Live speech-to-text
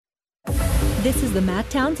This is the Matt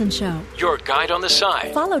Townsend Show. Your guide on the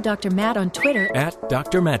side. Follow Dr. Matt on Twitter at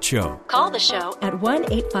Dr. Matt Show. Call the show at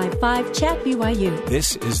 1-855-CHAT-BYU.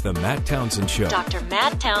 This is the Matt Townsend Show. Dr.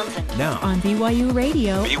 Matt Townsend. Now on BYU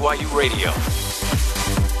Radio. BYU Radio.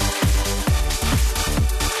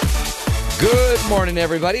 Good morning,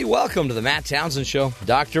 everybody. Welcome to the Matt Townsend Show.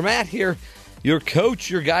 Dr. Matt here, your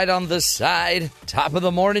coach, your guide on the side. Top of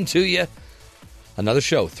the morning to you. Another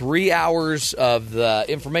show, 3 hours of the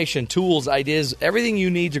information, tools, ideas, everything you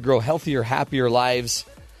need to grow healthier, happier lives.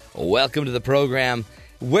 Welcome to the program.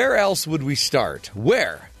 Where else would we start?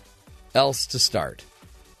 Where else to start?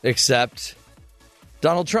 Except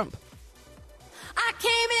Donald Trump. I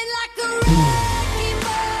came in like a wrecking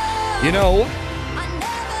ball. You know,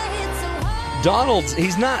 Donald's,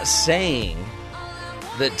 he's not saying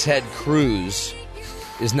that Ted Cruz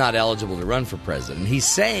is not eligible to run for president. He's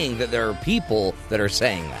saying that there are people that are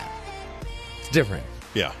saying that. It's different.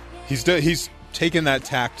 Yeah. He's taken that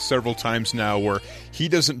tact several times now where he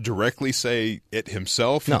doesn't directly say it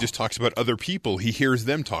himself. No. He just talks about other people. He hears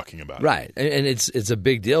them talking about it. Right. And it's a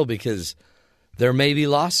big deal because there may be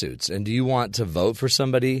lawsuits. And do you want to vote for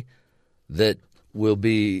somebody that will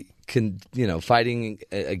be fighting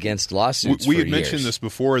against lawsuits We for had mentioned years? this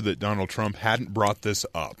before that Donald Trump hadn't brought this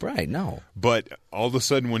up. Right, no. But all of a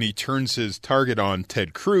sudden when he turns his target on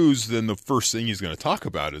Ted Cruz, then the first thing he's going to talk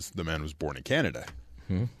about is the man was born in Canada.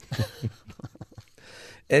 And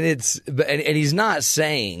he's not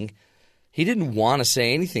saying, he didn't want to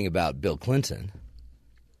say anything about Bill Clinton.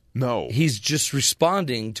 No. He's just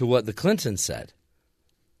responding to what the Clintons said.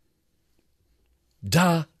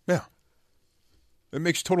 Duh. Yeah. It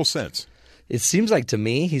makes total sense. It seems like to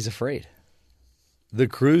me he's afraid. The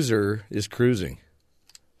cruiser is cruising.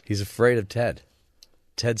 He's afraid of Ted.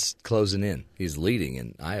 Ted's closing in. He's leading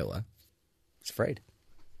in Iowa. He's afraid.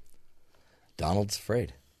 Donald's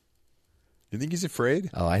afraid. You think he's afraid?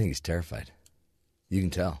 Oh, I think he's terrified. You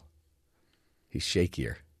can tell. He's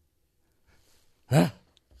shakier. Huh?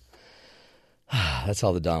 That's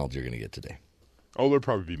all the Donalds you're going to get today. Oh, there'll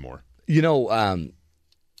probably be more. You know,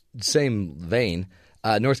 same vein,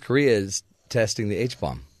 North Korea is testing the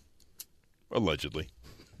H-bomb. Allegedly.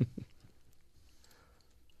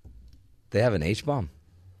 They have an H-bomb?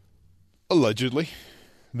 Allegedly.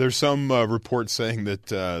 There's some reports saying that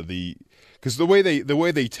because the way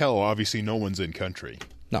they tell, obviously no one's in country.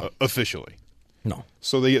 No. Officially. No.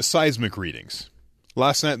 So they get seismic readings.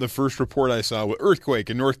 Last night, the first report I saw was earthquake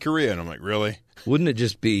in North Korea, and I'm like, really? Wouldn't it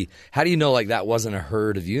just be, how do you know like that wasn't a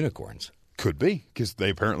herd of unicorns? Could be, because they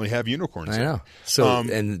apparently have unicorns. I know. So,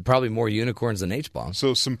 and probably more unicorns than H-bombs.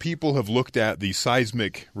 So some people have looked at the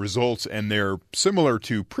seismic results, and they're similar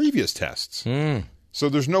to previous tests. So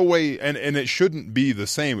there's no way, and it shouldn't be the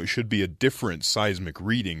same. It should be a different seismic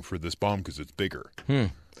reading for this bomb because it's bigger.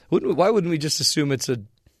 Why wouldn't we just assume it's an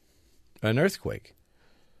earthquake?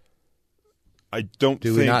 I don't think...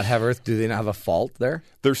 Do they not have a fault there?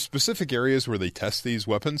 There's specific areas where they test these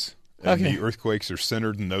weapons. And the earthquakes are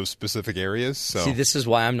centered in those specific areas. So. See, this is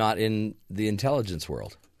why I'm not in the intelligence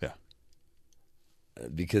world. Yeah.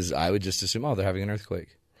 Because I would just assume, they're having an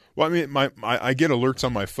earthquake. Well, I mean, I get alerts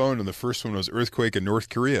on my phone, and the first one was earthquake in North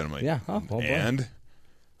Korea. And I'm like, yeah. Oh, well, and?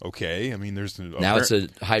 Okay. I mean, there's... Now it's a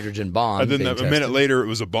hydrogen bomb. And then a minute later, it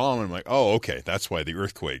was a bomb. And I'm like, oh, okay. That's why the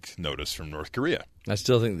earthquake notice from North Korea. I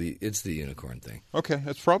still think it's the unicorn thing. Okay.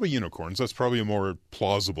 That's probably unicorns. That's probably a more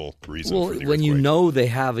plausible reason for the earthquake. When you know they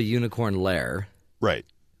have a unicorn lair... Right.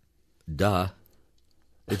 Duh.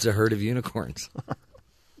 It's a herd of unicorns.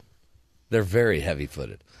 They're very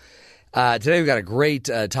heavy-footed. Today we've got a great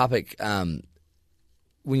topic.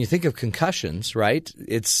 When you think of concussions, right,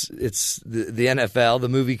 it's the NFL. The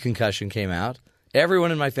movie Concussion came out.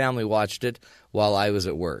 Everyone in my family watched it while I was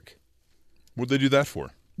at work. What'd they do that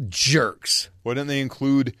for? Jerks. Why didn't they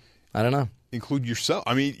include... I don't know. Include yourself.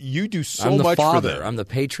 I mean, you do so I'm the much father. for them. I'm the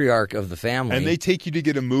patriarch of the family. And they take you to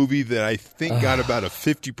get a movie that I think got about a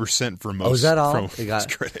 50% for most, is that all? from They got,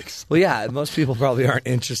 most critics. Well, yeah, most people probably aren't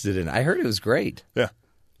interested in it. I heard it was great. Yeah.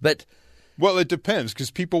 But... Well, it depends, because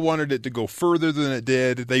people wanted it to go further than it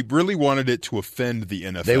did. They really wanted it to offend the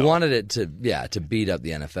NFL. They wanted it to beat up the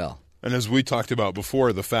NFL. And as we talked about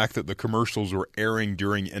before, the fact that the commercials were airing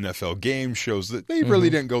during NFL games shows that they really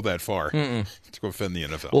didn't go that far to offend the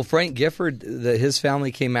NFL. Well, Frank Gifford, his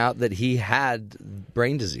family came out that he had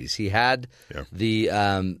brain disease. He had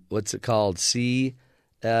the, what's it called, CFCTE.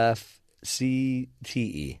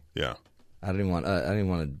 Yeah. I didn't want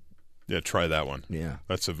to. Yeah, try that one. Yeah.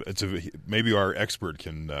 Maybe our expert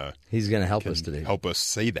can. He's going to help us today. Help us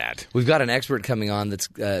say that. We've got an expert coming on. That's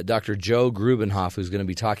Dr. Joe Grubenhoff, who's going to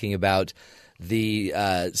be talking about the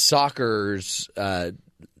soccer's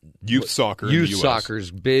youth soccer in the Youth U.S.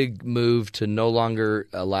 soccer's big move to no longer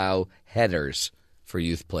allow headers for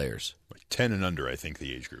youth players. Like 10 and under, I think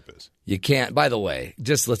the age group is. You can't, by the way,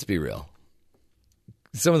 just let's be real.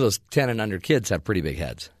 Some of those 10 and under kids have pretty big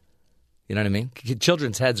heads. You know what I mean?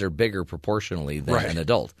 Children's heads are bigger proportionally than an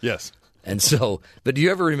adult. Yes. And so, but do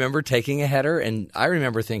you ever remember taking a header? And I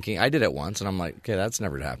remember thinking, I did it once, and I'm like, okay, that's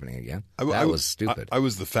never happening again. That was stupid. I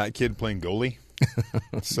was the fat kid playing goalie.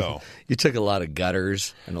 So you took a lot of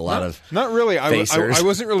gutters and a lot of not really. I facers.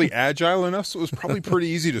 wasn't really agile enough, so it was probably pretty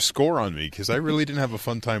easy to score on me because I really didn't have a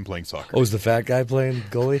fun time playing soccer. Oh, was the fat guy playing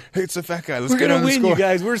goalie? Hey, it's the fat guy. Let's We're get gonna on win, the score. you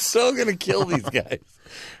guys. We're so gonna kill these guys.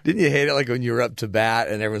 Didn't you hate it, like when you were up to bat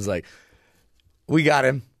and everyone's like, "We got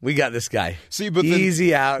him. We got this guy." See, but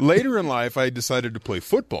easy out. Later in life, I decided to play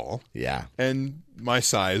football. Yeah. And my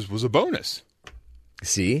size was a bonus.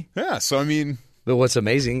 See? Yeah. So I mean, but what's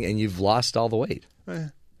amazing, and you've lost all the weight.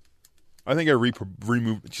 I think I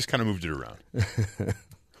removed, just kind of moved it around.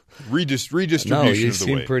 Redistribution No, of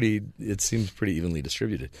the weight. It seems pretty evenly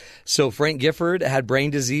distributed. So Frank Gifford had brain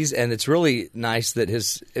disease, and it's really nice that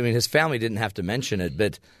his family didn't have to mention it,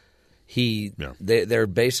 but they're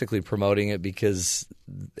basically promoting it because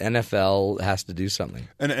NFL has to do something.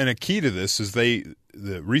 And a key to this is the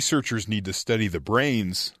researchers need to study the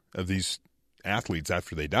brains of these athletes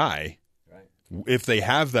after they die. If they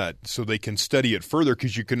have that, so they can study it further,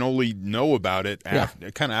 because you can only know about it kind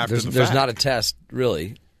of after the fact. There's not a test,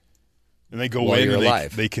 really. And they go in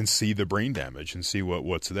and they can see the brain damage and see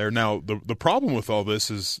what's there. Now, the problem with all this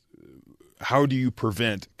is, how do you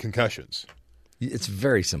prevent concussions? It's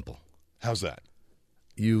very simple. How's that?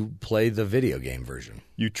 You play the video game version.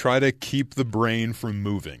 You try to keep the brain from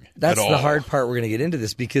moving. That's the hard part. We're going to get into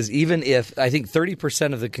this, because even if I think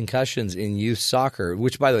 30% of the concussions in youth soccer,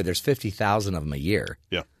 which, by the way, there's 50,000 of them a year.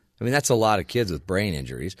 Yeah. I mean, that's a lot of kids with brain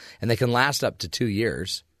injuries, and they can last up to 2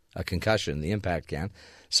 years, a concussion, the impact can.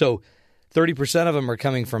 So 30% of them are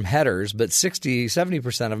coming from headers, but 70%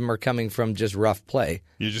 of them are coming from just rough play.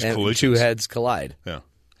 Collisions. Two heads collide. Yeah.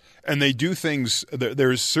 And they do things.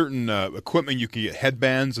 There's certain equipment you can get,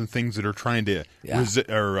 headbands and things that are trying to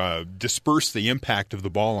disperse the impact of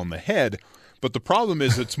the ball on the head. But the problem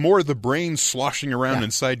is, it's more the brain sloshing around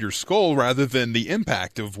inside your skull rather than the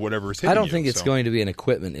impact of whatever's hitting you. I don't think it's going to be an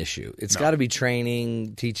equipment issue. It's got to be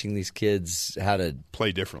training, teaching these kids how to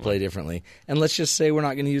play differently. And let's just say we're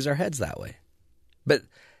not going to use our heads that way. But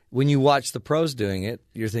when you watch the pros doing it,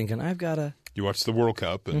 you're thinking, I've got to. You watch the World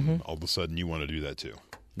Cup, and all of a sudden you want to do that too.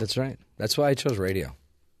 That's right. That's why I chose radio.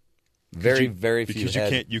 Very few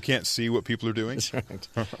because you can't see what people are doing. That's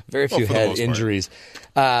right. Very few head injuries.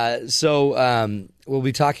 So we'll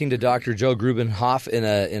be talking to Dr. Joe Grubenhoff in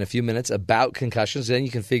a few minutes about concussions. Then you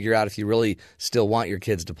can figure out if you really still want your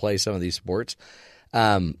kids to play some of these sports.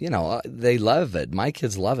 They love it. My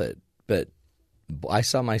kids love it. But I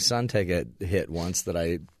saw my son take a hit once that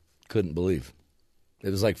I couldn't believe. It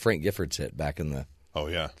was like Frank Gifford's hit back in the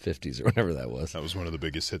 50s or whatever that was. That was one of the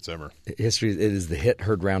biggest hits ever. History. It is the hit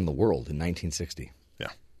heard around the world in 1960. Yeah.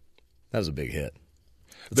 That was a big hit.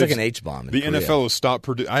 It's like an H-bomb in The Korea. NFL has stopped.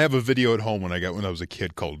 I have a video at home when I was a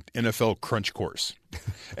kid called NFL Crunch Course.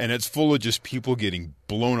 And it's full of just people getting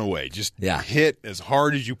blown away. Just hit as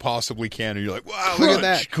hard as you possibly can. And you're like, wow, look at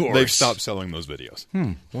that. Course. They've stopped selling those videos.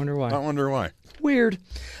 Wonder why. I wonder why. Weird.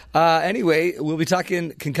 Anyway, we'll be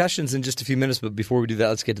talking concussions in just a few minutes, but before we do that,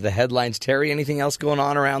 let's get to the headlines. Terry, anything else going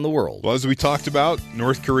on around the world? Well, as we talked about,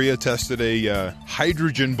 North Korea tested a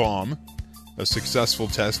hydrogen bomb, a successful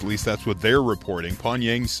test. At least that's what they're reporting.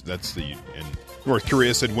 Pyongyang, in North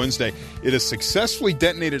Korea, said Wednesday it has successfully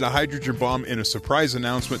detonated a hydrogen bomb in a surprise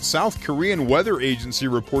announcement. South Korean Weather Agency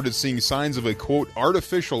reported seeing signs of a, quote,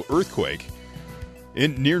 artificial earthquake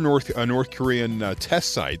near North Korean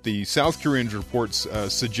test site. The South Korean reports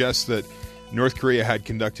suggest that North Korea had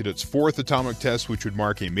conducted its fourth atomic test, which would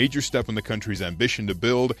mark a major step in the country's ambition to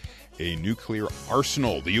build a nuclear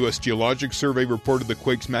arsenal. The U.S. Geologic Survey reported the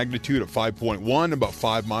quake's magnitude at 5.1, about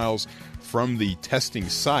 5 miles from the testing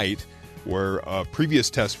site, where previous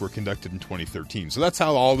tests were conducted in 2013. So that's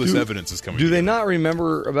how all this evidence is coming together. Do they not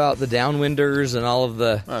remember about the downwinders and all of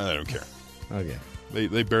the... I don't care. Okay.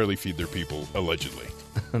 They barely feed their people, allegedly.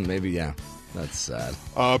 Maybe, yeah. That's sad.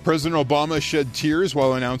 President Obama shed tears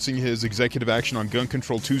while announcing his executive action on gun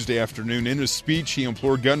control Tuesday afternoon. In his speech, he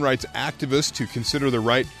implored gun rights activists to consider the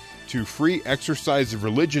right to free exercise of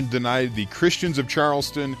religion denied the Christians of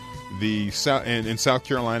Charleston in South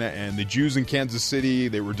Carolina and the Jews in Kansas City.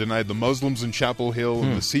 They were denied the Muslims in Chapel Hill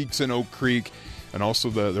and the Sikhs in Oak Creek, and also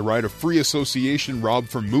the right of free association robbed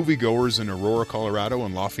from moviegoers in Aurora, Colorado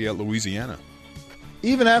and Lafayette, Louisiana.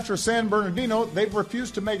 Even after San Bernardino, they've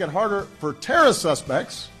refused to make it harder for terrorist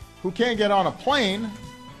suspects who can't get on a plane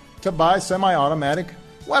to buy semi-automatic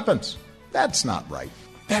weapons. That's not right.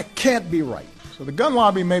 That can't be right. So the gun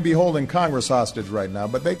lobby may be holding Congress hostage right now,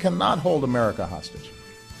 but they cannot hold America hostage.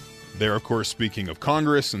 They're, of course, speaking of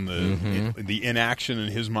Congress and the inaction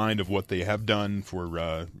in his mind of what they have done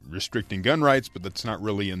for restricting gun rights, but that's not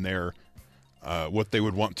really in their what they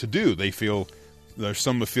would want to do. They feel there's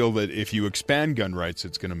some who feel that if you expand gun rights,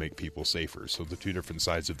 it's going to make people safer. So the two different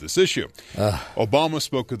sides of this issue. Obama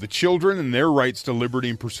spoke of the children and their rights to liberty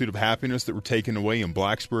and pursuit of happiness that were taken away in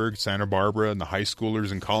Blacksburg, Santa Barbara, and the high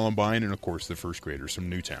schoolers in Columbine, and, of course, the first graders from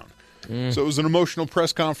Newtown. So it was an emotional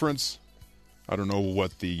press conference. I don't know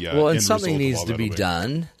what the and something needs to be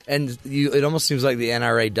done. And it almost seems like the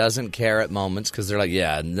NRA doesn't care at moments because they're like,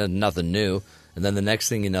 yeah, nothing new. And then the next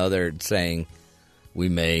thing you know, they're saying we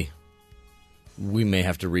may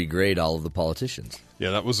have to regrade all of the politicians.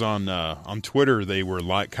 Yeah, that was on Twitter. They were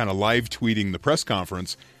kind of live tweeting the press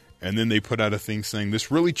conference, and then they put out a thing saying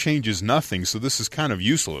this really changes nothing, so this is kind of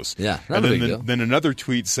useless. Yeah, not a big deal. Then another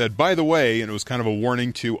tweet said, by the way, and it was kind of a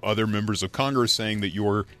warning to other members of Congress saying that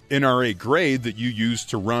your NRA grade that you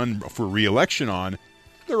used to run for re-election on,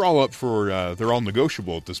 they're all up for they're all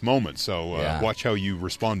negotiable at this moment. So watch how you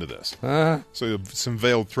respond to this. So some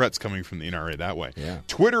veiled threats coming from the NRA that way. Yeah.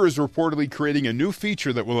 Twitter is reportedly creating a new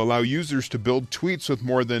feature that will allow users to build tweets with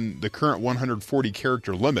more than the current 140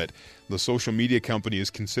 character limit. The social media company is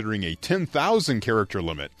considering a 10,000 character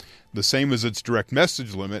limit, the same as its direct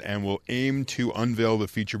message limit, and will aim to unveil the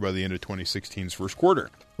feature by the end of 2016's first quarter.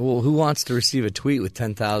 Well, who wants to receive a tweet with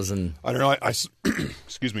 10,000? I don't know.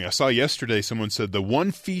 Excuse me. I saw yesterday someone said the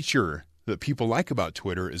one feature that people like about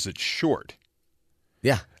Twitter is it's short.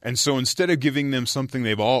 Yeah. And so instead of giving them something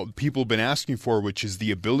people have been asking for, which is the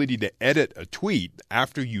ability to edit a tweet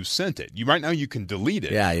after you sent it. Right now you can delete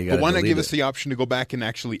it. Yeah, you got to delete it. But why not give us the option to go back and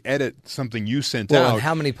actually edit something you sent out? Well, and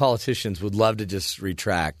how many politicians would love to just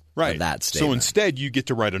retract that statement? So instead you get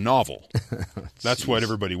to write a novel. That's what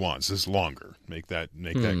everybody wants, is longer. Make that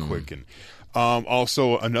quick. And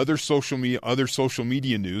also, other social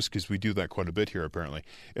media news, because we do that quite a bit here apparently.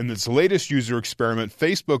 In its latest user experiment,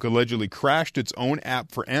 Facebook allegedly crashed its own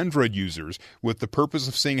app for Android users with the purpose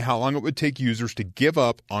of seeing how long it would take users to give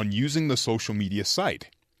up on using the social media site.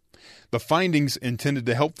 The findings intended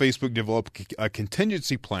to help Facebook develop a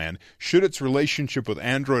contingency plan should its relationship with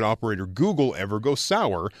Android operator Google ever go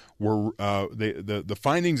sour. The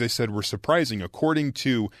findings, they said, were surprising. According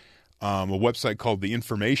to a website called The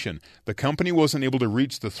Information, the company wasn't able to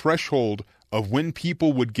reach the threshold of when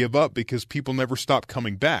people would give up because people never stopped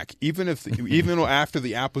coming back. Even after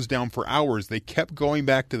the app was down for hours, they kept going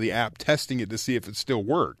back to the app, testing it to see if it still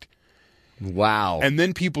worked. Wow. And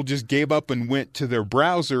then people just gave up and went to their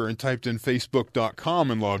browser and typed in Facebook.com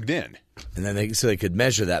and logged in. And then they could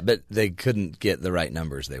measure that, but they couldn't get the right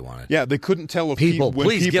numbers they wanted. Yeah, they couldn't tell if people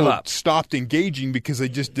stopped engaging because they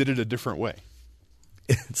just did it a different way.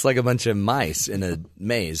 It's like a bunch of mice in a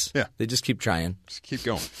maze. Yeah. They just keep trying. Just keep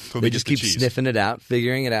going. They just keep sniffing it out,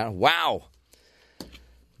 figuring it out. Wow.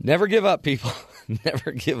 Never give up, people.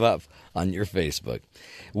 Never give up on your Facebook.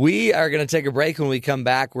 We are going to take a break. When we come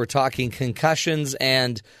back, we're talking concussions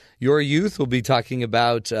and your youth. We'll be talking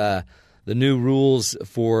about the new rules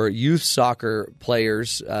for youth soccer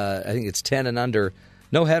players. I think it's 10 and under.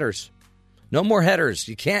 No headers. No more headers.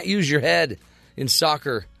 You can't use your head in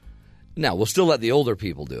soccer. Now, we'll still let the older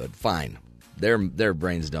people do it. Fine. Their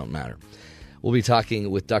brains don't matter. We'll be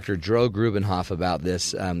talking with Dr. Drew Grubenhoff about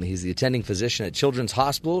this. He's the attending physician at Children's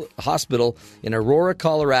Hospital in Aurora,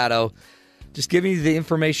 Colorado. Just giving you the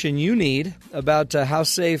information you need about how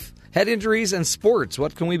safe head injuries and sports.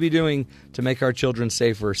 What can we be doing to make our children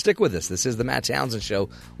safer? Stick with us. This is the Matt Townsend Show.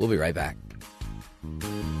 We'll be right back.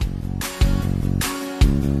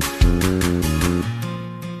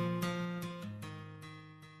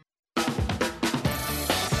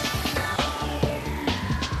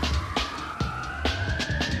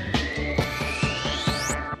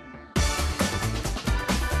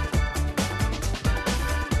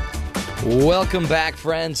 Welcome back,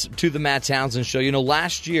 friends, to the Matt Townsend Show. You know,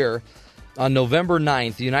 last year, on November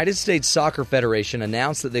 9th, the United States Soccer Federation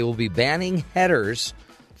announced that they will be banning headers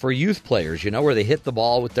for youth players, where they hit the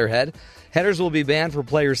ball with their head. Headers will be banned for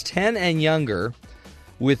players 10 and younger,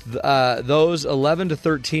 with those 11 to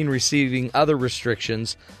 13 receiving other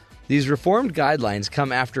restrictions. These reformed guidelines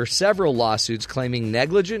come after several lawsuits claiming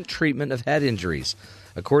negligent treatment of head injuries.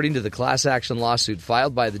 According to the class action lawsuit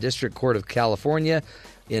filed by the District Court of California,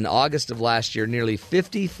 in August of last year, nearly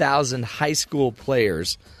 50,000 high school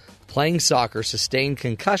players playing soccer sustained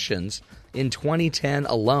concussions in 2010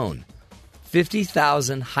 alone.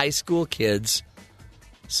 50,000 high school kids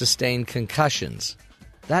sustained concussions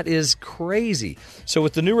That is crazy. So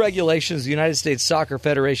with the new regulations, the United States Soccer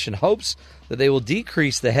Federation hopes that they will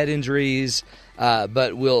decrease the head injuries,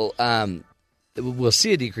 but we'll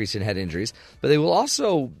see a decrease in head injuries. But they will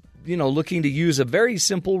also, looking to use a very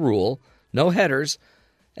simple rule, no headers,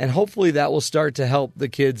 and hopefully that will start to help the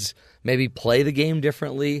kids maybe play the game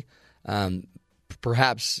differently,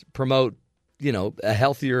 perhaps promote, a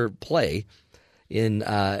healthier play in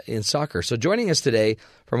soccer. So joining us today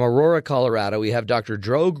from Aurora, Colorado, we have Dr.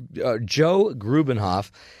 Joe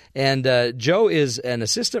Grubenhoff. And Joe is an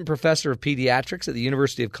assistant professor of pediatrics at the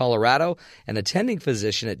University of Colorado and attending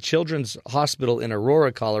physician at Children's Hospital in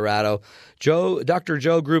Aurora, Colorado. Dr.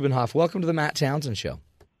 Joe Grubenhoff, welcome to the Matt Townsend Show.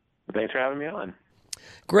 Thanks for having me on.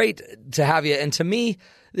 Great to have you. And to me,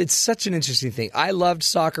 it's such an interesting thing. I loved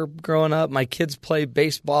soccer growing up. My kids play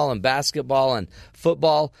baseball and basketball and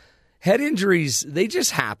football. Head injuries, they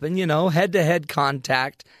just happen, head-to-head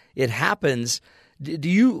contact. It happens.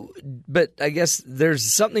 But I guess there's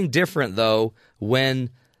something different, though, when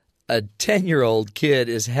a 10-year-old kid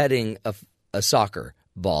is heading a soccer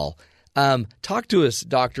ball. Talk to us,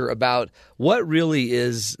 doctor, about what really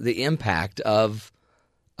is the impact of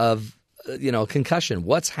concussion.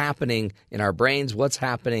 What's happening in our brains? What's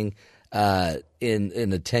happening in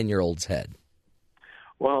a 10-year-old's head?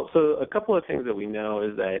 Well, so a couple of things that we know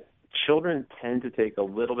is that children tend to take a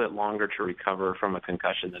little bit longer to recover from a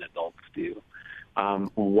concussion than adults do.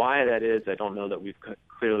 Why that is, I don't know that we've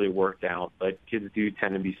clearly worked out, but kids do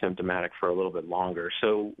tend to be symptomatic for a little bit longer.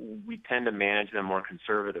 So we tend to manage them more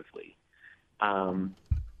conservatively. And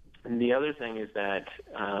the other thing is that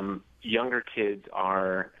younger kids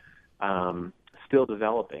are still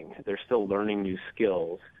developing. They're still learning new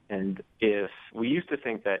skills. And if we used to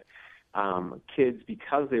think that kids,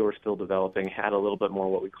 because they were still developing, had a little bit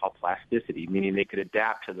more what we call plasticity, meaning they could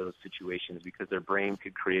adapt to those situations because their brain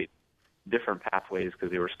could create different pathways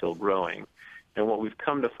because they were still growing. And what we've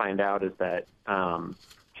come to find out is that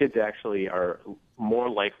kids actually are more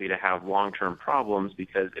likely to have long-term problems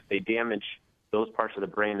because if they damage those parts of the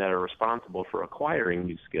brain that are responsible for acquiring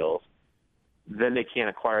new skills, then they can't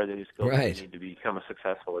acquire the new skills Right. they need to become a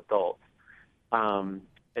successful adult.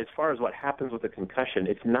 As far as what happens with a concussion,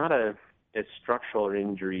 it's not a structural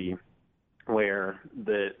injury where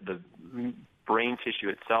the brain tissue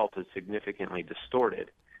itself is significantly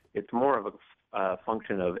distorted. It's more of a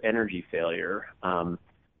function of energy failure.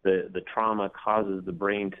 The trauma causes the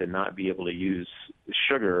brain to not be able to use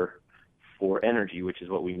sugar for energy, which is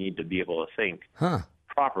what we need to be able to think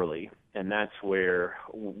properly. And that's where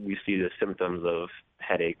we see the symptoms of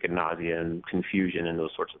headache and nausea and confusion and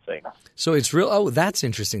those sorts of things. So it's real. Oh, that's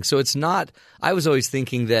interesting. So it's not – I was always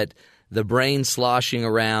thinking that the brain sloshing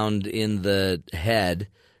around in the head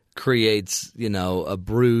creates, a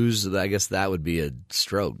bruise. I guess that would be a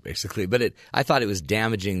stroke, basically. But I thought it was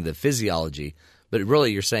damaging the physiology. But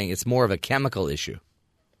really, you're saying it's more of a chemical issue.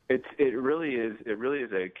 It really is. It really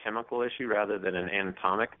is a chemical issue rather than an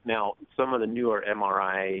anatomic. Now, some of the newer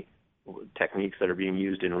MRI techniques that are being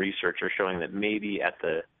used in research are showing that maybe at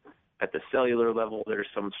the cellular level there's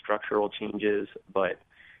some structural changes, but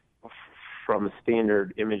from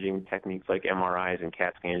standard imaging techniques like MRIs and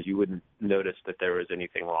CAT scans, you wouldn't notice that there was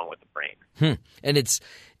anything wrong with the brain. And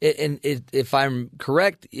if I'm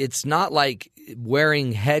correct, it's not like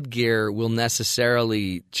wearing headgear will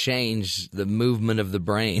necessarily change the movement of the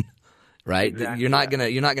brain, right? Exactly.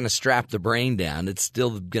 You're not gonna strap the brain down. It's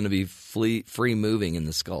still going to be free moving in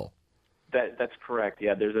the skull. That's correct.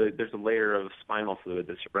 Yeah, there's a layer of spinal fluid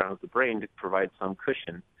that surrounds the brain to provide some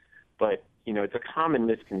cushion, but it's a common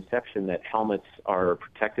misconception that helmets are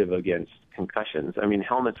protective against concussions. I mean,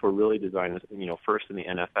 helmets were really designed, first in the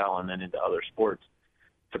NFL and then into other sports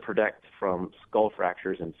to protect from skull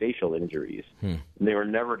fractures and facial injuries. And they were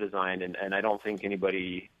never designed, and I don't think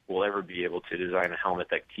anybody will ever be able to design a helmet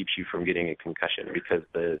that keeps you from getting a concussion because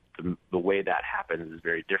the way that happens is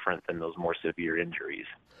very different than those more severe injuries.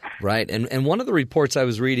 Right. And one of the reports I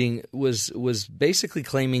was reading was basically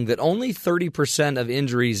claiming that only 30% of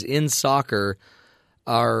injuries in soccer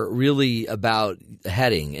are really about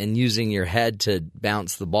heading and using your head to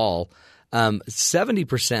bounce the ball.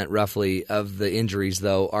 70% roughly of the injuries,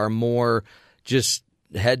 though, are more just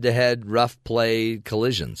head-to-head rough play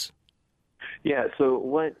collisions. Yeah, so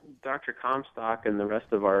what Dr. Comstock and the rest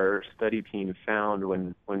of our study team found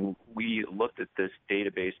when we looked at this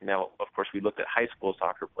database, now, of course, we looked at high school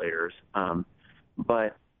soccer players,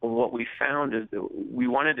 but what we found is that we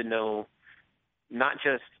wanted to know not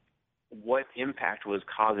just what impact was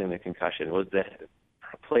causing the concussion. Was the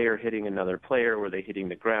player hitting another player? Were they hitting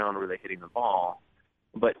the ground? Were they hitting the ball?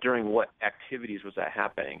 But during what activities was that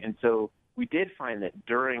happening? And so we did find that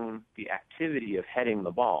during the activity of heading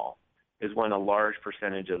the ball is when a large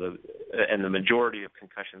percentage of and the majority of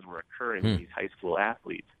concussions were occurring in these high school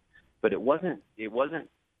athletes. But it wasn't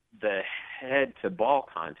the head to ball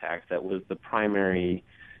contact that was the primary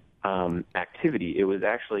activity. It was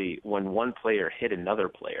actually when one player hit another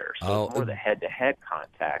player. So it was more the head to head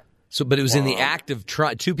contact. So, but it was in the act of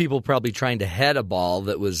two people probably trying to head a ball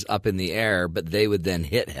that was up in the air, but they would then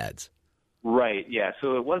hit heads. Right. Yeah.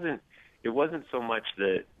 So it wasn't so much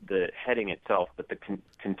the heading itself, but the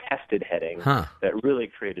contested heading that really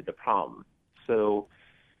created the problem. So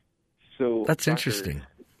that's interesting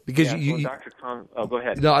because go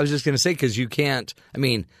ahead. No, I was just going to say because you can't. I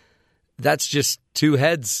mean, that's just two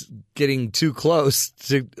heads getting too close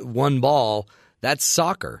to one ball. That's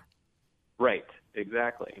soccer. Right.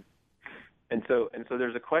 Exactly. And so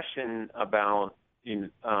there's a question about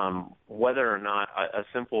whether or not a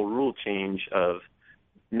simple rule change of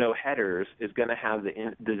no headers is going to have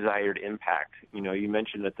the desired impact. You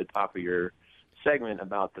mentioned at the top of your segment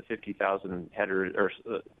about the 50,000 headers or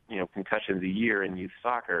concussions a year in youth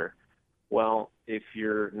soccer. Well, if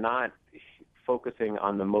you're not focusing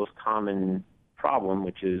on the most common problem,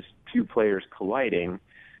 which is two players colliding,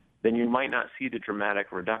 then you might not see the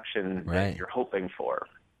dramatic reduction that you're hoping for.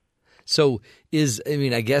 So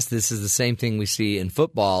I guess this is the same thing we see in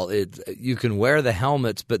football. You can wear the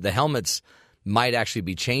helmets, but the helmets might actually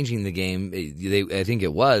be changing the game. I think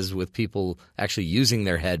it was with people actually using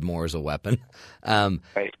their head more as a weapon.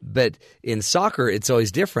 Right. But in soccer, it's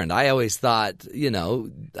always different. I always thought,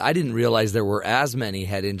 I didn't realize there were as many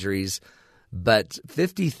head injuries, but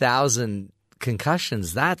 50,000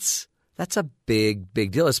 concussions, that's a big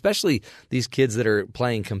deal, especially these kids that are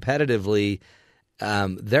playing competitively.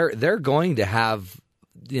 They're going to have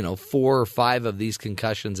 4 or 5 of these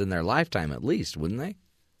concussions in their lifetime at least, wouldn't they?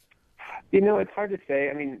 It's hard to say.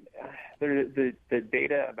 I mean, the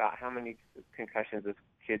data about how many concussions this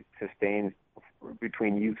kid sustains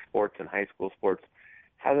between youth sports and high school sports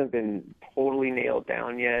hasn't been totally nailed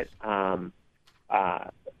down yet. I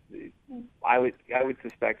would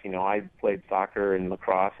suspect. I played soccer and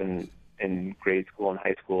lacrosse in grade school and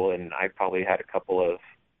high school, and I probably had a couple of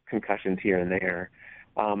concussions here and there.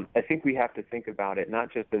 I think we have to think about it not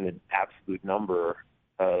just in the absolute number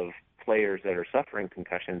of players that are suffering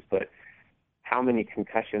concussions, but how many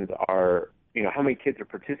concussions are, how many kids are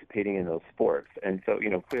participating in those sports. And so,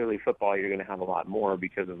 clearly football, you're going to have a lot more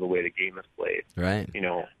because of the way the game is played. Right.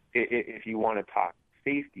 If you want to talk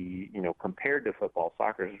safety, compared to football,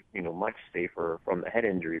 soccer is, much safer from the head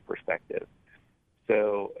injury perspective.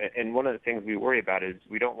 So, and one of the things we worry about is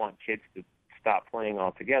we don't want kids to stop playing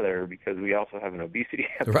altogether because we also have an obesity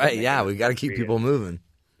epidemic. Right, yeah, we got to keep people moving.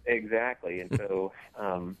 Exactly. And so,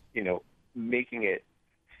 making it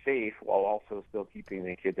safe while also still keeping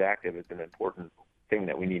the kids active is an important thing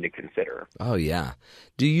that we need to consider. Oh, yeah.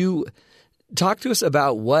 Do you talk to us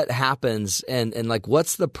about what happens and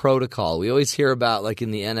what's the protocol? We always hear about, in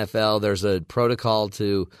the NFL, there's a protocol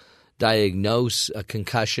to diagnose a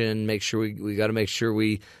concussion, make sure we got to make sure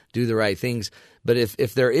we do the right things. But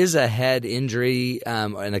if there is a head injury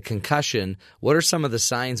and a concussion, what are some of the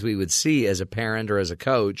signs we would see as a parent or as a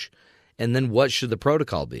coach? And then what should the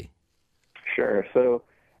protocol be? Sure. So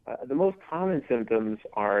the most common symptoms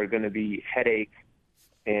are going to be headache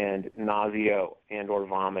and nausea and or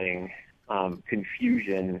vomiting,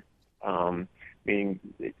 confusion, meaning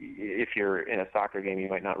if you're in a soccer game, you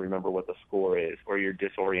might not remember what the score is, or you're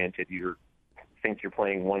disoriented. You think you're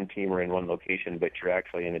playing one team or in one location, but you're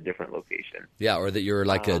actually in a different location. Yeah, or that you're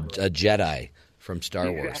like a Jedi from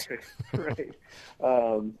Star Wars. Right.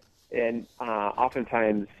 And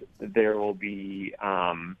oftentimes there will be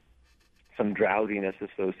some drowsiness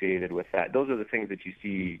associated with that. Those are the things that you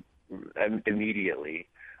see immediately.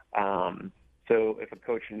 So if a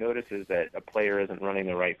coach notices that a player isn't running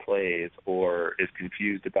the right plays or is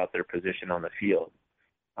confused about their position on the field,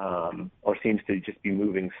 or seems to just be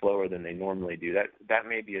moving slower than they normally do, that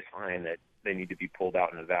may be a sign that they need to be pulled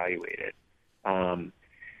out and evaluated.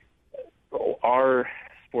 Our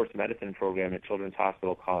sports medicine program at Children's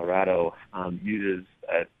Hospital Colorado uses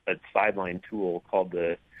a sideline tool called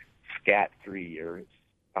the SCAT-3, or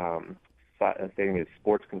I think it's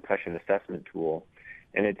Sports Concussion Assessment Tool.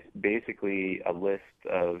 And it's basically a list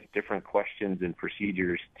of different questions and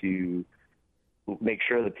procedures to make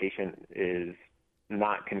sure the patient is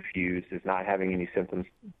not confused, is not having any symptoms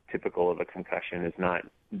typical of a concussion, is not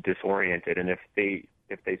disoriented. And if they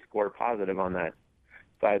score positive on that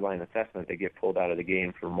sideline assessment, they get pulled out of the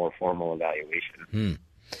game for more formal evaluation.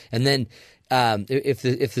 And then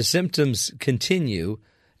if the symptoms continue,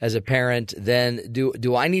 as a parent, then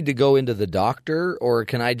do I need to go into the doctor, or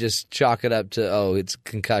can I just chalk it up to, it's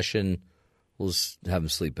concussion, we'll just have them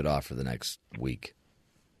sleep it off for the next week?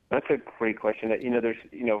 That's a great question.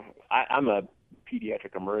 I'm a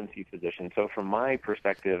pediatric emergency physician, so from my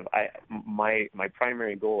perspective, my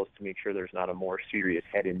primary goal is to make sure there's not a more serious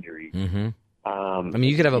head injury. Mm-hmm.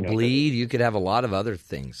 You could have a bleed, you could have a lot of other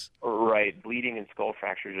things. Right, bleeding and skull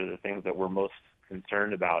fractures are the things that we're most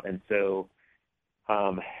concerned about, and so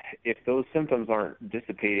if those symptoms aren't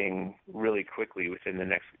dissipating really quickly within the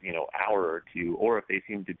next hour or two, or if they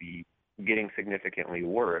seem to be getting significantly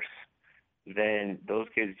worse, then those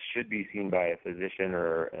kids should be seen by a physician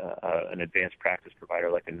or an advanced practice provider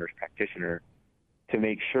like a nurse practitioner to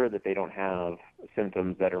make sure that they don't have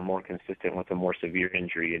symptoms that are more consistent with a more severe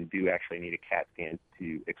injury and do actually need a CAT scan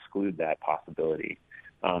to exclude that possibility.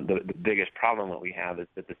 The biggest problem that we have is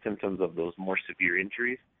that the symptoms of those more severe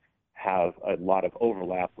injuries have a lot of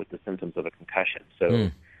overlap with the symptoms of a concussion. So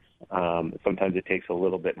sometimes it takes a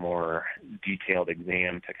little bit more detailed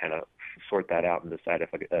exam to kind of sort that out and decide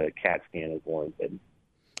if a CAT scan is warranted.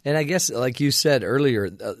 And I guess, like you said earlier,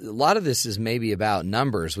 a lot of this is maybe about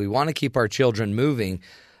numbers. We want to keep our children moving.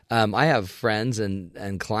 I have friends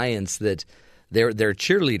and clients that they're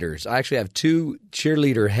cheerleaders. I actually have 2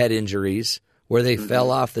 cheerleader head injuries where they fell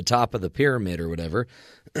off the top of the pyramid or whatever,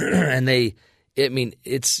 and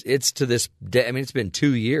it's to this day. It's been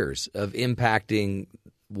 2 years of impacting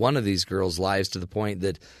one of these girls' lives to the point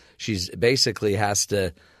that she's basically has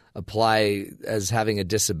to apply as having a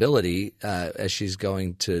disability as she's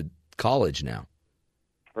going to college now.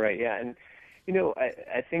 Right, yeah. And,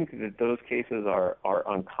 I think that those cases are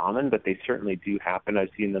uncommon, but they certainly do happen. I've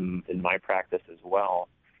seen them in my practice as well.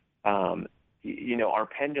 Our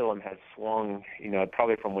pendulum has swung,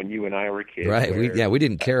 probably from when you and I were kids. Right, we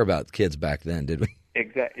didn't care about kids back then, did we?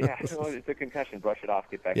 Exactly. Yeah, it's a concussion. Brush it off,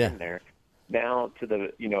 get back in there. Now to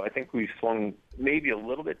the, I think we've swung maybe a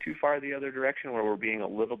little bit too far the other direction where we're being a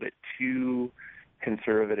little bit too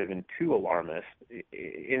conservative and too alarmist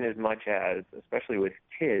in as much as, especially with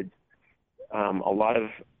kids, a lot of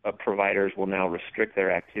providers will now restrict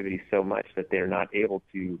their activity so much that they're not able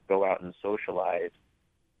to go out and socialize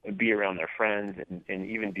and be around their friends and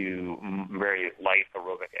even do very light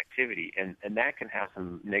aerobic activity. And that can have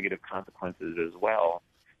some negative consequences as well.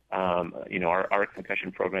 Our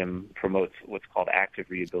concussion program promotes what's called active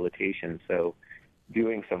rehabilitation. So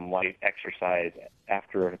doing some light exercise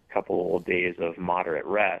after a couple of days of moderate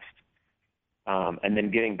rest, and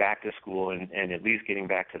then getting back to school and at least getting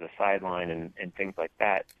back to the sideline and things like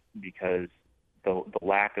that, because the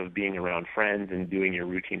lack of being around friends and doing your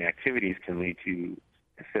routine activities can lead to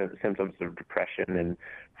symptoms of depression and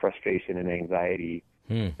frustration and anxiety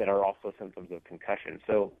that are also symptoms of concussion.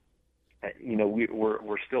 So,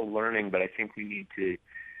 we're still learning, but I think we need to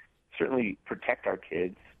certainly protect our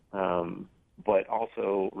kids, but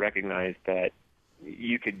also recognize that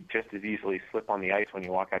you could just as easily slip on the ice when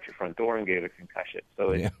you walk out your front door and get a concussion.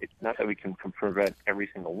 So it's not that we can prevent every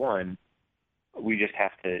single one. We just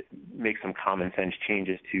have to make some common sense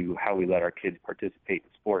changes to how we let our kids participate in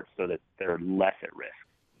sports so that they're less at risk.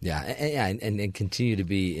 Yeah, and continue to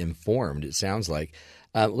be informed, it sounds like.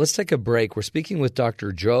 Let's take a break. We're speaking with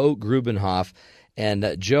Dr. Joe Grubenhoff,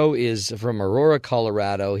 and Joe is from Aurora,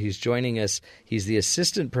 Colorado. He's joining us. He's the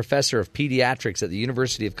assistant professor of pediatrics at the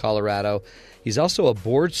University of Colorado. He's also a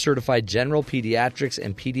board-certified general pediatrics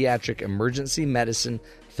and pediatric emergency medicine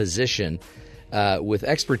physician with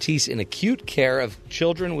expertise in acute care of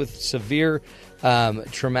children with severe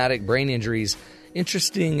traumatic brain injuries.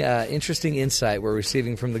 Interesting insight we're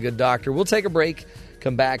receiving from the good doctor. We'll take a break,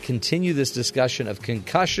 come back, continue this discussion of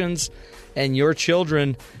concussions and your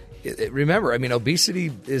children. Remember,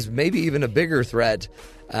 obesity is maybe even a bigger threat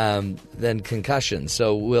than concussion.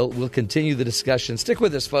 So we'll continue the discussion. Stick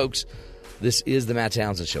with us, folks. This is the Matt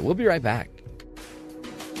Townsend Show. We'll be right back.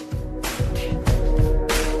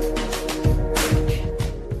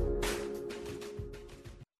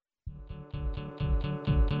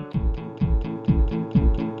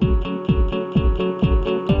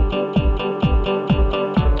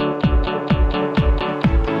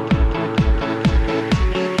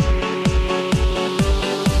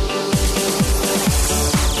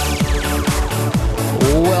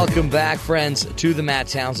 Welcome back, friends, to the Matt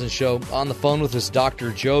Townsend Show. On the phone with us,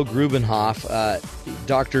 Dr. Joe Grubenhoff.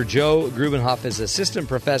 Dr. Joe Grubenhoff is assistant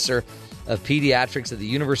professor of pediatrics at the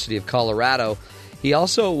University of Colorado. He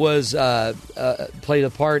also was played a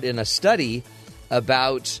part in a study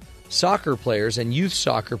about soccer players and youth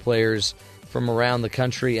soccer players from around the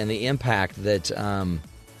country and the impact that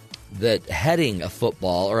that heading a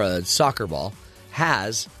football or a soccer ball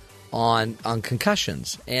has on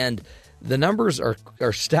concussions. And the numbers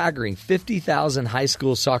are staggering. 50,000 high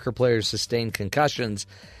school soccer players sustained concussions.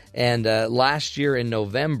 And last year in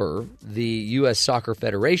November, the U.S. Soccer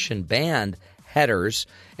Federation banned headers.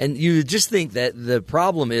 And you just think that the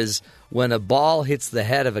problem is when a ball hits the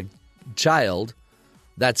head of a child,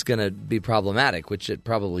 that's going to be problematic, which it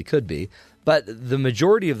probably could be. But the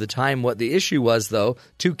majority of the time, what the issue was, though,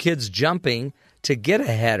 two kids jumping to get a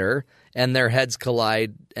header and their heads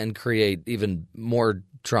collide and create even more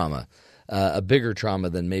trauma. A bigger trauma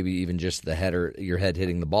than maybe even just the header, your head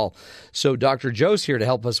hitting the ball. So Dr. Joe's here to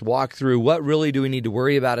help us walk through what really do we need to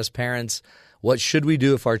worry about as parents, what should we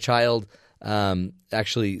do if our child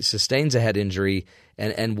actually sustains a head injury,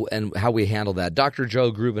 and how we handle that. Dr.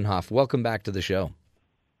 Joe Grubenhoff, welcome back to the show.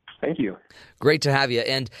 Thank you. Great to have you.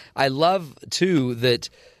 And I love, too, that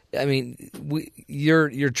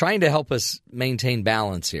you're trying to help us maintain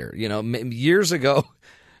balance here. You know, years ago,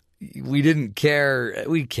 we didn't care.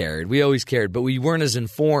 We cared. We always cared, but we weren't as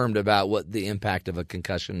informed about what the impact of a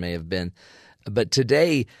concussion may have been. But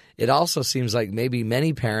today, it also seems like maybe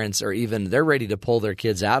many parents are they're ready to pull their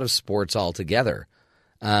kids out of sports altogether.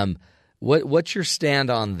 What's your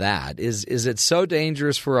stand on that? Is it so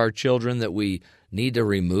dangerous for our children that we need to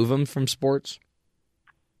remove them from sports?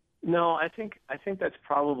 No, I think that's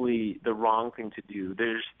probably the wrong thing to do.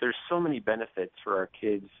 There's so many benefits for our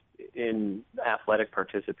kids in athletic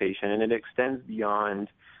participation, and it extends beyond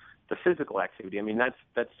the physical activity. I mean, that's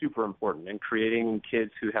super important, and creating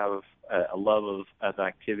kids who have a love of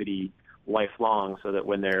activity lifelong, so that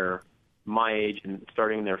when they're my age and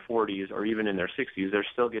starting in their 40s or even in their 60s, they're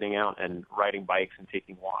still getting out and riding bikes and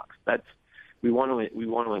taking walks. We want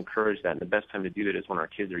to encourage that, and the best time to do it is when our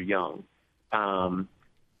kids are young. I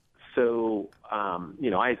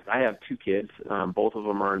have two kids. Both of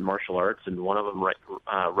them are in martial arts, and one of them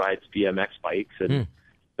rides BMX bikes. And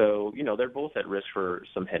so, they're both at risk for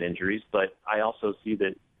some head injuries. But I also see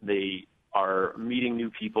that they are meeting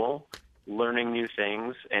new people, learning new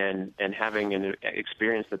things, and having an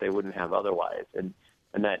experience that they wouldn't have otherwise. And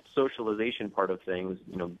that socialization part of things,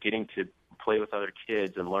 getting to play with other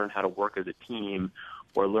kids and learn how to work as a team,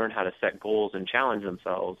 or learn how to set goals and challenge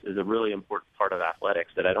themselves, is a really important part of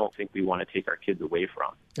athletics that I don't think we want to take our kids away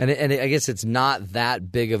from. And I guess it's not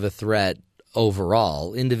that big of a threat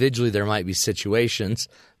overall. Individually, there might be situations,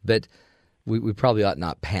 but we probably ought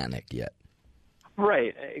not panic yet.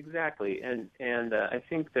 Right, exactly. And I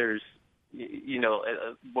think there's,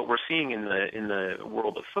 what we're seeing in the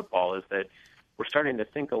world of football is that we're starting to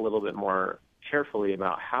think a little bit more carefully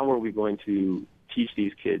about how are we going to teach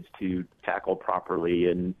these kids to tackle properly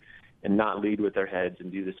and not lead with their heads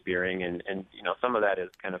and do the spearing. And some of that is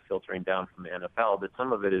kind of filtering down from the NFL, but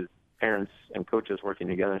some of it is parents and coaches working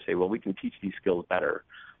together and say, well, we can teach these skills better.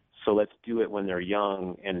 So let's do it when they're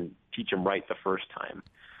young and teach them right the first time.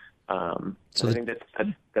 So I think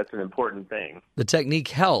that's an important thing. The technique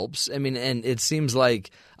helps. I mean, and it seems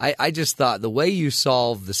like I just thought the way you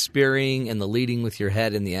solve the spearing and the leading with your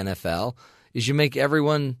head in the NFL is you make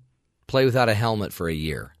everyone play without a helmet for a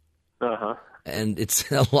year. Uh-huh. And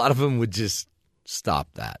it's a lot of them would just stop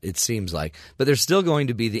that, it seems like. But there's still going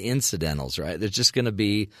to be the incidentals, right? There's just going to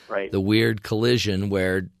be the weird collision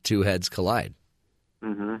where two heads collide.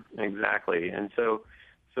 Mm-hmm. Exactly. And so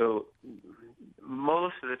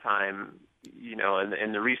most of the time,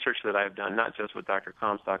 and the research that I've done, not just with Dr.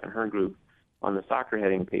 Comstock and her group on the soccer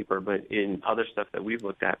heading paper, but in other stuff that we've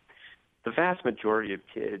looked at, the vast majority of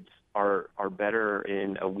kids are better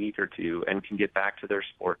in a week or two and can get back to their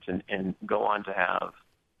sports and go on to have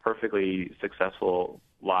perfectly successful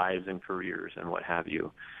lives and careers and what have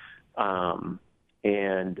you.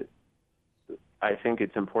 And I think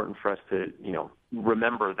it's important for us to,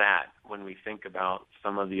 remember that when we think about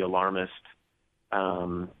some of the alarmist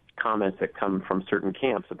comments that come from certain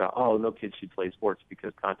camps about, no kids should play sports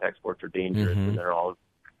because contact sports are dangerous and they're all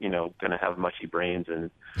going to have mushy brains and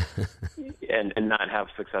not have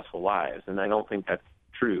successful lives. And I don't think that's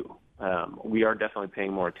true. We are definitely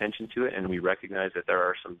paying more attention to it, and we recognize that there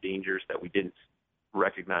are some dangers that we didn't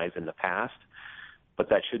recognize in the past, but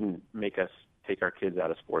that shouldn't make us take our kids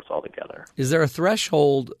out of sports altogether. Is there a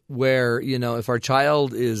threshold where, if our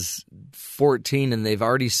child is 14 and they've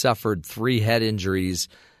already suffered 3 head injuries,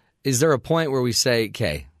 is there a point where we say,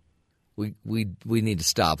 okay, we need to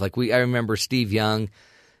stop? Like I remember Steve Young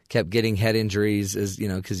kept getting head injuries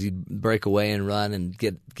because he'd break away and run and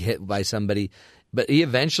get hit by somebody. But he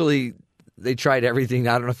eventually, they tried everything.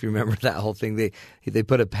 I don't know if you remember that whole thing. They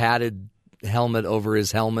put a padded helmet over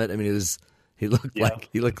his helmet. I mean, he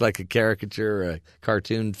looked like a caricature or a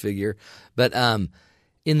cartoon figure. But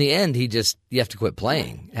in the end, you have to quit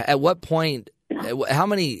playing. At what point How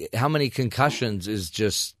many concussions is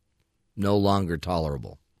just no longer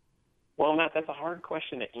tolerable? Well, Matt, that's a hard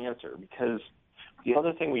question to answer because the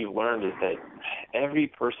other thing we've learned is that every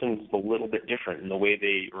person's a little bit different in the way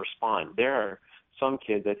they respond. There are some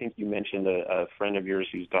kids, I think you mentioned a friend of yours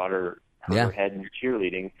whose daughter hurt her head in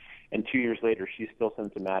cheerleading, and 2 years later she's still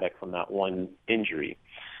symptomatic from that one injury.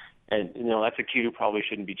 And, that's a kid who probably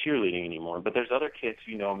shouldn't be cheerleading anymore. But there's other kids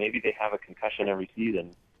who, maybe they have a concussion every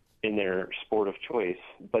season in their sport of choice,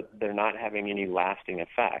 but they're not having any lasting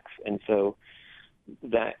effects. And so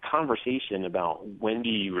that conversation about when do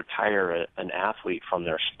you retire an athlete from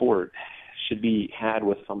their sport should be had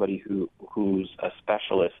with somebody who's a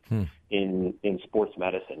specialist in sports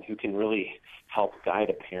medicine, who can really help guide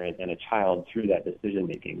a parent and a child through that decision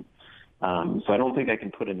making. So I don't think I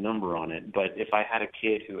can put a number on it, but if I had a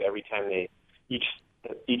kid who every time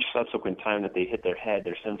each subsequent time that they hit their head,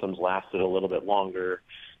 their symptoms lasted a little bit longer,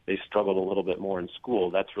 they struggled a little bit more in school,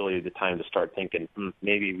 that's really the time to start thinking,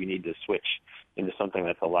 maybe we need to switch into something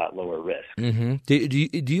that's a lot lower risk. Mm-hmm.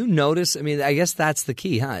 Do you notice, I guess that's the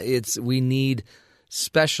key, huh? We need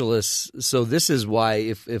specialists. So this is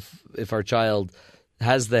why if our child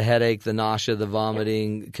has the headache, the nausea, the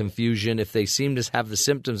vomiting, confusion, if they seem to have the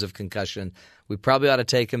symptoms of concussion, we probably ought to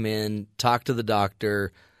take them in, talk to the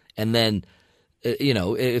doctor, and then,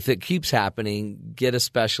 if it keeps happening, get a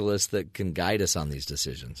specialist that can guide us on these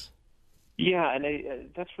decisions. Yeah, and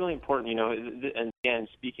that's really important, and again,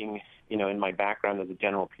 speaking, in my background as a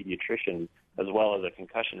general pediatrician as well as a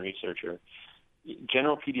concussion researcher,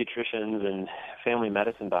 general pediatricians and family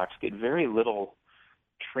medicine docs get very little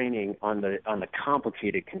training on the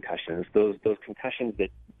complicated concussions, those concussions that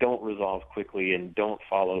don't resolve quickly and don't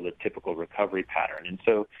follow the typical recovery pattern. And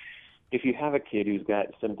so if you have a kid who's got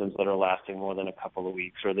symptoms that are lasting more than a couple of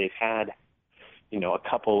weeks, or they've had, a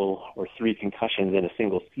couple or three concussions in a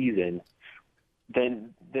single season,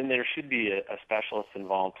 then there should be a specialist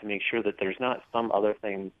involved to make sure that there's not some other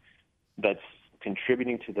thing that's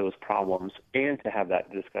contributing to those problems, and to have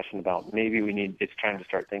that discussion about maybe it's time to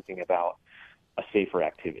start thinking about a safer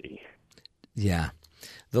activity. Yeah.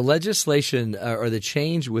 The legislation or the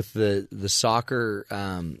change with the soccer,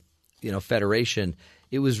 federation,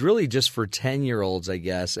 it was really just for 10-year-olds, I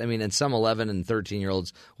guess. And some 11 and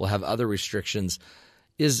 13-year-olds will have other restrictions.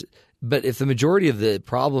 But if the majority of the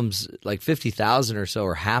problems, like 50,000 or so,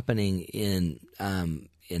 are happening in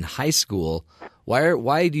high school,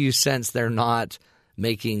 why do you sense they're not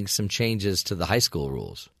making some changes to the high school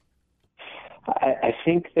rules? I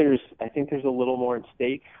think there's a little more at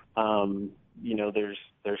stake.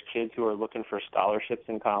 There's kids who are looking for scholarships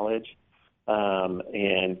in college,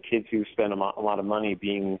 and kids who spend a lot of money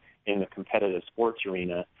being in the competitive sports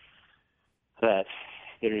arena. That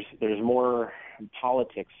there's more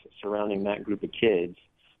politics surrounding that group of kids.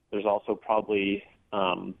 There's also probably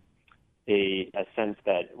a sense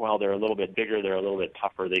that while they're a little bit bigger, they're a little bit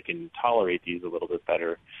tougher, they can tolerate these a little bit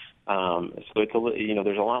better. So it's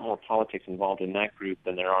there's a lot more politics involved in that group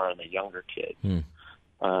than there are in the younger kids.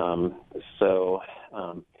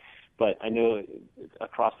 But I know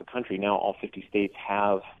across the country now, all 50 states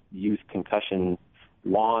have youth concussion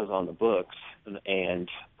laws on the books, and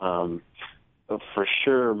for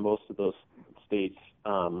sure, most of those states,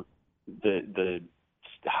 the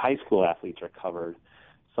high school athletes are covered.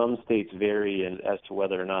 Some states vary as to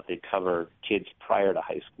whether or not they cover kids prior to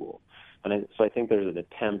high school. And so I think there's an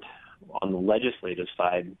attempt on the legislative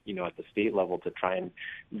side, at the state level, to try and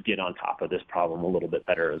get on top of this problem a little bit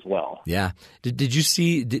better as well. Yeah. Did you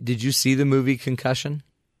see the movie Concussion?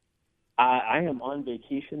 I am on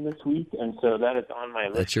vacation this week, and so that is on my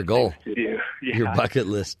list. That's your goal. To do. Yeah. Your bucket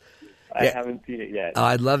list. I haven't seen it yet. Oh,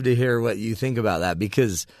 I'd love to hear what you think about that,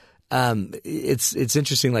 because it's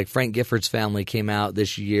interesting. Like Frank Gifford's family came out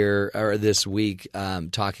this week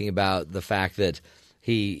talking about the fact that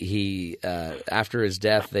he after his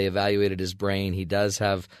death, they evaluated his brain. He does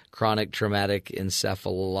have chronic traumatic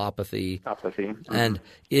encephalopathy. And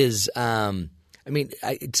is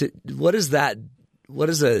what is that? What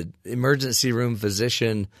is an emergency room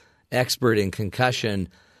physician expert in concussion?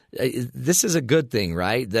 This is a good thing,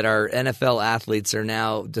 right? That our NFL athletes are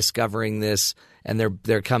now discovering this and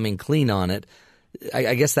they're coming clean on it.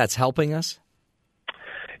 I guess that's helping us.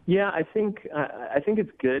 Yeah, I think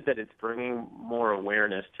it's good that it's bringing more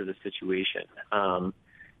awareness to the situation.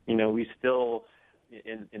 We still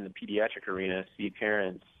in the pediatric arena see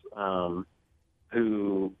parents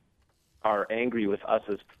who are angry with us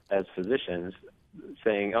as physicians,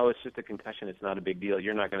 saying, "Oh, it's just a concussion; it's not a big deal.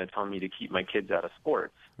 You're not going to tell me to keep my kids out of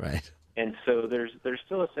sports." Right. And so there's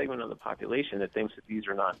still a segment of the population that thinks that these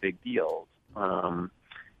are not big deals.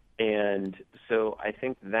 And so I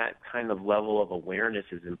think that kind of level of awareness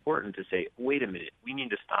is important to say, wait a minute, we need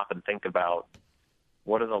to stop and think about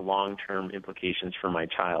what are the long-term implications for my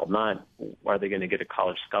child? Not are they going to get a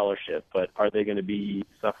college scholarship, but are they going to be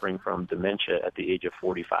suffering from dementia at the age of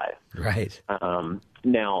 45? Right.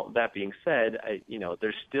 Now, that being said,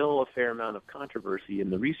 there's still a fair amount of controversy in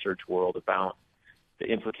the research world about the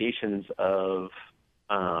implications of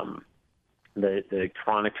the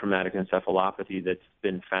chronic traumatic encephalopathy that's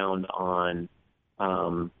been found on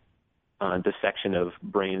dissection of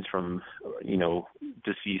brains from,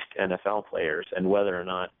 deceased NFL players, and whether or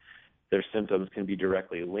not their symptoms can be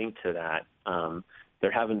directly linked to that.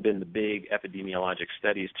 There haven't been the big epidemiologic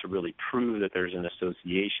studies to really prove that there's an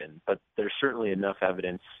association, but there's certainly enough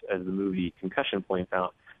evidence, as the movie Concussion points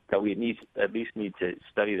out, that we at least need to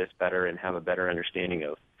study this better and have a better understanding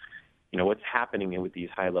of what's happening with these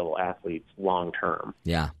high-level athletes long-term.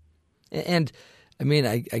 Yeah. And, I mean,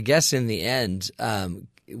 I guess in the end,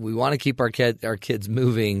 we want to keep our kids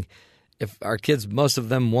moving. If our kids, most of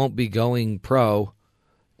them won't be going pro,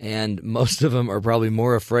 and most of them are probably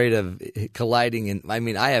more afraid of colliding. And I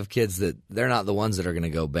mean, I have kids that they're not the ones that are going to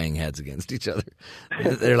go bang heads against each other.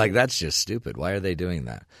 They're like, that's just stupid. Why are they doing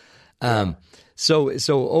that? So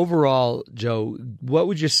overall, Joe, what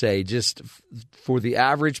would you say just for the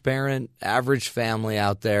average parent, average family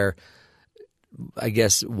out there? I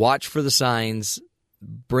guess watch for the signs,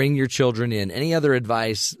 bring your children in. Any other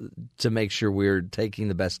advice to make sure we're taking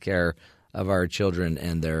the best care of our children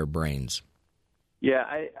and their brains? Yeah,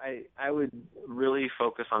 I would really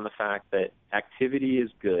focus on the fact that activity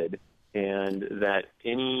is good, and that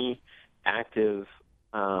any active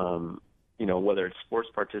whether it's sports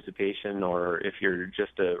participation or if you're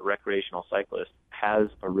just a recreational cyclist, has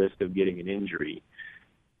a risk of getting an injury.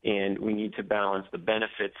 And we need to balance the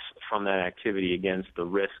benefits from that activity against the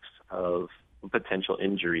risks of potential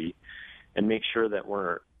injury, and make sure that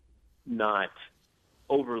we're not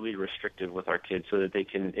overly restrictive with our kids so that they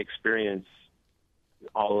can experience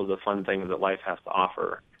all of the fun things that life has to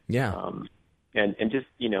offer. Yeah. And just,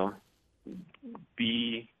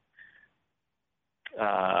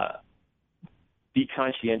 be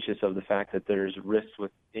conscientious of the fact that there's risks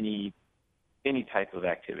with any type of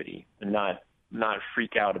activity, and not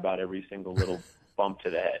freak out about every single little bump to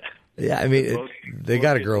the head. Yeah, I mean, they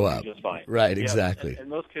got to grow up. Just fine. Right, yeah, exactly. And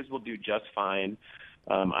most kids will do just fine.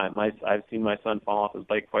 I've seen my son fall off his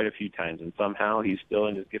bike quite a few times, and somehow he's still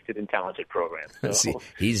in his gifted and talented program. So. See,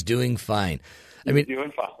 he's doing fine. He's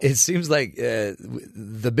doing fine. It seems like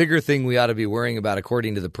the bigger thing we ought to be worrying about,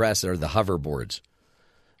 according to the press, are the hoverboards.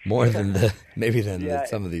 More than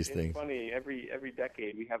some of these things. It's funny. Every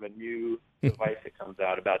decade we have a new device that comes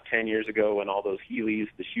out. About 10 years ago, when all those Heelys,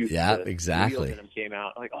 the shoes, exactly, wheels in them came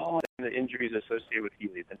out, like, the injuries associated with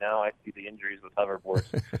Heelys, and now I see the injuries with hoverboards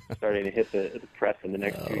starting to hit the press in the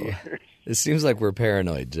next 2 years. It seems like we're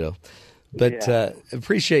paranoid, Joe. But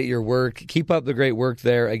appreciate your work. Keep up the great work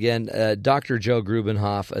there. Again, Dr. Joe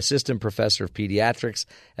Grubenhoff, Assistant Professor of Pediatrics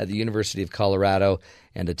at the University of Colorado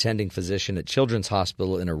and attending physician at Children's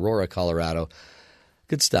Hospital in Aurora, Colorado.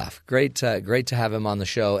 Good stuff. Great to have him on the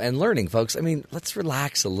show. And learning, folks, I mean, let's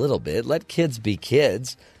relax a little bit. Let kids be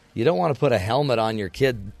kids. You don't want to put a helmet on your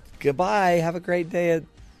kid. Goodbye. Have a great day at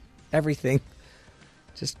everything.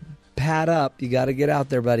 Just pad up. You got to get out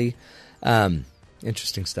there, buddy.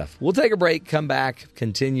 Interesting stuff. We'll take a break, come back,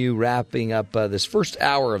 continue wrapping up this first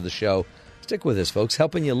hour of the show. Stick with us, folks,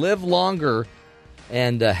 helping you live longer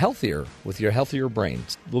and healthier with your healthier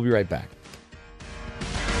brains. We'll be right back.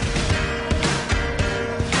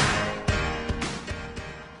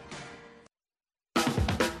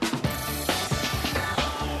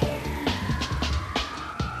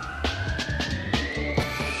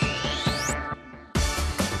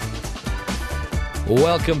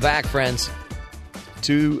 Welcome back, friends,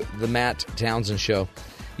 to the Matt Townsend Show.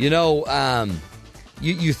 You know,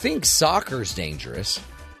 you think soccer's dangerous,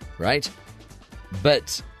 right?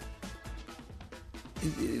 But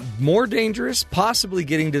more dangerous, possibly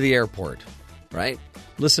getting to the airport, right?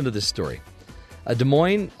 Listen to this story. A Des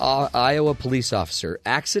Moines, Iowa police officer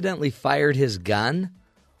accidentally fired his gun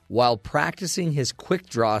while practicing his quick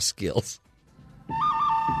draw skills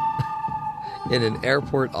in an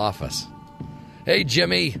airport office. Hey,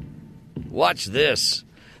 Jimmy, watch this.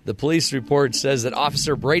 The police report says that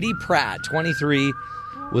Officer Brady Pratt, 23,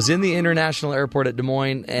 was in the international airport at Des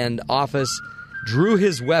Moines and office, drew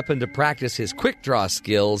his weapon to practice his quick draw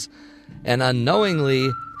skills, and unknowingly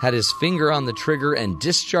had his finger on the trigger and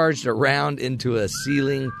discharged a round into a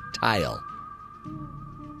ceiling tile.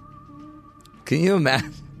 Can you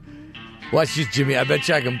imagine? Watch this, Jimmy. I bet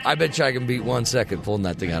you I can beat 1 second pulling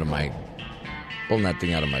that thing out of my... Pulling that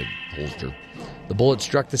thing out of my holster. The bullet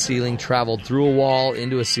struck the ceiling, traveled through a wall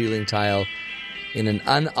into a ceiling tile in an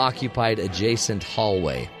unoccupied adjacent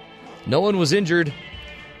hallway. No one was injured,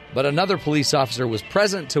 but another police officer was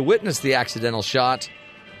present to witness the accidental shot.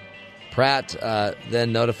 Pratt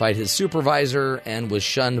then notified his supervisor and was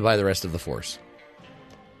shunned by the rest of the force.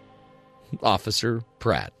 Officer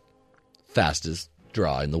Pratt, fastest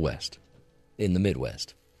draw in the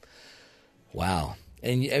Midwest. Wow.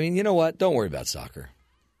 And, I mean, you know what? Don't worry about soccer.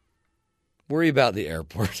 Worry about the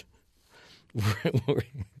airport.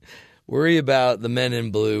 Worry about the men in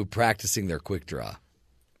blue practicing their quick draw.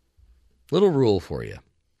 Little rule for you.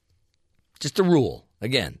 Just a rule.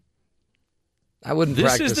 Again, I wouldn't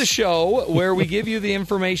practice. This is the show where we give you the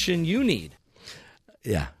information you need.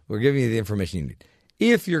 Yeah, we're giving you the information you need.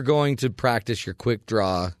 If you're going to practice your quick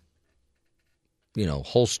draw,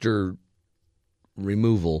 holster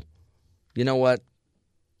removal, you know what?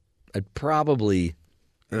 I'd probably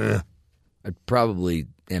empty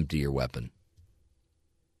your weapon.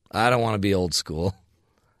 I don't want to be old school.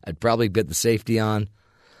 I'd probably get the safety on,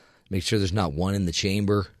 make sure there's not one in the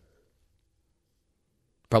chamber.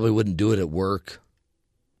 Probably wouldn't do it at work.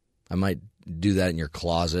 I might do that in your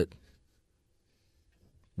closet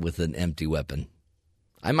with an empty weapon.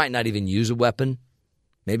 I might not even use a weapon.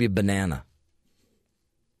 Maybe a banana.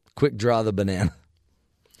 Quick draw the banana.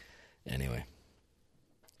 Anyway,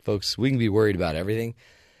 folks, we can be worried about everything.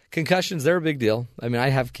 Concussions, they're a big deal. I mean, I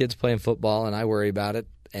have kids playing football, and I worry about it.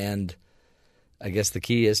 And I guess the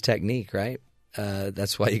key is technique, right?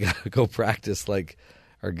 That's why you got to go practice like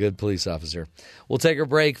our good police officer. We'll take a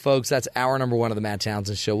break, folks. That's hour number 1 of the Matt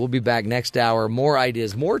Townsend Show. We'll be back next hour. More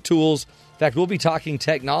ideas, more tools. In fact, we'll be talking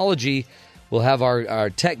technology. We'll have our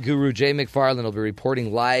tech guru, Jay McFarland, will be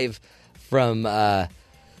reporting live from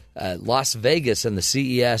Las Vegas and the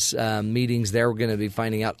CES meetings there. We're going to be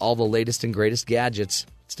finding out all the latest and greatest gadgets.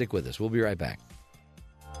 Stick with us. We'll be right back.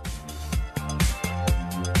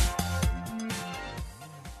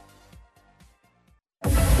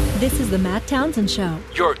 This is the Matt Townsend Show.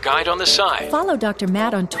 Your guide on the side. Follow Dr.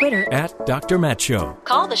 Matt on Twitter At Dr. Matt Show.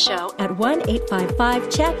 Call the show at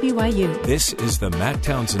 1-855-CHAT-BYU. This is the Matt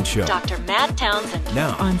Townsend Show. Dr. Matt Townsend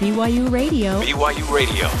Now on BYU Radio. BYU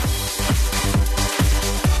Radio.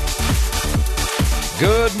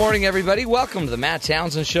 Good morning, everybody. Welcome to the Matt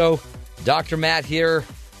Townsend Show. Dr. Matt here.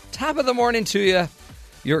 Top of the morning to you.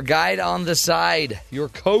 Your guide on the side. Your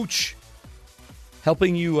coach.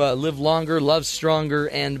 Helping you live longer, love stronger,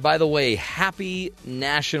 and by the way, happy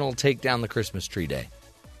National Take Down the Christmas Tree Day.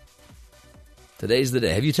 Today's the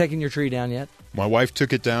day. Have you taken your tree down yet? My wife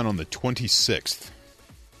took it down on the 26th.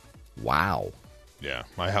 Wow. Yeah,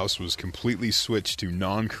 my house was completely switched to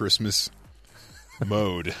non-Christmas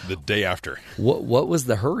mode the day after. What was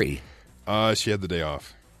the hurry? She had the day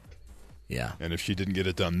off. Yeah. And if she didn't get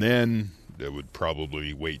it done then, it would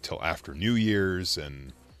probably wait till after New Year's,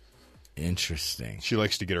 and interesting. She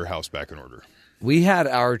likes to get her house back in order. We had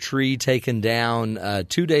our tree taken down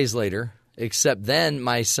 2 days later, except then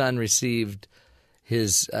my son received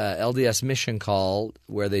his LDS mission call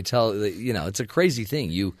where they tell, it's a crazy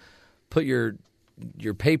thing. You put your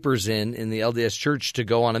papers in the LDS church to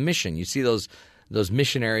go on a mission. You see those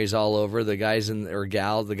missionaries all over, the guys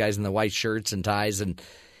the guys in the white shirts and ties. And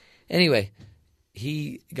anyway,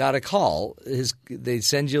 he got a call. They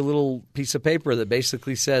send you a little piece of paper that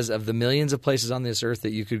basically says, of the millions of places on this earth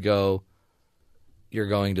that you could go, you're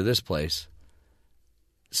going to this place.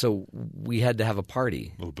 So we had to have a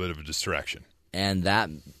party. A little bit of a distraction. And that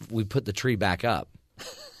we put the tree back up.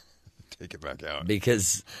 Take it back out.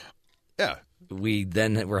 Because we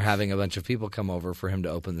then were having a bunch of people come over for him to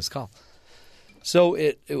open this call. So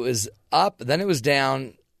it was up, then it was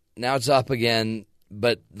down, now it's up again,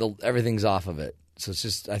 but everything's off of it. So it's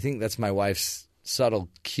just, I think that's my wife's subtle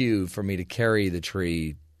cue for me to carry the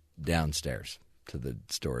tree downstairs to the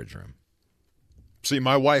storage room. See,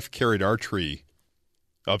 my wife carried our tree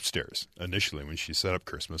upstairs initially when she set up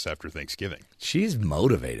Christmas after Thanksgiving. She's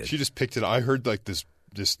motivated. She just picked it. I heard like this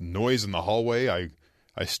noise in the hallway. I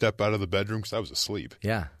step out of the bedroom because I was asleep.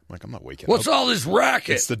 Yeah. I'm like, I'm not waking up. What's all this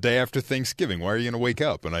racket? It's the day after Thanksgiving. Why are you going to wake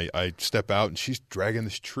up? And I step out, and she's dragging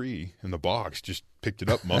this tree in the box. Just picked it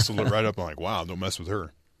up, muscled it right up. I'm like, wow, don't mess with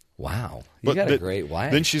her. Wow. You got a great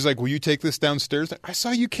wife. Then she's like, will you take this downstairs? I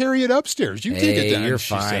saw you carry it upstairs. You take it down. You're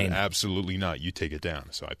she fine. said, absolutely not. You take it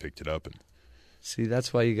down. So I picked it up. And see,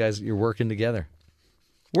 that's why you're working together.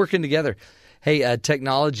 Working together. Hey,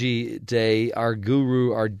 Technology Day, our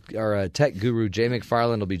guru, our tech guru, Jay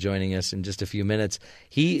McFarland, will be joining us in just a few minutes.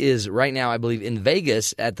 He is right now, I believe, in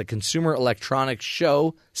Vegas at the Consumer Electronics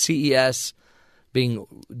Show, CES, being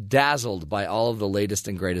dazzled by all of the latest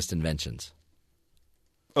and greatest inventions.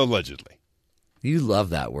 Allegedly. You love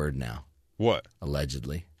that word now. What?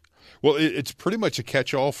 Allegedly. Well, it's pretty much a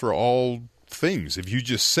catch-all for all things. If you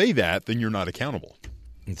just say that, then you're not accountable.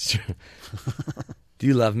 It's true. Do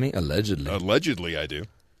you love me? Allegedly. Allegedly, I do.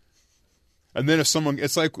 And then if someone,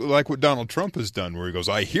 it's like what Donald Trump has done, where he goes,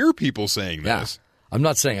 I hear people saying this. I'm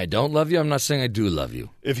not saying I don't love you. I'm not saying I do love you.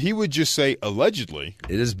 If he would just say allegedly.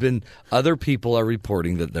 It has been, other people are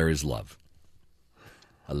reporting that there is love.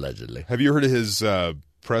 Allegedly. Have you heard of his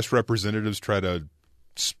press representatives try to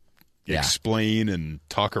explain and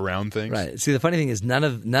talk around things? Right. See, the funny thing is none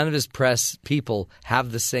of his press people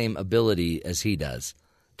have the same ability as he does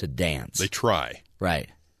to dance. They try. Right.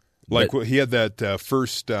 Like he had that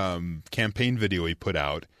first campaign video he put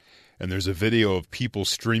out, and there's a video of people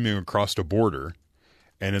streaming across a border.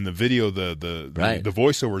 And in the video, the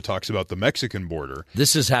voiceover talks about the Mexican border.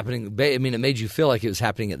 This is happening. I mean, it made you feel like it was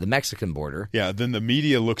happening at the Mexican border. Yeah. Then the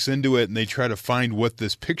media looks into it, and they try to find what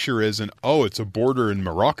this picture is, and it's a border in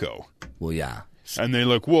Morocco. Well, yeah. And they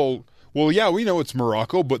look, well, yeah, we know it's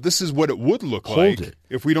Morocco, but this is what it would look like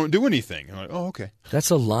if we don't do anything. I'm like, oh, okay.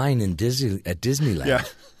 That's a line at Disneyland. Yeah.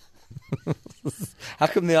 How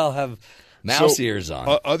come they all have mouse ears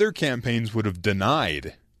on? Other campaigns would have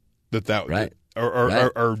denied that. Right.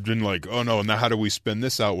 Or been like, oh, no, now how do we spin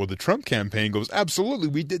this out? Well, the Trump campaign goes, absolutely,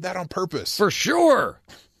 we did that on purpose. For sure.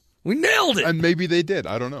 We nailed it. And maybe they did.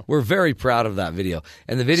 I don't know. We're very proud of that video.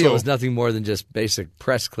 And the video is nothing more than just basic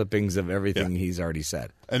press clippings of everything he's already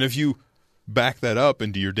said. And if you back that up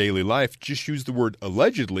into your daily life, just use the word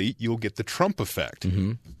allegedly, you'll get the Trump effect.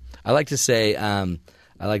 Mm-hmm. I like to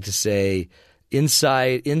say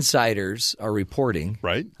insiders are reporting.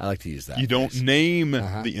 Right. I like to use that. You don't name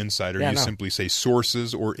the insider. You simply say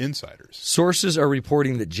sources or insiders. Sources are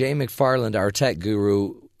reporting that Jay McFarland, our tech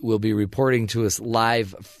guru, will be reporting to us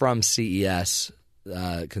live from CES,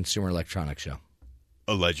 Consumer Electronics Show.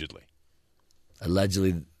 Allegedly.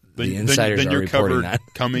 The insiders then are you're reporting covered that.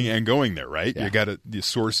 Coming and going there, right? Yeah. You got the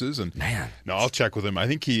sources. And Man. No, I'll check with him. I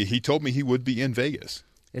think he told me he would be in Vegas.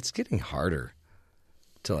 It's getting harder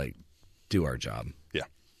to do our job. Yeah.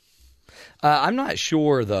 I'm not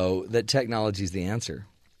sure, though, that technology is the answer.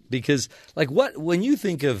 Because, when you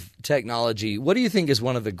think of technology, what do you think is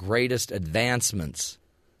one of the greatest advancements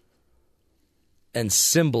and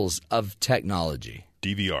symbols of technology?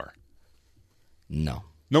 DVR. No.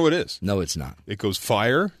 No, it is. No, it's not. It goes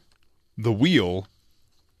fire, the wheel,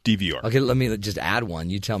 DVR. Okay, let me just add one.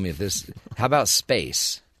 You tell me if this – how about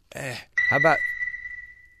space? How about –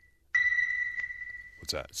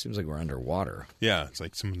 what's that? It seems like we're underwater. Yeah, it's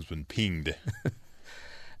like someone's been pinged.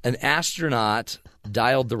 An astronaut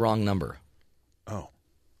dialed the wrong number. Oh.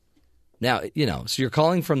 Now, so you're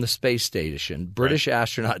calling from the space station. British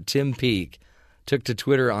astronaut Tim Peake took to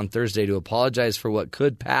Twitter on Thursday to apologize for what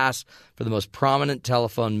could pass for the most prominent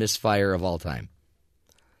telephone misfire of all time.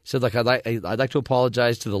 He said, I'd like to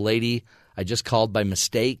apologize to the lady I just called by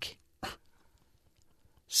mistake,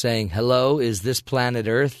 saying, hello, is this planet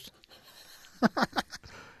Earth?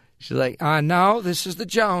 She's like, no, this is the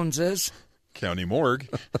Joneses. County morgue.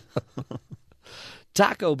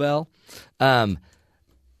 Taco Bell.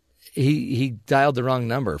 He dialed the wrong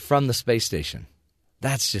number from the space station.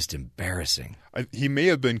 That's just embarrassing. He may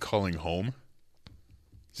have been calling home.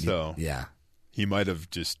 So yeah, he might have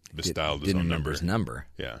just misdialed his own number. His number.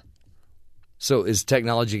 Yeah. So is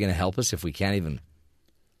technology going to help us if we can't even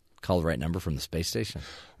call the right number from the space station?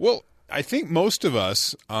 Well, I think most of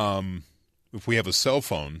us, if we have a cell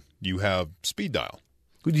phone, you have speed dial.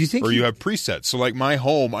 Do you think? Or you have presets. So like my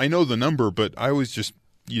home, I know the number, but I always just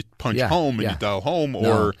you punch home and you dial home.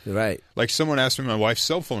 Or right. Like someone asked me my wife's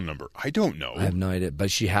cell phone number. I don't know. I have no idea,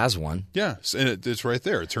 but she has one. Yeah, and it's right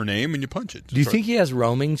there. It's her name, and you punch it. Do you think he has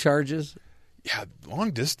roaming charges? Yeah,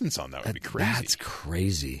 long distance on that would be crazy. That's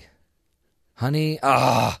crazy. Honey,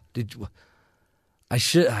 I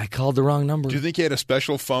called the wrong number. Do you think he had a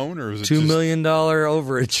special phone, or was it $2 million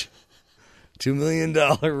overage? $2 million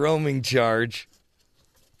roaming charge.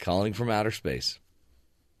 Calling from outer space.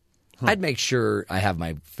 I'd make sure I have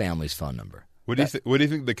my family's phone number. What do you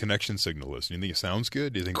think the connection signal is? Do you think it sounds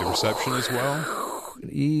good? Do you think the reception is well?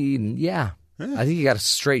 Yeah. I think you got a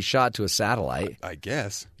straight shot to a satellite. I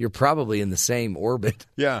guess. You're probably in the same orbit.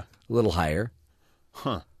 Yeah. A little higher.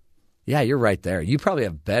 Huh. Yeah, you're right there. You probably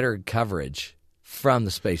have better coverage from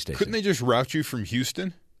the space station. Couldn't they just route you from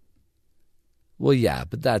Houston? Well, yeah,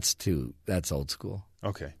 but that's old school.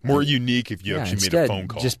 Okay. More unique if you actually made a phone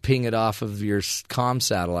call. Just ping it off of your comm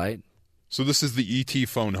satellite. So this is the ET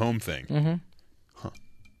phone home thing. Mm-hmm. Huh.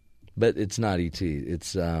 But it's not ET.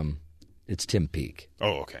 It's Tim Peake.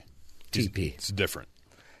 Oh, okay. TP. It's different.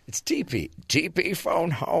 It's TP. TP phone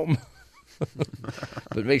home.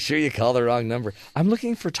 But make sure you call the wrong number. I'm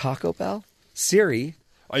looking for Taco Bell. Siri,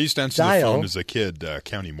 I used to answer dial. the phone as a kid,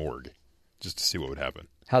 county morgue, just to see what would happen.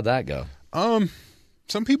 How'd that go?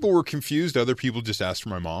 Some people were confused. Other people just asked for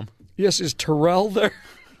my mom. Yes, is Terrell there?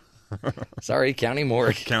 Sorry, county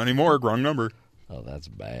morgue. County morgue, wrong number. Oh, that's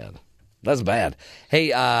bad. That's bad.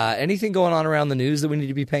 Hey, anything going on around the news that we need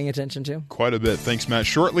to be paying attention to? Quite a bit. Thanks, Matt.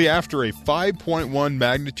 Shortly after a 5.1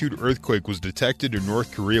 magnitude earthquake was detected in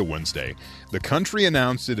North Korea Wednesday, the country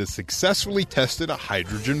announced it has successfully tested a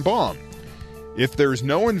hydrogen bomb. If there is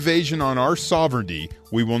no invasion on our sovereignty,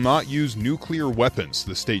 we will not use nuclear weapons,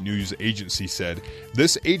 the state news agency said.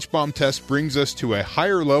 This H-bomb test brings us to a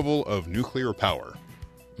higher level of nuclear power.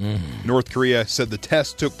 North Korea said the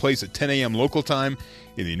test took place at 10 a.m. local time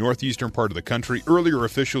in the northeastern part of the country. Earlier,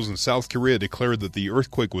 officials in South Korea declared that the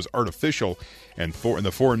earthquake was artificial, and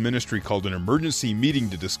the foreign ministry called an emergency meeting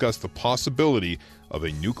to discuss the possibility of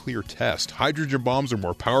a nuclear test. Hydrogen bombs are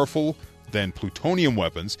more powerful than plutonium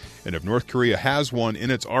weapons, and if North Korea has one in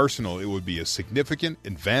its arsenal, it would be a significant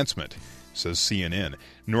advancement, says CNN.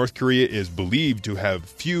 North Korea is believed to have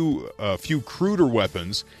few cruder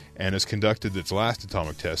weapons and has conducted its last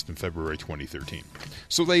atomic test in February 2013.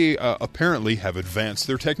 So they apparently have advanced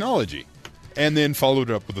their technology and then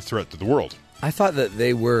followed it up with a threat to the world. I thought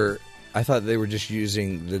they were just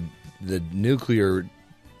using the nuclear,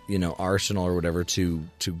 arsenal or whatever to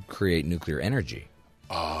create nuclear energy.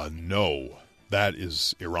 No. That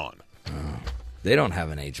is Iran. They don't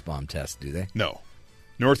have an H-bomb test, do they? No.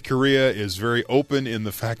 North Korea is very open in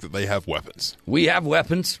the fact that they have weapons. We have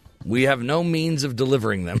weapons. We have no means of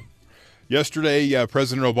delivering them. Yesterday,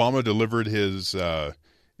 President Obama delivered his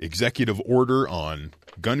executive order on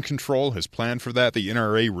gun control, his plan for that. The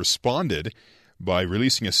NRA responded by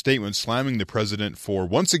releasing a statement slamming the president for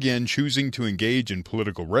once again choosing to engage in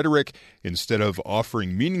political rhetoric instead of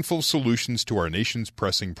offering meaningful solutions to our nation's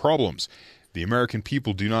pressing problems. The American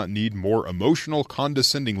people do not need more emotional,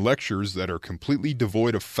 condescending lectures that are completely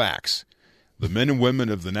devoid of facts. The men and women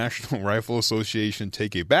of the National Rifle Association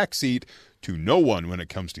take a backseat to no one when it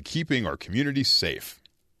comes to keeping our communities safe.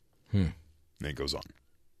 And it goes on.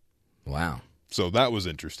 Wow. So that was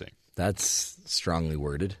interesting. That's strongly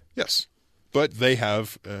worded. Yes. But they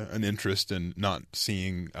have an interest in not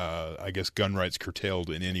seeing, gun rights curtailed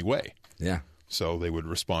in any way. Yeah. So they would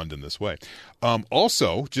respond in this way.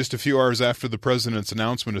 Also, just a few hours after the president's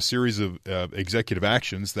announcement, a series of executive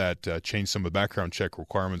actions that changed some of the background check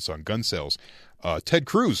requirements on gun sales, Ted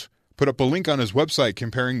Cruz put up a link on his website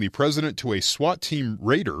comparing the president to a SWAT team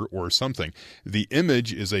raider or something. The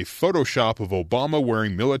image is a Photoshop of Obama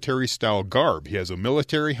wearing military-style garb. He has a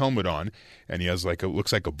military helmet on, and he has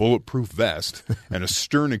looks like a bulletproof vest and a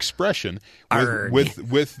stern expression with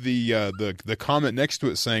the comment next to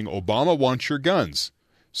it saying, "Obama wants your guns.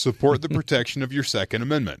 Support the protection of your Second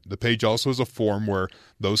Amendment." The page also has a form where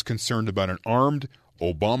those concerned about an armed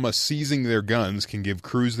Obama seizing their guns can give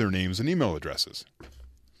Cruz their names and email addresses.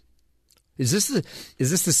 Is this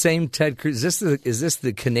the same Ted Cruz? Is this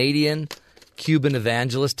the Canadian Cuban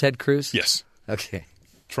evangelist Ted Cruz? Yes. Okay.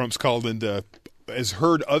 Trump's has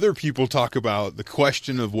heard other people talk about the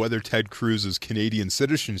question of whether Ted Cruz's Canadian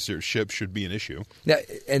citizenship should be an issue. Yeah,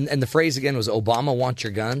 and the phrase again was Obama wants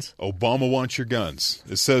your guns? Obama wants your guns.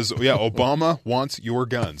 It says, Obama wants your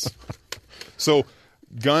guns. So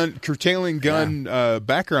curtailing gun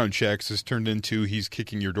background checks has turned into he's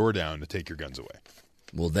kicking your door down to take your guns away.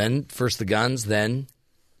 Well, then first the guns, then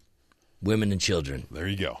women and children. There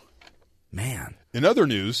you go. Man. In other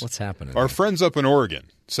news, what's happening? Our friends up in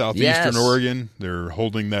Oregon, southeastern Oregon, they're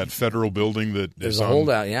holding that federal building that there's a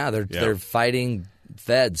holdout. Yeah, they're fighting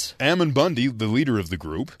feds. Ammon Bundy, the leader of the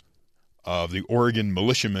group, the Oregon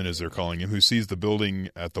militiamen, as they're calling him, who seized the building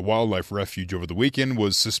at the wildlife refuge over the weekend,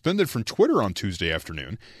 was suspended from Twitter on Tuesday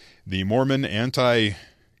afternoon. The Mormon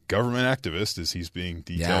anti-government activist, as he's being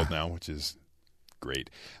detailed now, which is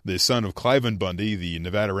great. The son of Cliven Bundy, the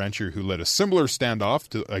Nevada rancher who led a similar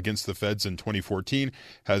standoff against the feds in 2014,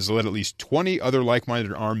 has led at least 20 other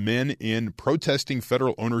like-minded armed men in protesting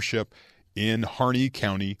federal ownership in Harney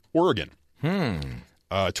County, Oregon.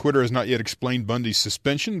 Twitter has not yet explained Bundy's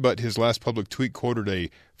suspension, but his last public tweet quoted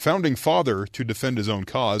a founding father to defend his own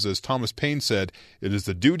cause. As Thomas Paine said, "It is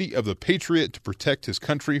the duty of the patriot to protect his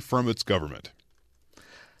country from its government."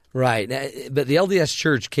 Right. But the LDS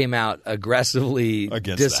Church came out aggressively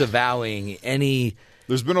disavowing any...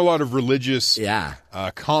 There's been a lot of religious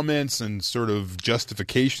comments and sort of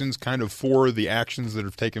justifications kind of for the actions that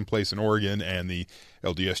have taken place in Oregon, and the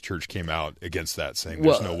LDS Church came out against that, saying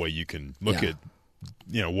there's no way you can look at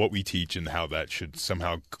what we teach and how that should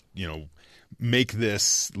somehow make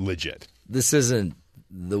this legit. This isn't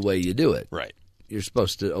the way you do it. Right. you're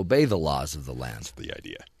supposed to obey the laws of the land. That's the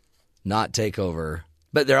idea. Not take over.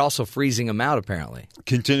 But they're also freezing them out, apparently.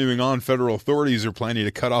 Continuing on, federal authorities are planning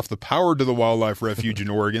to cut off the power to the wildlife refuge in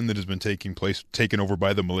Oregon that has been taken over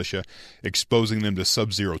by the militia, exposing them to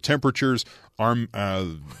sub-zero temperatures.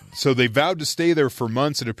 So they vowed to stay there for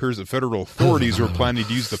months. It appears that federal authorities are planning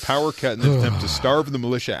to use the power cut in an attempt to starve the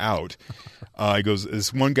militia out. He goes,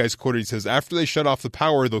 this one guy's quoted, he says, after they shut off the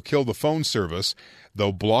power, they'll kill the phone service.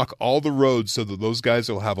 They'll block all the roads so that those guys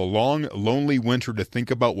will have a long, lonely winter to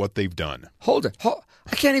think about what they've done. Hold it.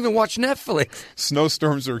 I can't even watch Netflix.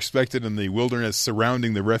 Snowstorms are expected in the wilderness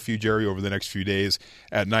surrounding the refuge area over the next few days.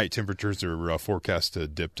 At night, temperatures are forecast to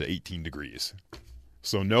dip to 18 degrees.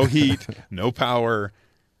 So no heat, no power.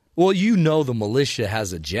 Well, you know the militia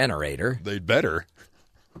has a generator. They'd better.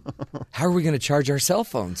 How are we going to charge our cell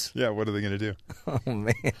phones? Yeah, what are they going to do? Oh,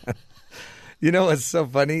 man. You know what's so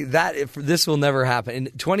funny? This will never happen. In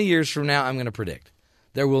 20 years from now, I'm going to predict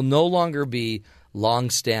there will no longer be long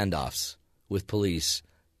standoffs with police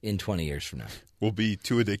in 20 years from now. We'll be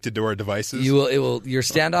too addicted to our devices. Your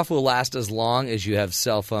standoff will last as long as you have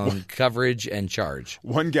cell phone coverage and charge.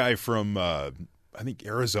 One guy from, I think,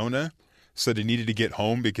 Arizona said he needed to get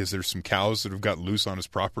home because there's some cows that have got loose on his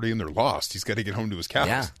property and they're lost. He's got to get home to his cows.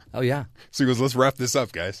 Yeah. Oh, yeah. So he goes, let's wrap this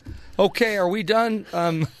up, guys. Okay, are we done?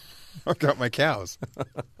 I've got my cows.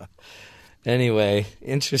 Anyway,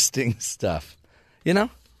 interesting stuff. You know,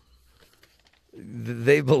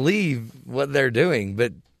 they believe what they're doing,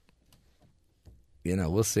 but, you know,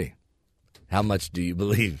 we'll see. How much do you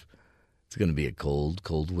believe? It's going to be a cold,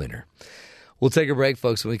 cold winter. We'll take a break,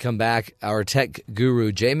 folks. When we come back, our tech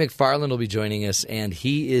guru, Jay McFarland, will be joining us, and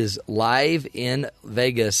he is live in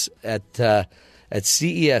Vegas at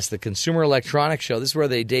CES, the Consumer Electronics Show. This is where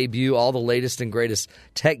they debut all the latest and greatest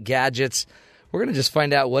tech gadgets. We're going to just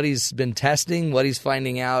find out what he's been testing, what he's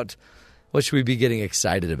finding out, what should we be getting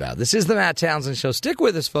excited about. This is the Matt Townsend Show. Stick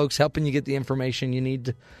with us, folks, helping you get the information you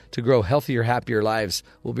need to grow healthier, happier lives.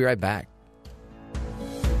 We'll be right back.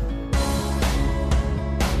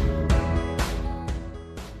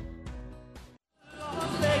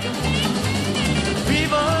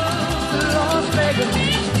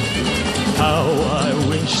 How I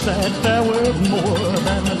wish that there were more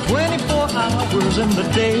than 24 hours in the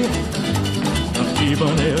day.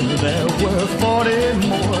 Even if there were 40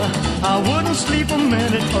 more, I wouldn't sleep a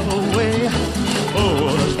minute away.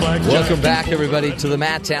 Oh, that's black. Welcome back, everybody, to the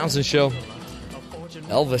Matt Townsend Show.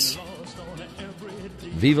 Elvis.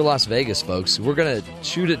 Viva Las Vegas, folks. We're going to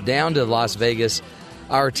shoot it down to Las Vegas.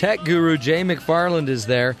 Our tech guru, Jay McFarland, is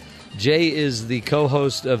there. Jay is the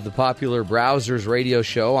co-host of the popular Browsers radio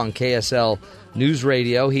show on KSL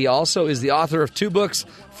NewsRadio. He also is the author of 2 books,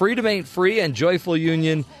 Freedom Ain't Free and Joyful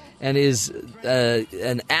Union, and is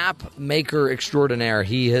an app maker extraordinaire.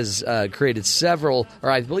 He has created several, or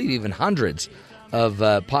I believe even hundreds, of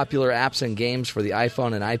popular apps and games for the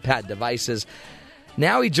iPhone and iPad devices.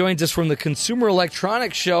 Now he joins us from the Consumer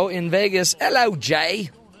Electronics Show in Vegas. Hello,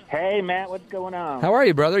 Jay. Hey, Matt, what's going on? How are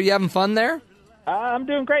you, brother? You having fun there? I'm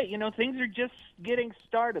doing great. You know, things are just getting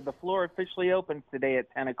started. The floor officially opens today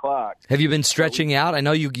at 10 o'clock. Have you been stretching out? I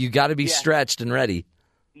know you got to be stretched and ready.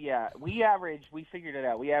 Yeah, we figured it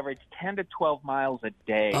out. We average 10 to 12 miles a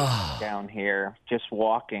day down here, just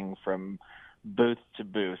walking from booth to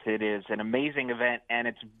booth. It is an amazing event, and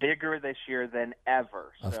it's bigger this year than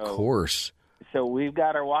ever. Of course. So we've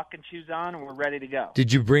got our walking shoes on, and we're ready to go.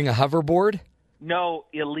 Did you bring a hoverboard? No,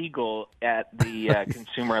 illegal at the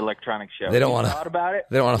Consumer Electronics Show. They don't want to. Thought about it.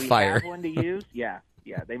 They don't want to fire. Have one to use. Yeah,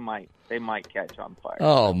 they might catch on fire.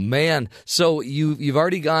 Oh man! So you've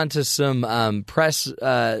already gone to some press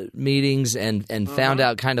meetings and found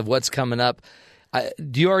out kind of what's coming up.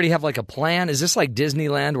 Do you already have like a plan? Is this like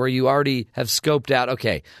Disneyland where you already have scoped out?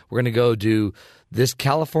 Okay, we're going to go do this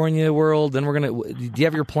California world, then we're going to. Do you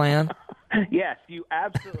have your plan? Yes, you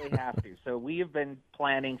absolutely have to. So we have been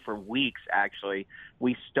planning for weeks, actually.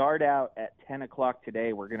 We start out at 10 o'clock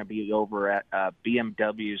today. We're going to be over at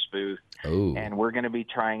BMW's booth, and we're going to be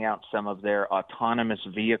trying out some of their autonomous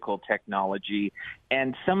vehicle technology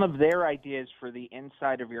and some of their ideas for the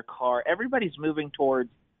inside of your car. Everybody's moving towards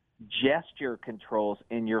gesture controls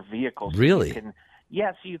in your vehicle. So really? So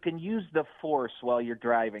you can use the force while you're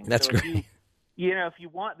driving. That's great. If you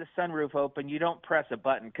want the sunroof open, you don't press a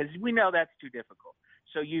button because we know that's too difficult.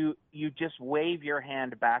 So you just wave your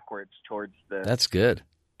hand backwards towards the. That's good.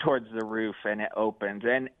 Towards the roof, and it opens,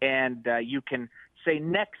 and you can say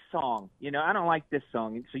next song. I don't like this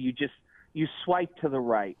song, so you swipe to the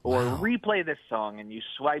right, or replay this song, and you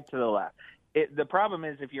swipe to the left. The problem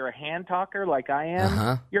is if you're a hand talker like I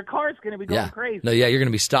am, your car is going to be going crazy. No, you're going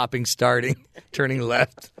to be stopping, starting, turning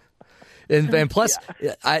left. And plus,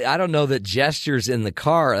 I don't know that gestures in the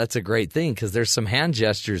car, that's a great thing because there's some hand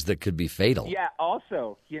gestures that could be fatal. Yeah,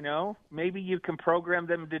 also, maybe you can program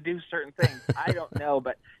them to do certain things. I don't know,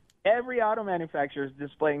 but every auto manufacturer is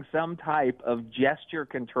displaying some type of gesture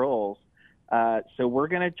controls. So we're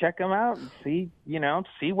going to check them out and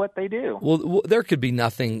see what they do. Well, there could be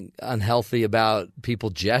nothing unhealthy about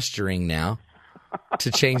people gesturing now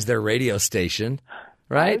to change their radio station,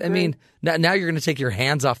 right? I mean, now you're going to take your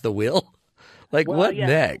hands off the wheel? What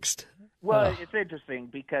next? Well, it's interesting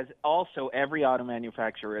because also every auto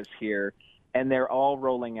manufacturer is here, and they're all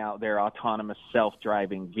rolling out their autonomous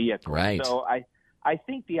self-driving vehicles. Right. So I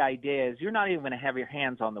think the idea is you're not even going to have your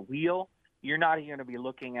hands on the wheel. You're not even going to be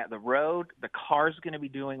looking at the road. The car's going to be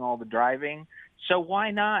doing all the driving. So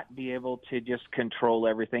why not be able to just control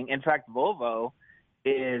everything? In fact, Volvo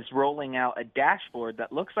is rolling out a dashboard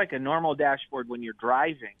that looks like a normal dashboard when you're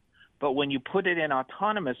driving. But when you put it in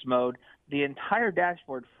autonomous mode, the entire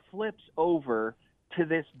dashboard flips over to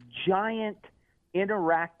this giant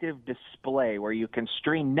interactive display where you can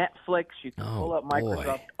stream Netflix, you can pull up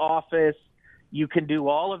Microsoft Office, you can do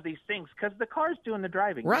all of these things because the car's doing the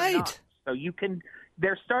driving. Right. So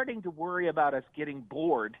they're starting to worry about us getting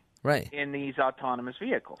bored in these autonomous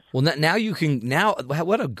vehicles. Well,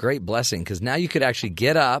 what a great blessing, because now you could actually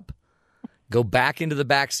get up, go back into the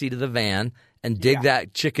back seat of the van, and dig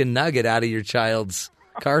that chicken nugget out of your child's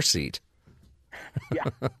car seat.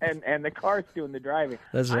 and the car's doing the driving.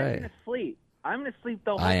 That's right. I'm going to sleep. I'm going to sleep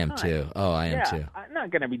the whole time. I am too. Oh, I am too. I'm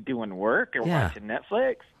not going to be doing work or watching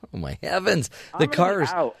Netflix. Oh my heavens! The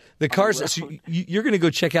cars. So you're going to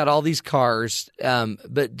go check out all these cars,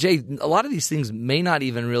 but Jay, a lot of these things may not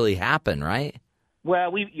even really happen, right?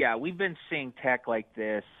 Well, we've been seeing tech like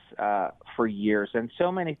this for years, and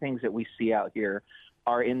so many things that we see out here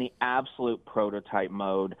are in the absolute prototype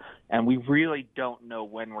mode, and we really don't know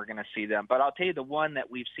when we're going to see them. But I'll tell you the one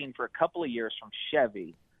that we've seen for a couple of years from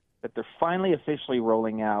Chevy that they're finally officially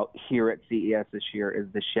rolling out here at CES this year is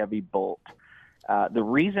the Chevy Bolt. The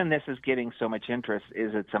reason this is getting so much interest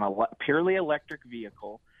is it's an purely electric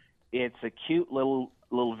vehicle. It's a cute little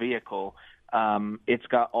vehicle. It's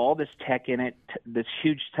got all this tech in it, this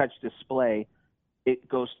huge touch display. It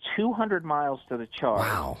goes 200 miles to the charge.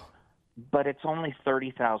 Wow. But it's only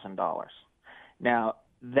 $30,000. Now,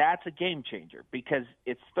 that's a game changer because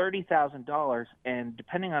it's $30,000, and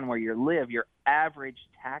depending on where you live, your average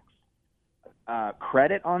tax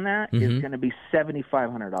credit on that is going to be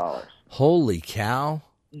 $7,500. Holy cow.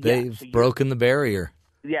 They've broken the barrier.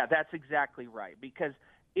 Yeah, that's exactly right. Because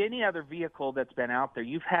any other vehicle that's been out there,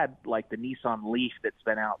 you've had like the Nissan Leaf that's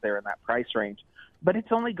been out there in that price range, but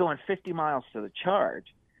it's only going 50 miles to the charge.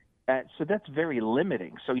 So that's very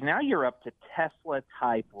limiting. So now you're up to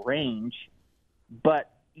Tesla-type range, but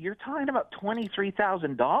you're talking about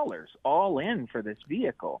 $23,000 all in for this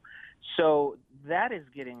vehicle. So that is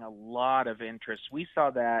getting a lot of interest. We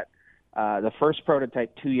saw that the first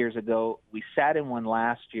prototype 2 years ago. We sat in one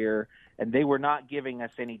last year, and they were not giving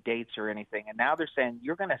us any dates or anything. And now they're saying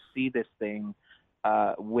you're going to see this thing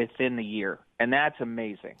within the year, and that's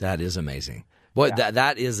amazing. That is amazing. Boy,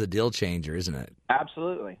 that is a deal changer, isn't it?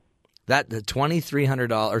 Absolutely. The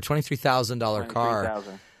 $2,300 or $23,000 car.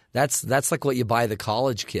 That's like what you buy the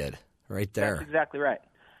college kid right there. That's exactly right.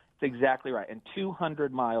 It's exactly right. And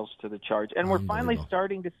 200 miles to the charge. And we're finally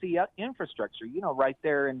starting to see infrastructure. Right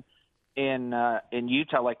there in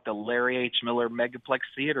Utah, like the Larry H. Miller Megaplex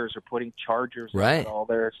theaters are putting chargers at all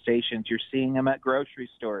their stations. You're seeing them at grocery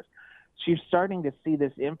stores. So you're starting to see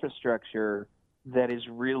this infrastructure that is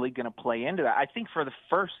really going to play into that. I think for the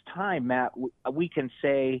first time, Matt, we can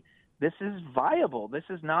say this is viable. This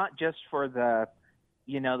is not just for the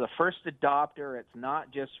first adopter. It's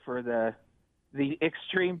not just for the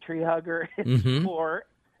extreme tree hugger.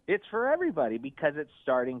 It's for everybody because it's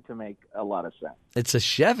starting to make a lot of sense. It's a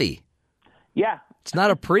Chevy. Yeah. It's not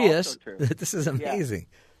a Prius. This is amazing.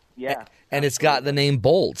 Yeah. And it's got the name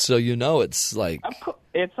Bolt, so it's like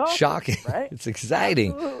it's awesome, shocking. Right? It's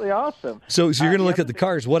exciting. Absolutely awesome. So you're going to look at the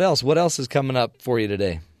cars. What else? What else is coming up for you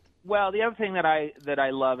today? Well, the other thing that I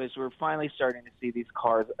love is we're finally starting to see these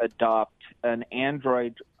cars adopt an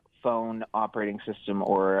Android phone operating system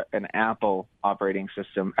or an Apple operating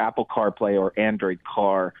system, Apple CarPlay or Android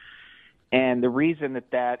Car. And the reason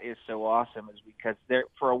that is so awesome is because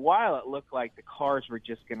for a while it looked like the cars were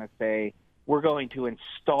just going to say, we're going to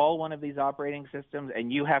install one of these operating systems,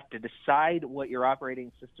 and you have to decide what your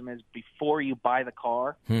operating system is before you buy the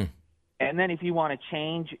car. And then if you want to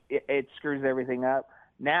change, it screws everything up.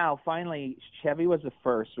 Now, finally, Chevy was the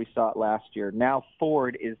first. We saw it last year. Now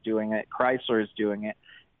Ford is doing it. Chrysler is doing it.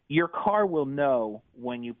 Your car will know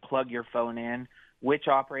when you plug your phone in which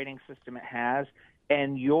operating system it has,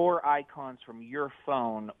 and your icons from your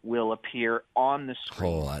phone will appear on the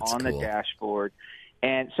screen, on the dashboard.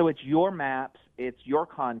 And so it's your maps, it's your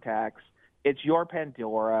contacts, it's your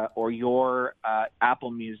Pandora or your Apple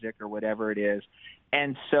Music or whatever it is.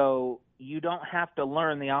 And so you don't have to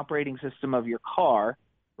learn the operating system of your car,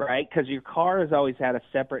 right? Because your car has always had a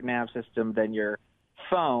separate nav system than your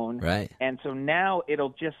phone. Right. And so now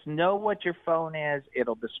it'll just know what your phone is.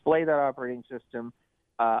 It'll display that operating system.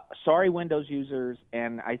 Sorry, Windows users,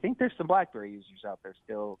 and I think there's some BlackBerry users out there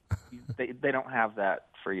still. They don't have that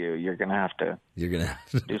for you. You're going to have to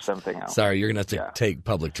do something else. Sorry, you're going to have to take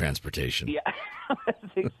public transportation. Yeah, that's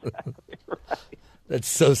exactly right. That's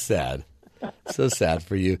so sad. So sad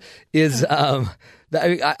for you.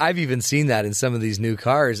 I've even seen that in some of these new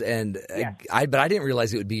cars, and but I didn't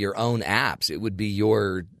realize it would be your own apps. It would be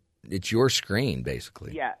it's your screen,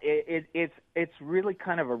 basically. Yeah, it's really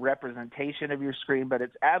kind of a representation of your screen, but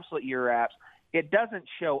it's absolutely your apps. It doesn't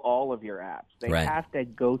show all of your apps. They have to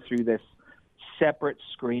go through this separate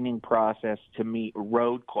screening process to meet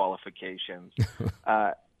road qualifications.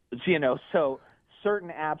 So certain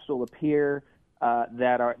apps will appear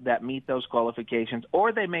that meet those qualifications,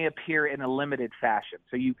 or they may appear in a limited fashion.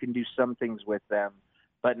 So you can do some things with them,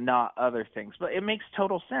 but not other things. But it makes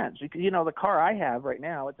total sense. The car I have right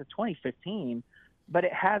now, it's a 2015, but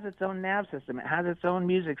it has its own nav system. It has its own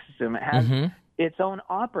music system. It has its own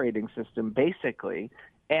operating system, basically.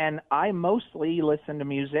 And I mostly listen to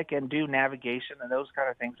music and do navigation and those kind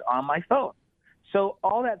of things on my phone. So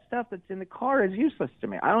all that stuff that's in the car is useless to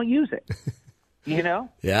me. I don't use it,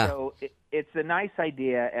 Yeah. So it's a nice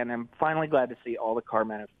idea, and I'm finally glad to see all the car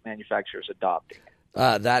manufacturers adopting it.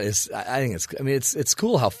 It's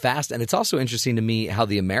cool how fast, and it's also interesting to me how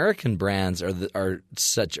the American brands are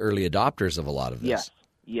such early adopters of a lot of this. Yes.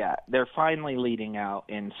 Yeah, they're finally leading out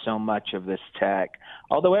in so much of this tech.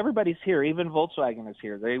 Although everybody's here, even Volkswagen is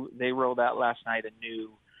here. They rolled out last night a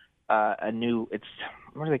new it's,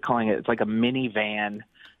 what are they calling it? It's like a minivan,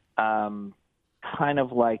 kind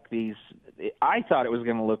of like these. I thought it was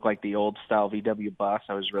going to look like the old style VW bus.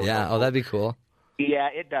 I was really hopeful. Oh, that'd be cool. Yeah,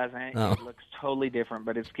 it doesn't. Oh. It looks totally different,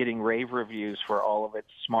 but it's getting rave reviews for all of its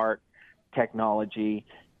smart technology.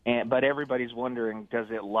 But everybody's wondering, does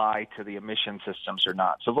it lie to the emission systems or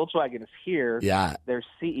not? So Volkswagen is here. Yeah. Their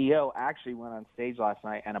CEO actually went on stage last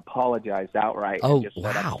night and apologized outright. Oh, and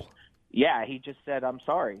wow. He just said, I'm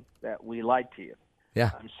sorry that we lied to you.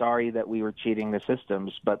 Yeah. I'm sorry that we were cheating the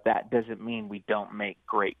systems, but that doesn't mean we don't make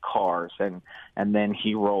great cars. And then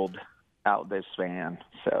he rolled out this van.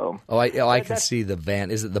 So I can see the van.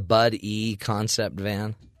 Is it the Bud E concept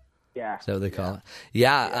van? Yeah. Is that what they call it?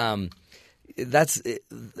 Yeah. That's,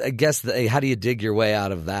 I guess, how do you dig your way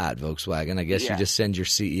out of that, Volkswagen? I guess you just send your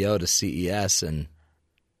CEO to CES and.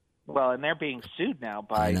 Well, and they're being sued now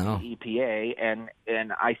by the EPA,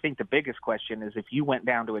 and I think the biggest question is if you went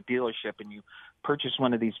down to a dealership and you purchased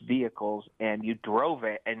one of these vehicles and you drove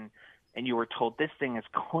it and you were told this thing is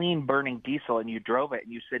clean burning diesel and you drove it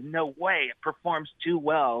and you said, no way, it performs too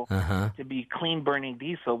well to be clean burning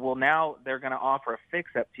diesel. Well, now they're going to offer a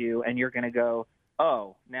fix up to you and you're going to go,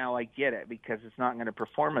 oh, now I get it because it's not going to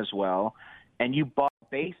perform as well. And you bought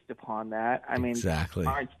based upon that. I mean, exactly.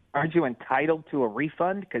 Aren't you entitled to a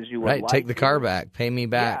refund because you were take the car back, pay me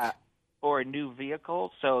back, or a new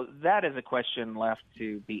vehicle? So that is a question left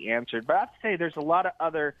to be answered. But I have to say, there's a lot of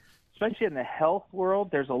other, especially in the health world,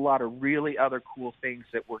 there's a lot of really other cool things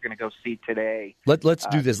that we're going to go see today. Let's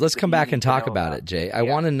do this. Let's come back and talk about it, Jay. I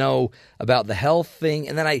want to know about the health thing,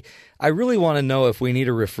 and then I really want to know if we need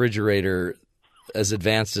a refrigerator as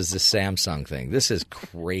advanced as this Samsung thing. This is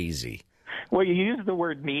crazy. Well, you use the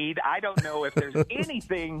word need. I don't know if there's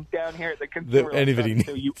anything down here at the consumer anybody needs.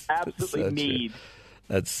 So you absolutely need.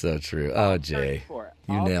 That's so true. Oh, Jay,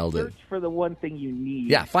 you nailed it. Search for the one thing you need.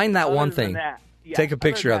 Yeah, find that one thing. Take a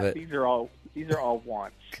picture of it. These are all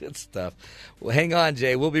wants. Good stuff. Well, hang on,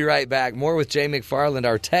 Jay. We'll be right back. More with Jay McFarland,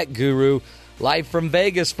 our tech guru, live from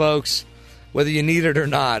Vegas, folks. Whether you need it or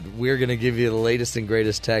not, we're going to give you the latest and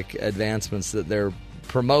greatest tech advancements that they're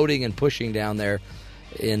promoting and pushing down there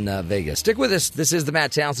in Vegas. Stick with us. This is the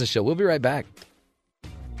Matt Townsend Show. We'll be right back.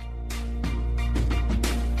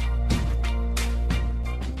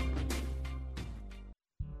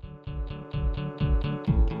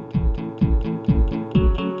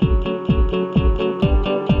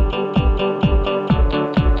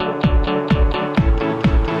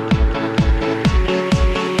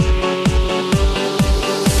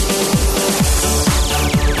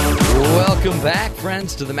 Welcome back,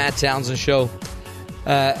 friends, to the Matt Townsend Show.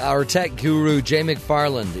 Our tech guru, Jay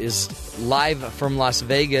McFarland, is live from Las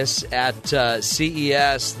Vegas at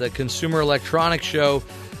CES, the Consumer Electronics Show.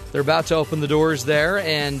 They're about to open the doors there,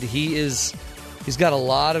 and he's got a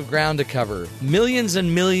lot of ground to cover. Millions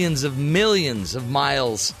and millions of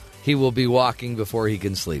miles he will be walking before he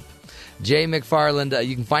can sleep. Jay McFarland,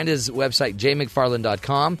 you can find his website,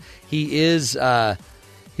 jmcfarland.com. He is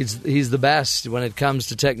he's the best when it comes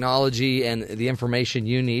to technology and the information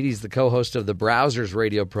you need. He's the co-host of the Browsers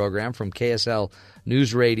radio program from KSL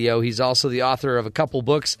NewsRadio. He's also the author of a couple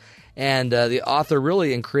books and the author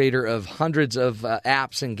really and creator of hundreds of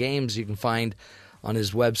apps and games you can find on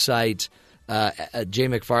his website at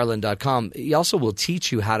jmcfarland.com. He also will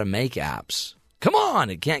teach you how to make apps. Come on,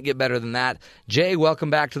 it can't get better than that. Jay, welcome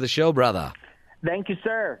back to the show, brother. Thank you,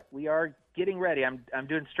 sir. We are getting ready. I'm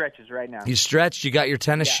doing stretches right now. You stretched? You got your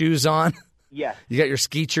tennis shoes on? Yes. You got your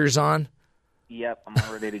skeechers on? Yep, I'm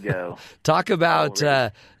all ready to go. Talk about,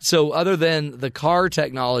 so other than the car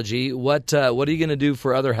technology, what are you going to do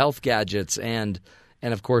for other health gadgets and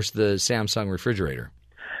of course, the Samsung refrigerator?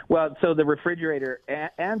 Well, so the refrigerator,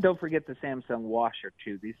 and don't forget the Samsung washer,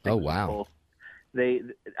 too. These things oh, wow. Both,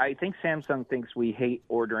 I think Samsung thinks we hate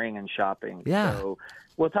ordering and shopping. Yeah. So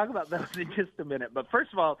we'll talk about those in just a minute. But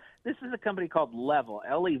first of all, this is a company called Level,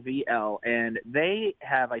 L-E-V-L, and they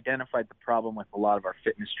have identified the problem with a lot of our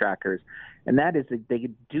fitness trackers, and that is that they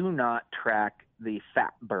do not track the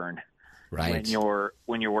fat burn when you're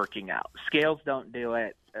working out. Scales don't do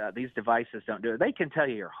it. These devices don't do it. They can tell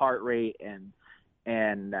you your heart rate and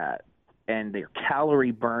their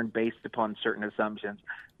calorie burn based upon certain assumptions.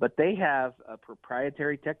 But they have a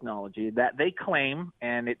proprietary technology that they claim,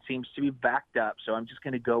 and it seems to be backed up, so I'm just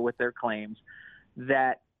going to go with their claims,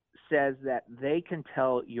 that says that they can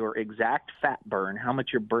tell your exact fat burn, how much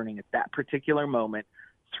you're burning at that particular moment,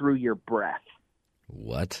 through your breath.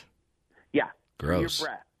 What? Yeah. Gross. Through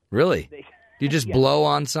your breath. Really? You just blow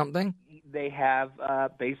on something? They have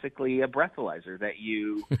basically a breathalyzer that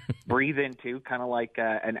you breathe into, kind of like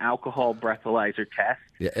an alcohol breathalyzer test.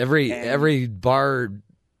 Yeah, every bar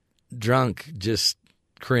drunk just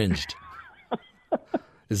cringed.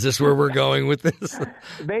 Is this where we're going with this?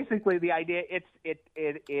 Basically, the idea it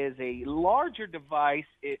is a larger device.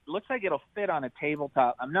 It looks like it'll fit on a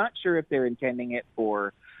tabletop. I'm not sure if they're intending it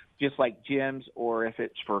for just like gyms or if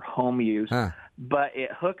it's for home use. But it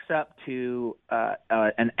hooks up to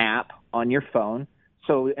an app on your phone.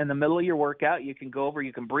 So in the middle of your workout, you can go over,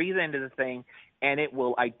 you can breathe into the thing, and it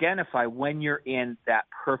will identify when you're in that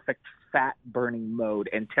perfect fat burning mode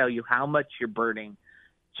and tell you how much you're burning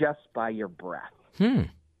just by your breath.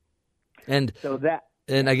 And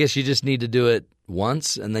I guess you just need to do it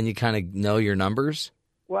once, and then you kind of know your numbers?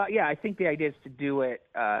 Well, yeah, I think the idea is to do it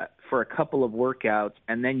for a couple of workouts,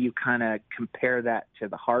 and then you kind of compare that to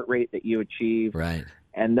the heart rate that you achieve, right,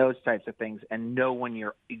 and those types of things, and know when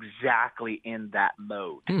you're exactly in that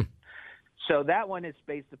mode. So that one is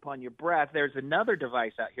based upon your breath. There's another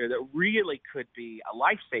device out here that really could be a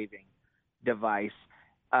life-saving device.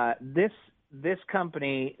 This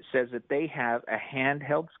company says that they have a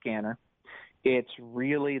handheld scanner. It's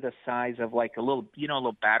really the size of like a little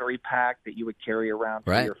battery pack that you would carry around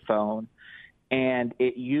for your phone. And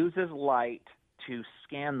it uses light to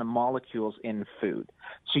scan the molecules in food.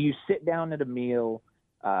 So you sit down at a meal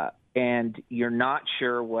and you're not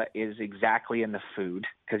sure what is exactly in the food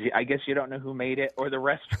because I guess you don't know who made it or the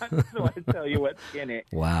restaurant doesn't want to tell you what's in it.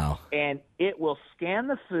 Wow. And it will scan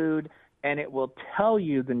the food and it will tell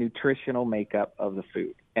you the nutritional makeup of the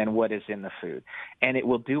food and what is in the food. And it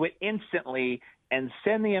will do it instantly and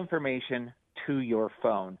send the information to your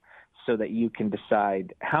phone so that you can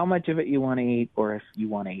decide how much of it you want to eat or if you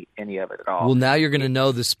want to eat any of it at all. Well, now you're going to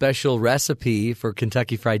know the special recipe for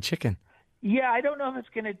Kentucky Fried Chicken. Yeah, I don't know if it's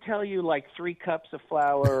going to tell you like 3 cups of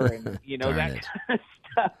flour and, that kind of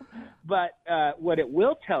stuff. But what it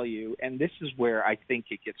will tell you, and this is where I think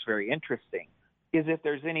it gets very interesting, is if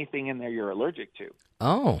there's anything in there you're allergic to.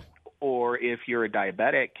 Oh. Or if you're a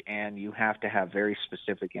diabetic and you have to have very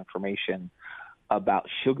specific information about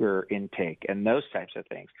sugar intake and those types of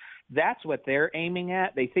things. That's what they're aiming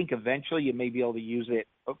at. They think eventually you may be able to use it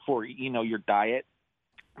for, your diet.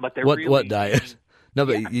 But they're what diet? No,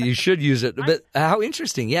 but you should use it. But how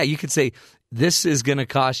interesting. Yeah, you could say this is going to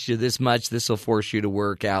cost you this much. This will force you to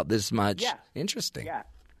work out this much. Yeah. Interesting. Yeah.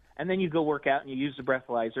 And then you go work out and you use the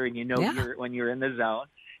breathalyzer and when you're in the zone.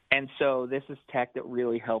 And so this is tech that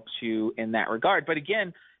really helps you in that regard. But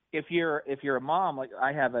again, if you're a mom, like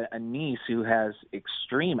I have a niece who has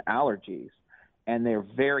extreme allergies, and they're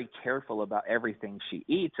very careful about everything she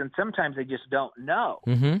eats, and sometimes they just don't know.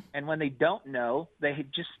 Mm-hmm. And when they don't know, they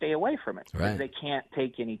just stay away from it because they can't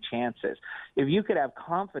take any chances. If you could have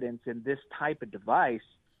confidence in this type of device,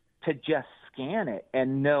 to just scan it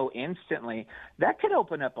and know instantly, that could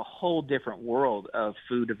open up a whole different world of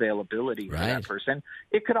food availability for that person.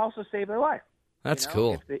 It could also save their life. That's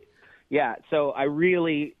cool. Yeah, so I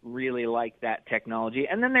really, really like that technology.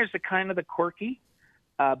 And then there's the kind of the quirky,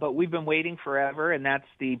 but we've been waiting forever, and that's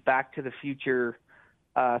the Back to the Future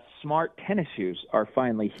smart tennis shoes are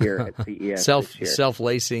finally here at CES this year.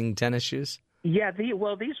 Self-lacing tennis shoes? Yeah, these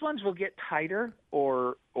ones will get tighter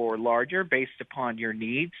or larger based upon your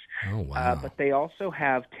needs. Oh, wow. But they also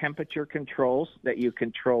have temperature controls that you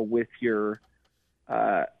control with your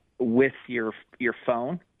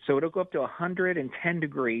phone. So it'll go up to 110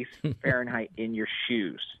 degrees Fahrenheit in your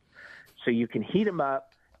shoes. So you can heat them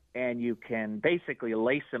up and you can basically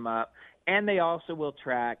lace them up. And they also will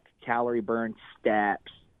track calorie burn,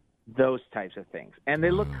 steps, those types of things. And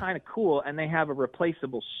they look kind of cool, and they have a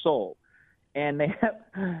replaceable sole. And they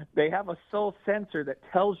have a sole sensor that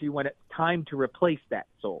tells you when it's time to replace that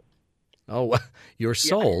sole. Oh, your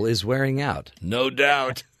sole is wearing out. No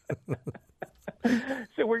doubt.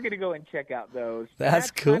 So we're going to go and check out those.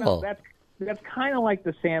 That's cool. That's kind of like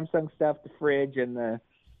the Samsung stuff, the fridge and the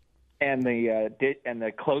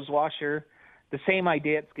clothes washer. The same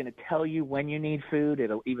idea. It's going to tell you when you need food.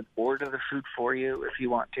 It'll even order the food for you if you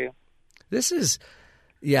want to. This is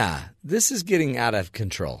getting out of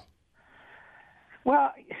control.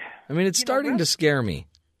 Well, I mean, it's starting to scare me.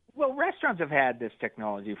 Well, restaurants have had this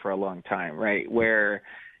technology for a long time, right? Where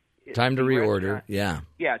time to reorder, yeah.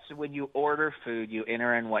 Yeah, so when you order food, you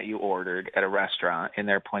enter in what you ordered at a restaurant in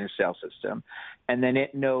their point-of-sale system, and then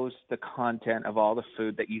it knows the content of all the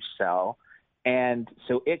food that you sell. And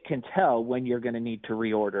so it can tell when you're going to need to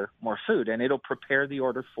reorder more food, and it'll prepare the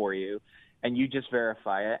order for you, and you just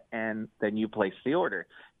verify it, and then you place the order.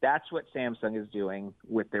 That's what Samsung is doing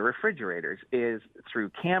with their refrigerators, is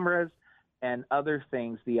through cameras and other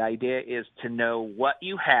things. The idea is to know what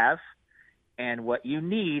you have and what you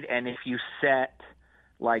need, and if you set,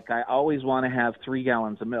 like, I always want to have 3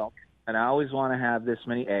 gallons of milk, and I always want to have this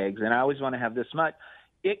many eggs, and I always want to have this much,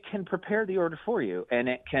 it can prepare the order for you, and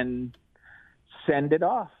it can send it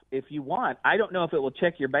off if you want. I don't know if it will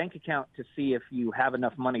check your bank account to see if you have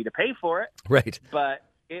enough money to pay for it. Right. But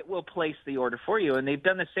it will place the order for you. And they've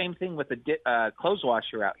done the same thing with the clothes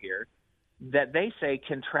washer out here that they say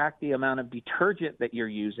can track the amount of detergent that you're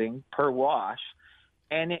using per wash,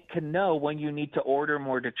 and it can know when you need to order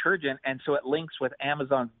more detergent. And so it links with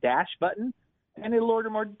Amazon's Dash button, and it'll order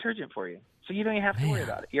more detergent for you. So you don't even have to worry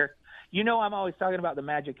about it. I'm always talking about the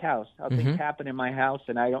magic house, how things happen in my house,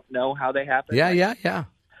 and I don't know how they happen. Yeah.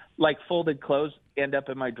 Like folded clothes end up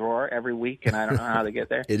in my drawer every week, and I don't know how they get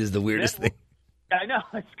there. It is the weirdest thing. I know,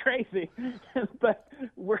 it's crazy. But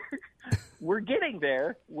we're getting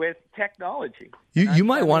there with technology. You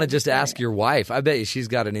might want to just ask your wife. I bet you she's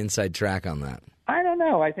got an inside track on that. I don't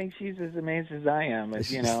know. I think she's as amazed as I am.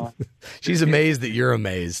 She's amazed that you're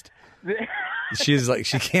amazed. She's like,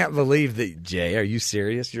 she can't believe that. Jay, are you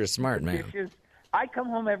serious? You're a smart man. I come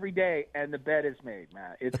home every day and the bed is made,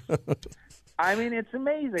 Matt. It's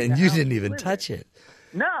amazing. And you didn't even touch it.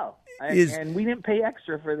 No, and we didn't pay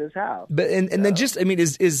extra for this house. But then just, I mean,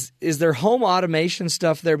 is there home automation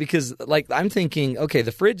stuff there? Because like I'm thinking, okay,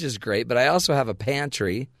 the fridge is great, but I also have a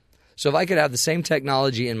pantry. So if I could have the same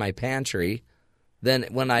technology in my pantry, then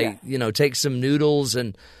when I take some noodles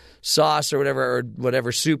and sauce or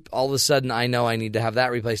whatever soup, all of a sudden I know I need to have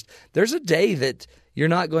that replaced. There's a day that you're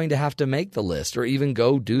not going to have to make the list or even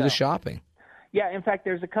go do the shopping. Yeah, in fact,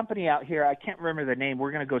 there's a company out here. I can't remember the name.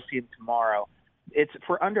 We're going to go see them tomorrow. It's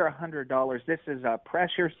for under $100. This is a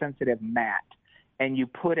pressure-sensitive mat, and you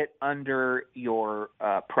put it under your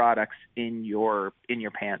products in your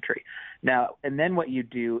pantry. Now, and then what you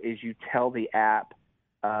do is you tell the app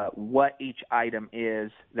what each item is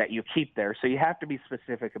that you keep there. So you have to be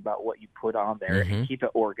specific about what you put on there and keep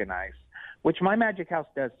it organized, which my Magic House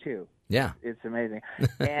does too. Yeah. It's amazing.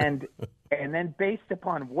 And then based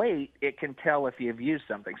upon weight, it can tell if you've used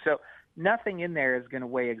something. So nothing in there is going to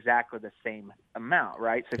weigh exactly the same amount,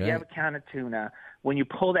 right? So if you have a can of tuna, when you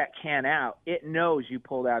pull that can out, it knows you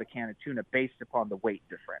pulled out a can of tuna based upon the weight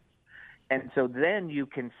difference. And so then you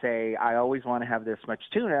can say, I always want to have this much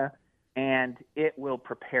tuna, and it will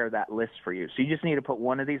prepare that list for you. So you just need to put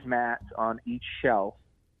one of these mats on each shelf,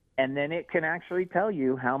 and then it can actually tell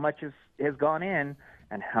you how much has gone in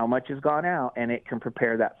and how much has gone out, and it can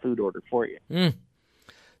prepare that food order for you.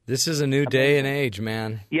 This is a new day and age,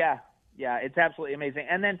 man. Yeah, it's absolutely amazing.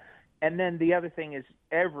 And then the other thing is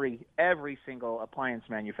every single appliance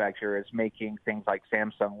manufacturer is making things like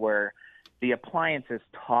Samsung where the appliances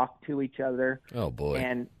talk to each other. Oh boy.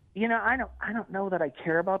 And I don't know that I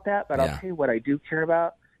care about that, but I'll tell you what I do care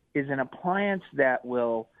about is an appliance that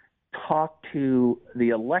will talk to the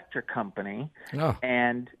electric company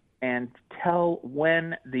and tell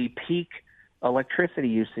when the peak electricity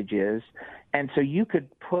usage is. And so you could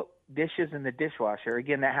put dishes in the dishwasher.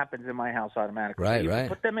 Again, that happens in my house automatically. Right, so you right. could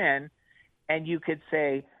put them in, and you could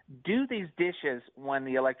say, do these dishes when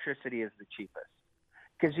the electricity is the cheapest.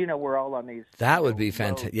 Because, we're all on these. That would be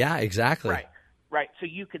fantastic. Yeah, exactly. Right. So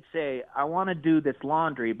you could say, I want to do this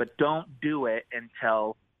laundry, but don't do it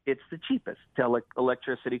until it's the cheapest, till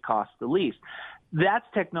electricity costs the least. That's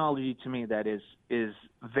technology to me that is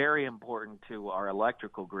very important to our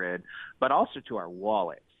electrical grid, but also to our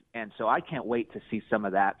wallets. And so I can't wait to see some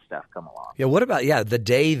of that stuff come along. Yeah, what about the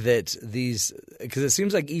day that these – because it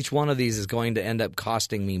seems like each one of these is going to end up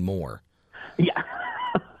costing me more. Yeah.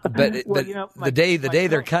 But the day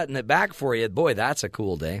they're cutting it back for you, boy, that's a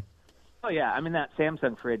cool day. Oh, yeah. I mean, that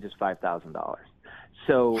Samsung fridge is $5,000.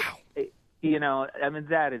 So, wow.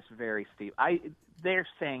 That is very steep. They're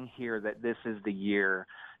saying here that this is the year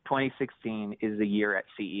 – 2016 is the year at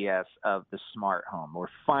CES of the smart home. We're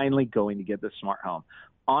finally going to get the smart home.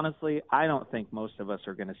 Honestly, I don't think most of us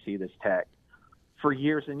are going to see this tech for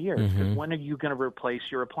years and years. Because when are you going to replace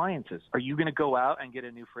your appliances? Are you going to go out and get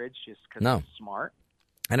a new fridge just because it's smart?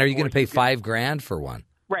 And are you going to pay $5,000 for one?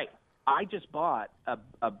 Right. I just bought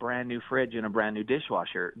a brand new fridge and a brand new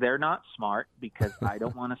dishwasher. They're not smart because I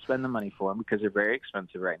don't want to spend the money for them because they're very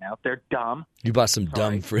expensive right now. They're dumb. You bought some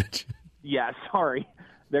dumb fridge. Yeah, sorry.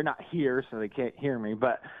 They're not here, so they can't hear me.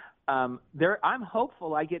 But I'm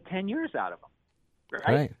hopeful I get 10 years out of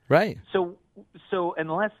them. Right. So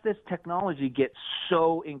unless this technology gets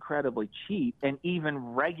so incredibly cheap, and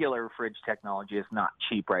even regular fridge technology is not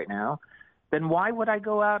cheap right now, then why would I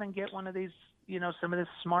go out and get one of these, some of this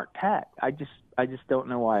smart tech? I just don't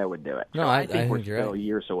know why I would do it. No, so I think we're think you're still right.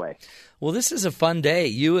 Years away. Well, this is a fun day.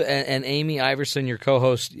 You and Amy Iverson, your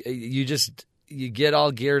co-host, you get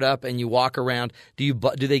all geared up and you walk around. Do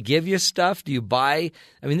they give you stuff? Do you buy?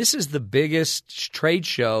 I mean, this is the biggest trade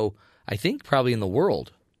show, I think, probably in the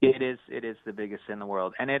world. It is the biggest in the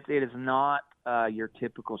world. And it is not your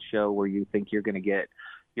typical show where you think you're going to get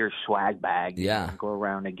your swag bag and go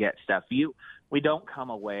around and get stuff. We don't come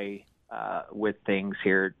away with things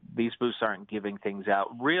here. These booths aren't giving things out.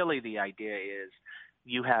 Really, the idea is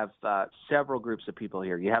you have several groups of people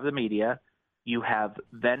here. You have the media, you have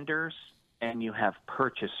vendors, and you have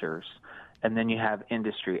purchasers, and then you have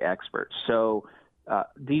industry experts. So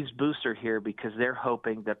these booths are here because they're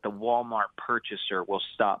hoping that the Walmart purchaser will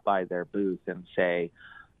stop by their booth and say,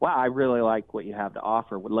 wow, I really like what you have to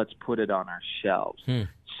offer. Well, let's put it on our shelves.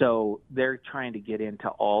 So they're trying to get into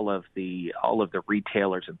all of the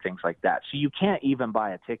retailers and things like that. So you can't even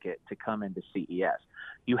buy a ticket to come into CES.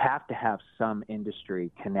 You have to have some industry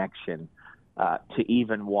connection to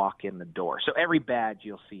even walk in the door. So every badge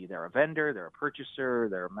you'll see, they're a vendor, they're a purchaser,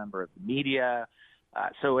 they're a member of the media.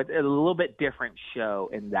 So it's a little bit different show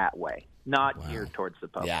in that way, not geared towards the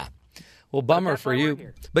public. Yeah. Well, bummer for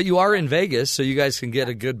you. But you are in Vegas, so you guys can get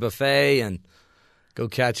a good buffet and go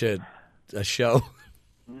catch a show.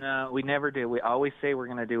 No, we never do. We always say we're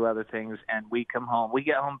going to do other things, and we come home. We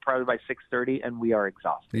get home probably by 6:30, and we are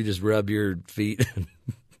exhausted. You just rub your feet.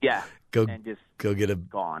 Yeah. Go get a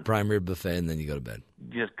gone. prime rib buffet, and then you go to bed.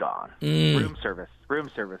 Just gone. Room service. Room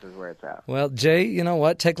service is where it's at. Well, Jay, you know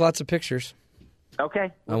what? Take lots of pictures.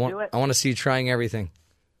 Okay, we'll do it. I want to see you trying everything.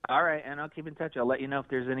 All right, and I'll keep in touch. I'll let you know if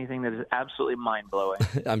there's anything that is absolutely mind-blowing.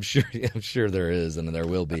 I'm sure there is, and there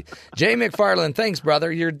will be. Jay McFarland, thanks,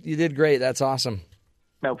 brother. You did great. That's awesome.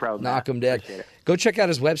 No problem. Knock him dead. Go check out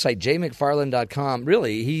his website, jmcfarland.com.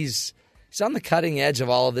 Really, he's on the cutting edge of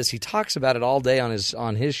all of this. He talks about it all day on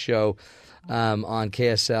his show on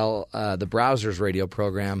KSL, the Browsers radio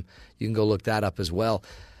program. You can go look that up as well.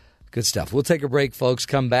 Good stuff. We'll take a break, folks.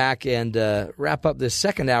 Come back and wrap up this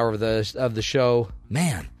second hour of the show.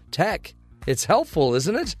 Man, tech, it's helpful,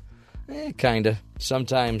 isn't it? Kind of.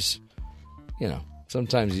 Sometimes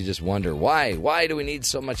you just wonder why. Why do we need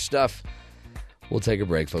so much stuff? We'll take a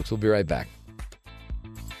break, folks. We'll be right back.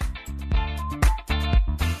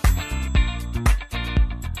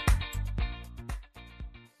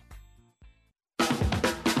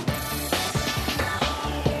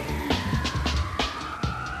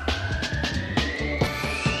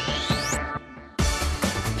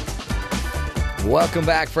 Welcome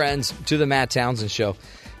back, friends, to the Matt Townsend Show.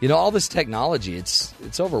 You know, all this technology,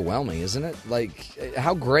 it's overwhelming, isn't it? Like,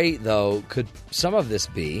 how great, though, could some of this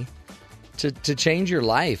be to change your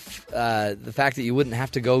life? The fact that you wouldn't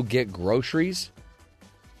have to go get groceries,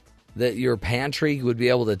 that your pantry would be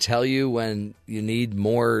able to tell you when you need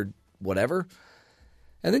more whatever,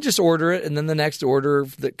 and then just order it, and then the next order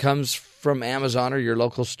that comes from Amazon or your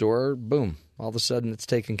local store, boom, all of a sudden it's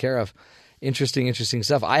taken care of. Interesting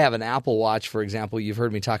stuff. I have an Apple Watch, for example. You've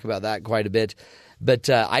heard me talk about that quite a bit. But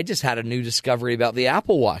I just had a new discovery about the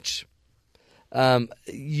Apple Watch.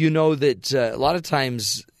 You know that a lot of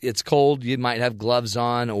times it's cold. You might have gloves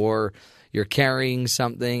on or you're carrying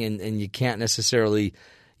something and you can't necessarily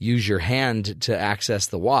use your hand to access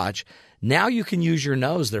the watch. Now you can use your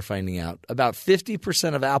nose, they're finding out. About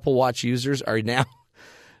 50% of Apple Watch users are now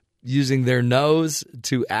using their nose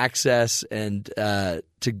to access and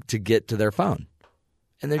to get to their phone.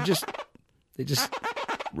 And they just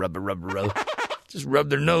rub. Just rub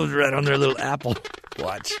their nose right on their little Apple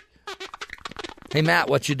Watch. Hey, Matt,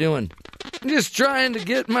 what you doing? I'm just trying to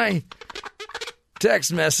get my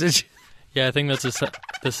text message. Yeah, I think that's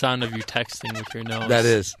the sound of you texting with your nose. That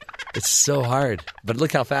is. It's so hard. But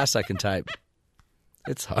look how fast I can type.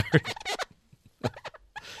 It's hard.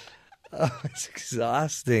 Oh, it's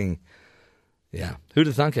exhausting. Yeah. Who'd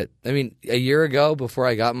have thunk it? I mean, a year ago, before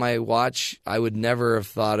I got my watch, I would never have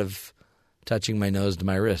thought of touching my nose to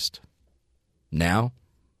my wrist. Now,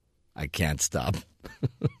 I can't stop.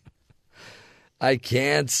 I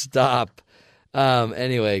can't stop.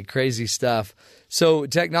 Anyway, crazy stuff. So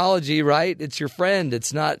technology, right? It's your friend.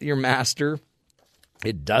 It's not your master.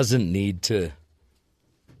 It doesn't need to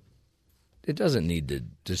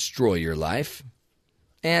destroy your life.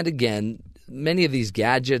 And again, many of these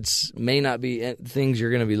gadgets may not be things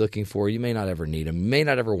you're going to be looking for. You may not ever need them. You may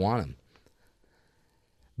not ever want them.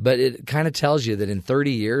 But it kind of tells you that in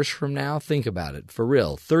 30 years from now, think about it, for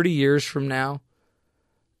real, 30 years from now,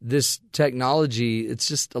 this technology, it's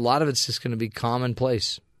just, a lot of it's just going to be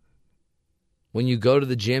commonplace. When you go to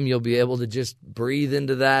the gym, you'll be able to just breathe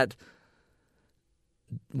into that,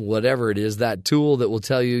 whatever it is, that tool that will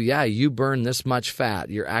tell you, yeah, you burn this much fat.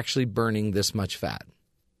 You're actually burning this much fat.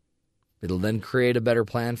 It'll then create a better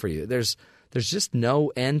plan for you. There's just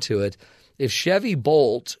no end to it. If Chevy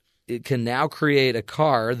Bolt, it can now create a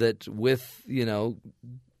car that with,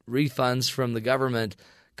 refunds from the government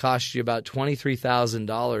costs you about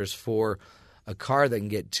 $23,000 for a car that can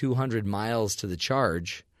get 200 miles to the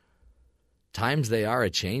charge, times they are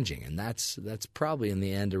a-changing, and that's probably in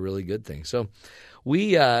the end a really good thing. So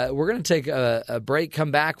we're going to take a break,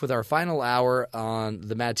 come back with our final hour on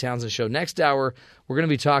the Matt Townsend Show. Next hour, we're going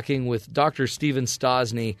to be talking with Dr. Stephen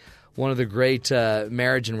Stosny, one of the great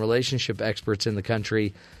marriage and relationship experts in the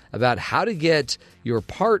country, about how to get your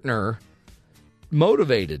partner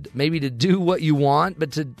motivated, maybe to do what you want,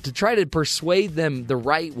 but to try to persuade them the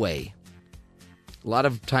right way. A lot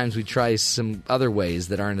of times we try some other ways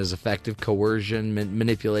that aren't as effective, coercion,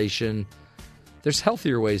 manipulation. There's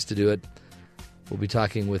healthier ways to do it. We'll be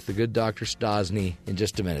talking with the good Dr. Stosny in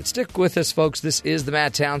just a minute. Stick with us, folks. This is the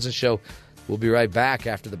Matt Townsend Show. We'll be right back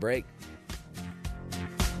after the break.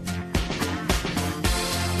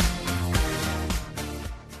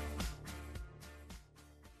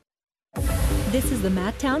 This is the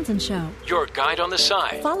Matt Townsend Show. Your guide on the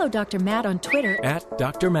side. Follow Dr. Matt on Twitter At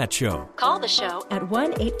Dr. Matt Show. Call the show at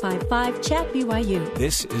 1-855-CHAT-BYU.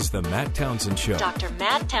 This is the Matt Townsend Show. Dr.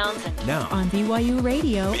 Matt Townsend. Now On BYU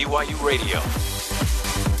Radio. BYU Radio.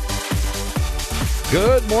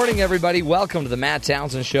 Good morning, everybody. Welcome to the Matt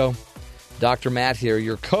Townsend Show. Dr. Matt here,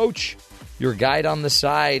 your coach, your guide on the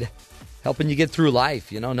side, helping you get through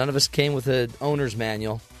life. None of us came with an owner's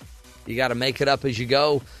manual. You got to make it up as you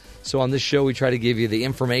go. So on this show, we try to give you the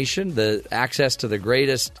information, the access to the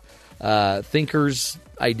greatest thinkers'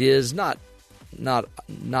 ideas, not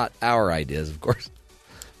our ideas, of course,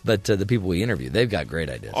 but the people we interview. They've got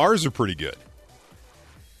great ideas. Ours are pretty good.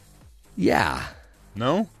 Yeah.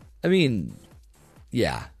 No? I mean,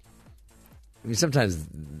 yeah. I mean, sometimes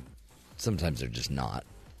they're just not.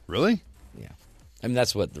 Really? Yeah. I mean,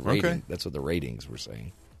 that's what the rating. Okay. That's what the ratings were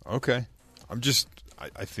saying. Okay.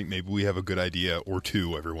 I think maybe we have a good idea or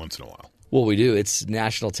two every once in a while. Well, we do. It's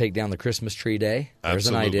National Take Down the Christmas Tree Day. There's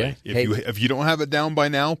Absolutely. an idea. If you don't have it down by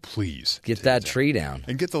now, please get that tree down.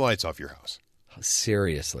 And get the lights off your house.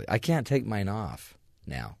 Seriously. I can't take mine off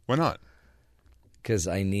now. Why not? Because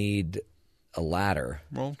I need a ladder.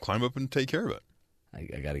 Well, climb up and take care of it.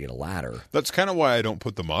 I got to get a ladder. That's kind of why I don't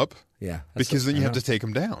put them up. Yeah. Because then you have to take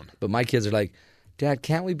them down. But my kids are like, Dad,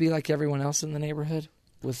 can't we be like everyone else in the neighborhood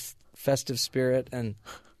with festive spirit? And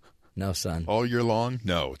no, son. All year long?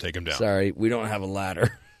 No, take them down. Sorry, we don't have a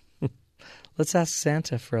ladder. Let's ask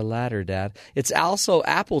Santa for a ladder, Dad. It's also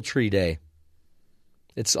Apple Tree Day.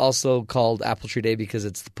 It's also called Apple Tree Day because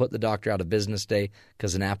it's the put the doctor out of business day,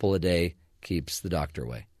 because an apple a day keeps the doctor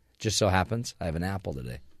away. Just so happens I have an apple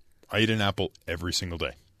today. I eat an apple every single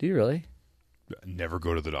day. Do you really? Never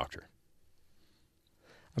go to the doctor.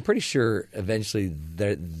 I'm pretty sure eventually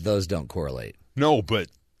those don't correlate. No, but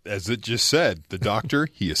as it just said, the doctor,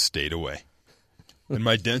 he has stayed away. And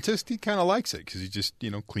my dentist, he kind of likes it because he just,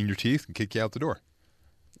 clean your teeth and kick you out the door.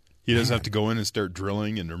 He doesn't have to go in and start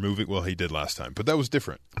drilling and removing. Well, he did last time, but that was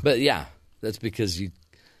different. But yeah, that's because you've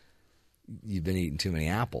been eating too many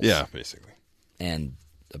apples. Yeah, basically. And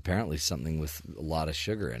apparently something with a lot of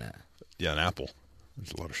sugar in it. Yeah, an apple.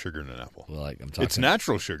 There's a lot of sugar in an apple. Well, I'm talking. It's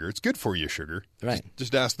natural sugar. It's good for you, sugar. Right.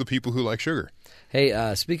 Just ask the people who like sugar.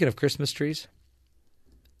 Hey, speaking of Christmas trees,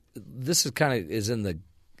 this is kind of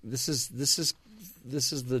this is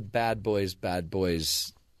the bad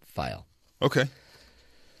boys file. Okay.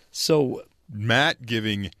 So Matt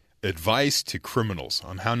giving advice to criminals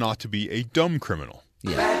on how not to be a dumb criminal.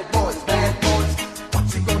 Yeah. Bad boys,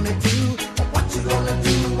 what you gonna do? What you gonna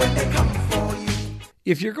do when they come for you?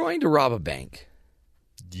 If you're going to rob a bank,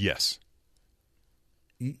 yes,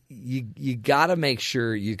 you got to make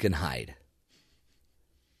sure you can hide.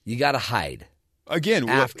 You got to hide. Again,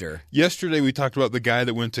 after yesterday we talked about the guy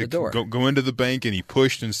that went to go into the bank and he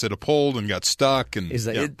pushed instead of pulled and got stuck. And he's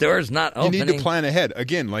like, the door's not opening. You need to plan ahead.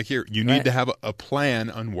 Again, like here, you need to have a plan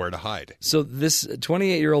on where to hide. So this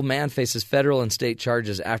 28-year-old man faces federal and state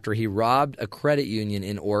charges after he robbed a credit union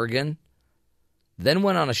in Oregon, then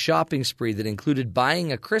went on a shopping spree that included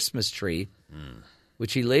buying a Christmas tree,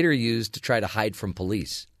 which he later used to try to hide from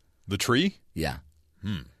police. The tree? Yeah.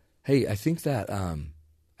 Hey, I think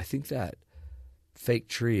that fake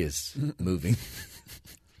tree is moving.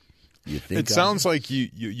 You think it sounds like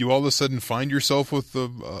you all of a sudden find yourself with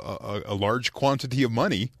a large quantity of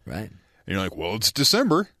money. Right. And you're like, well, it's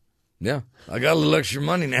December. Yeah. I got a little extra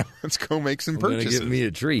money now. Let's go make some purchases. Give me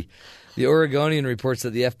a tree. The Oregonian reports that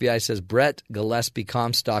the FBI says Brett Gillespie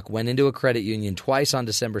Comstock went into a credit union twice on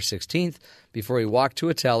December 16th. Before he walked to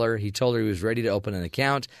a teller, he told her he was ready to open an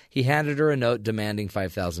account. He handed her a note demanding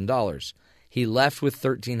 $5,000. He left with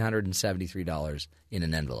 $1,373 in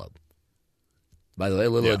an envelope. By the way, a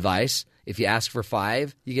little advice. If you ask for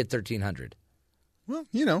 $5, you get $1,300. Well,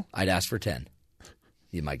 I'd ask for 10.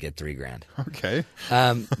 You might get $3,000. Okay.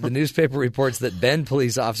 The newspaper reports that Bend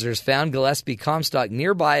police officers found Gillespie Comstock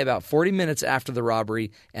nearby about 40 minutes after the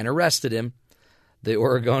robbery and arrested him. The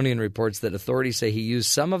Oregonian reports that authorities say he used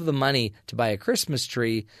some of the money to buy a Christmas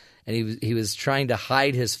tree, and he was trying to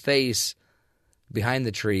hide his face behind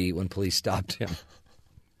the tree when police stopped him.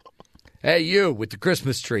 Hey, you with the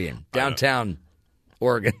Christmas tree in downtown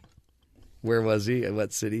Oregon. Where was he?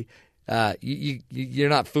 What city? You're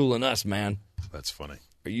not fooling us, man. That's funny.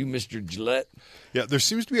 Are you Mr. Gillette? Yeah, there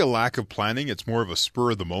seems to be a lack of planning. It's more of a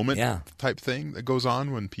spur-of-the-moment type thing that goes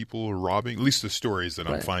on when people are robbing, at least the stories that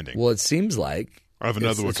I'm finding. Well, it seems like I have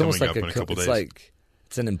another one coming up in a couple days.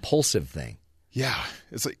 It's an impulsive thing. Yeah.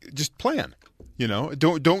 It's like, just plan.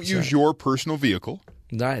 Don't use your personal vehicle.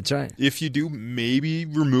 That's right. If you do, maybe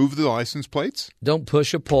remove the license plates. Don't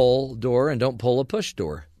push a pull door and don't pull a push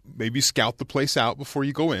door. Maybe scout the place out before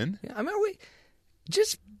you go in. Yeah, I mean,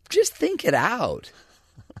 just think it out.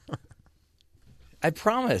 I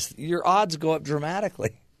promise, your odds go up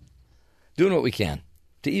dramatically. Doing what we can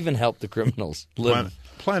to even help the criminals live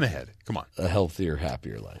plan ahead. Come on. A healthier,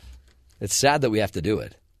 happier life. It's sad that we have to do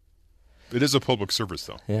it. It is a public service,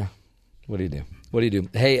 though. Yeah. What do you do?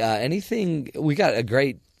 Hey, anything? We got a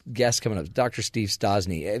great guest coming up, Dr. Steve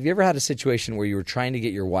Stosny. Have you ever had a situation where you were trying to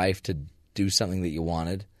get your wife to do something that you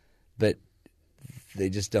wanted, but they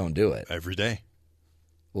just don't do it? Every day.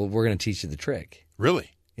 Well, we're going to teach you the trick.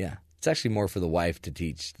 Really? Yeah. It's actually more for the wife to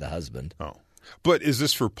teach the husband. Oh. But is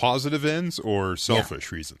this for positive ends or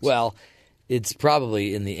selfish reasons? Well, it's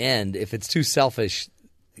probably in the end, if it's too selfish,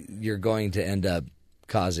 you're going to end up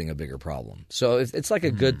causing a bigger problem. So if it's like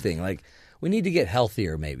a good thing, like we need to get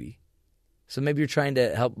healthier maybe. So maybe you're trying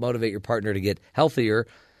to help motivate your partner to get healthier,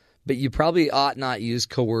 but you probably ought not use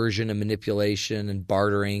coercion and manipulation and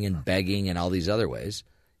bartering and begging and all these other ways.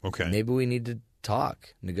 Okay. Maybe we need to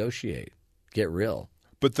talk, negotiate, get real.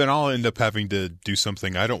 But then I'll end up having to do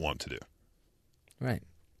something I don't want to do. Right.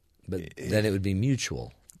 But then it would be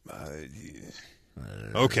mutual.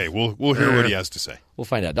 Okay, we'll hear what he has to say. We'll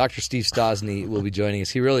find out. Dr. Steve Stosny will be joining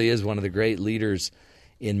us. He really is one of the great leaders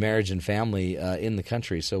in marriage and family in the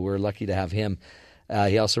country, so we're lucky to have him.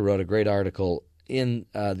 He also wrote a great article in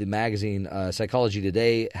the magazine Psychology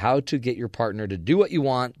Today, How to Get Your Partner to Do What You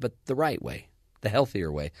Want, but the right way, the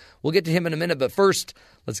healthier way. We'll get to him in a minute, but first,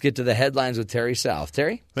 let's get to the headlines with Terry South.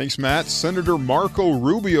 Terry? Thanks, Matt. Senator Marco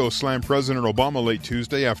Rubio slammed President Obama late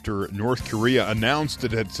Tuesday after North Korea announced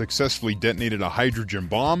it had successfully detonated a hydrogen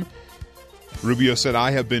bomb. Rubio said,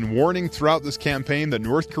 I have been warning throughout this campaign that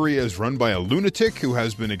North Korea is run by a lunatic who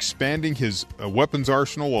has been expanding his weapons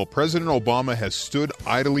arsenal while President Obama has stood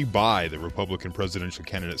idly by, the Republican presidential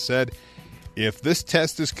candidate said. If this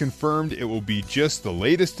test is confirmed, it will be just the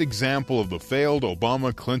latest example of the failed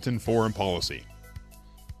Obama-Clinton foreign policy.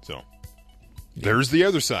 So, there's the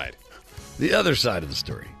other side. The other side of the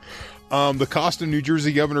story. The cost of New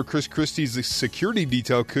Jersey Governor Chris Christie's security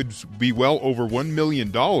detail could be well over $1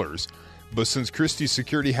 million. But since Christie's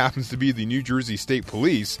security happens to be the New Jersey State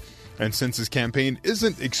Police, and since his campaign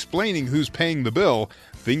isn't explaining who's paying the bill,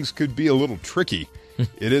 things could be a little tricky.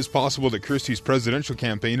 It is possible that Christie's presidential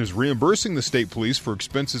campaign is reimbursing the state police for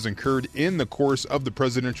expenses incurred in the course of the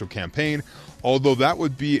presidential campaign, although that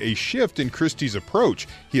would be a shift in Christie's approach.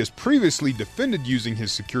 He has previously defended using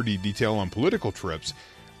his security detail on political trips.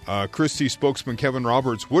 Christie spokesman Kevin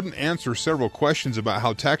Roberts wouldn't answer several questions about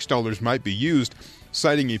how tax dollars might be used,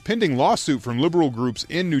 citing a pending lawsuit from liberal groups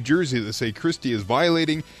in New Jersey that say Christie is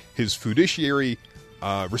violating his fiduciary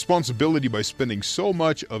responsibility by spending so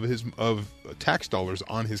much of tax dollars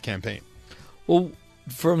on his campaign. Well,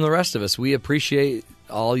 from the rest of us, we appreciate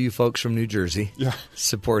all you folks from New Jersey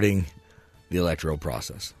supporting the electoral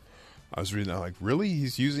process. I was reading that, like, really?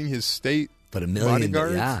 He's using his state but $1 million,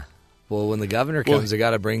 bodyguards? Yeah. Well, when the governor comes, they got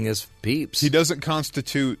to bring his peeps. He doesn't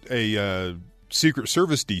constitute a Secret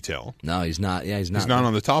Service detail. No, he's not. Yeah, he's not. He's not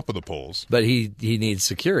on the top of the polls. But he needs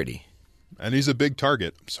security. And he's a big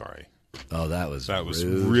target. I'm sorry. Oh, that was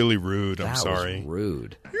really rude. I'm sorry. That was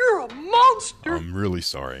rude. You're a monster. I'm really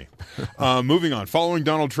sorry. Moving on. Following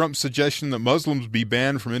Donald Trump's suggestion that Muslims be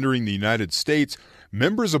banned from entering the United States,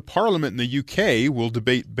 members of Parliament in the UK will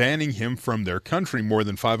debate banning him from their country. More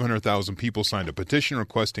than 500,000 people signed a petition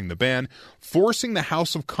requesting the ban, forcing the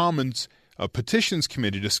House of Commons Petitions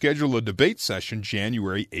Committee to schedule a debate session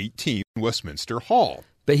January 18th in Westminster Hall.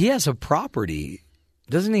 But he has a property.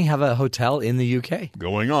 Doesn't he have a hotel in the UK?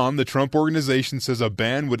 Going on, the Trump Organization says a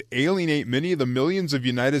ban would alienate many of the millions of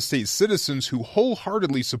United States citizens who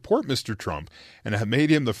wholeheartedly support Mr. Trump and have made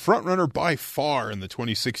him the frontrunner by far in the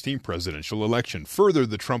 2016 presidential election. Further,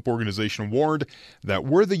 the Trump Organization warned that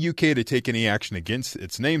were the UK to take any action against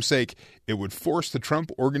its namesake, it would force the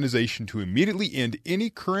Trump Organization to immediately end any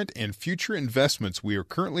current and future investments we are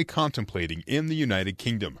currently contemplating in the United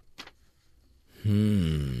Kingdom.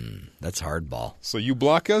 That's hardball. So you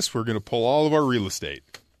block us, we're going to pull all of our real estate.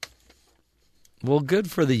 Well, good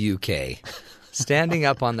for the UK. Standing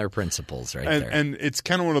up on their principles right there. And it's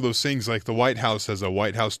kind of one of those things like the White House has a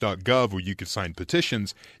whitehouse.gov where you can sign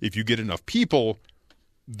petitions. If you get enough people,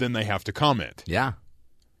 then they have to comment. Yeah.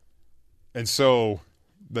 And so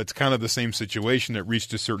that's kind of the same situation. It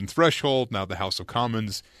reached a certain threshold. Now the House of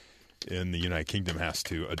Commons in the United Kingdom has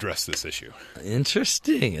to address this issue.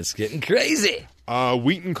 Interesting. It's getting crazy.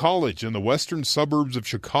 Wheaton College in the western suburbs of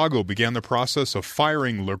Chicago began the process of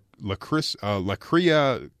firing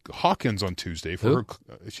Lacria Hawkins on Tuesday for her.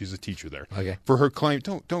 She's a teacher there. Okay. For her claim,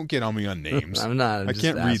 don't get on me on names. I'm not. I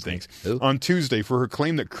can't read things. On Tuesday for her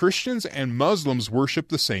claim that Christians and Muslims worship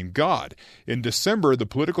the same God. In December, the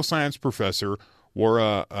political science professor wore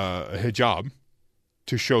a hijab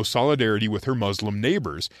to show solidarity with her Muslim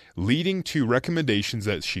neighbors, leading to recommendations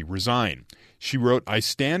that she resign. She wrote, "I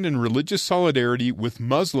stand in religious solidarity with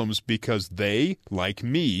Muslims because they, like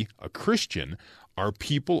me, a Christian, are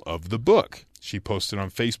people of the book," she posted on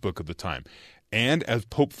Facebook at the time. And as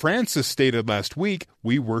Pope Francis stated last week,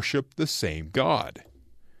 we worship the same God.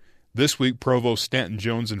 This week, Provost Stanton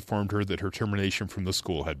Jones informed her that her termination from the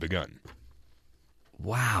school had begun.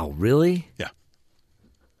 Wow, really? Yeah.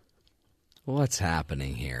 What's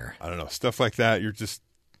happening here? I don't know. Stuff like that, you're just...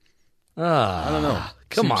 I don't know.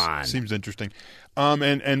 Come on. Seems interesting.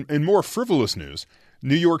 And more frivolous news,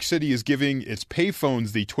 New York City is giving its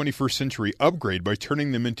payphones the 21st century upgrade by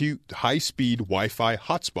turning them into high-speed Wi-Fi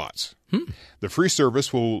hotspots. The free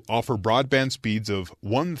service will offer broadband speeds of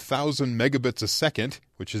 1,000 megabits a second,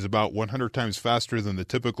 which is about 100 times faster than the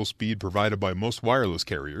typical speed provided by most wireless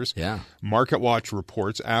carriers. Yeah. MarketWatch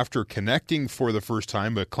reports after connecting for the first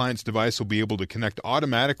time, a client's device will be able to connect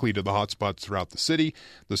automatically to the hotspots throughout the city.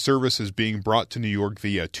 The service is being brought to New York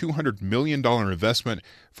via a $200 million investment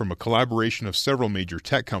from a collaboration of several major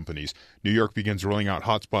tech companies. New York begins rolling out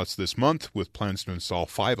hotspots this month with plans to install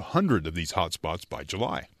 500 of these hotspots by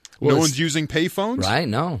July. Well, no one's using payphones? Right,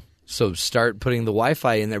 no. So start putting the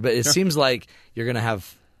Wi-Fi in there. But it seems like you're going to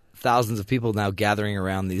have thousands of people now gathering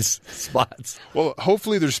around these spots. Well,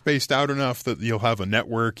 hopefully they're spaced out enough that you'll have a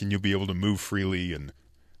network and you'll be able to move freely. And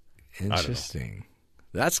interesting.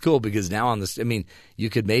 That's cool because now on this, I mean,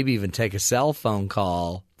 you could maybe even take a cell phone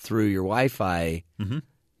call through your Wi-Fi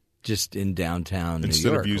just in downtown instead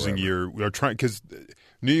New York. Instead of using because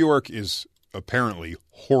New York is apparently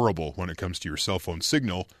horrible when it comes to your cell phone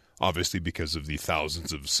signal. obviously because of the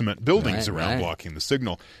thousands of cement buildings around blocking the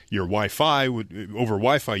signal. Your Wi-Fi over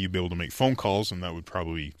Wi-Fi, you'd be able to make phone calls, and that would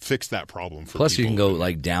probably fix that problem for Plus, people. you can go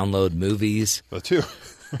like download movies. That too.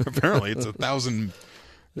 Apparently, it's 1,000.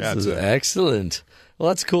 This is excellent. Well,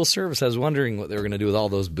 that's a cool service. I was wondering what they were going to do with all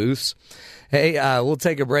those booths. Hey, we'll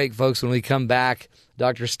take a break, folks. When we come back,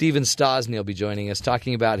 Dr. Stephen Stosny will be joining us,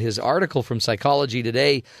 talking about his article from Psychology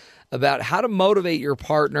Today about how to motivate your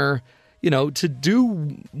partner, to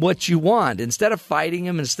do what you want. Instead of fighting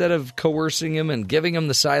him, instead of coercing him and giving him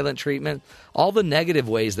the silent treatment, all the negative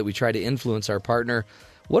ways that we try to influence our partner,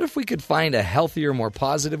 what if we could find a healthier, more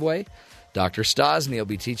positive way? Dr. Stosny will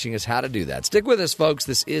be teaching us how to do that. Stick with us, folks.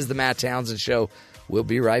 This is the Matt Townsend Show. We'll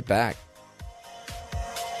be right back.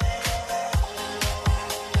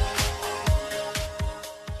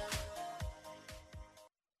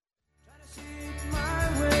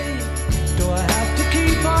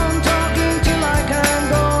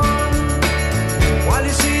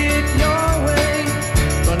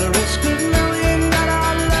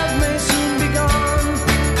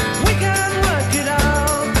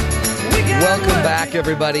 Welcome back,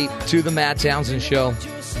 everybody, to the Matt Townsend Show.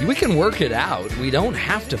 We can work it out. We don't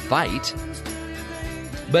have to fight.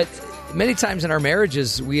 But many times in our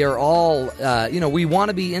marriages, we are all, we want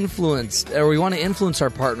to be influenced, or we want to influence our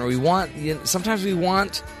partner. Sometimes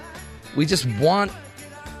we just want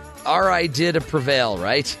our idea to prevail,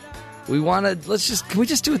 right? We want to, can we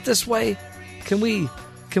just do it this way? Can we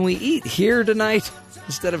eat here tonight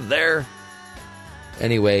instead of there?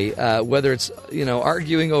 Anyway, whether it's,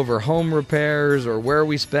 arguing over home repairs or where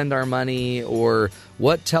we spend our money or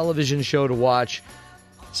what television show to watch,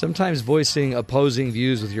 sometimes voicing opposing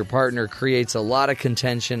views with your partner creates a lot of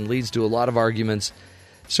contention, leads to a lot of arguments.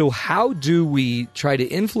 So how do we try to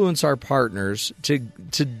influence our partners to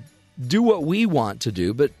do what we want to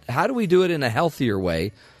do, but how do we do it in a healthier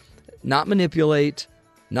way? Not manipulate,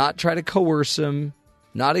 not try to coerce them,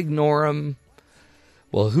 not ignore them.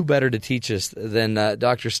 Well, who better to teach us than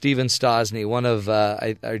Dr. Stephen Stosny, one of,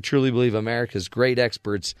 I truly believe, America's great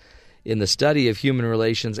experts in the study of human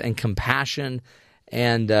relations and compassion.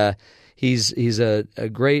 And he's a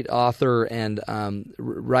great author and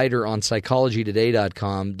writer on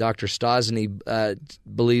psychologytoday.com. Dr. Stosny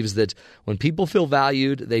believes that when people feel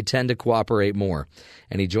valued, they tend to cooperate more.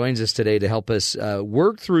 And he joins us today to help us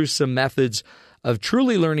work through some methods of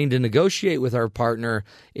truly learning to negotiate with our partner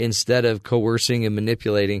instead of coercing and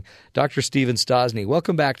manipulating. Dr. Stephen Stosny,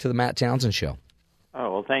 welcome back to the Matt Townsend Show.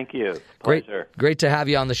 Oh, well, thank you. Pleasure. Great to have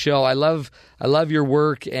you on the show. I love your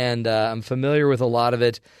work, and I'm familiar with a lot of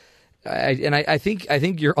it. I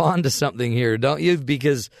think you're on to something here, don't you?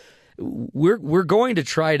 Because we're going to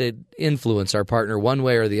try to influence our partner one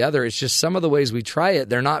way or the other. It's just some of the ways we try it,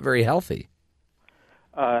 they're not very healthy.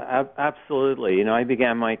 Absolutely. I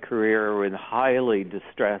began my career with highly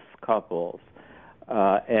distressed couples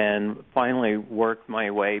and finally worked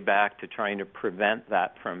my way back to trying to prevent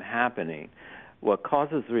that from happening. What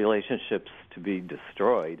causes relationships to be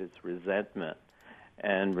destroyed is resentment.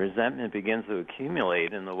 And resentment begins to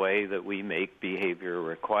accumulate in the way that we make behavior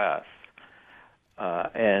requests.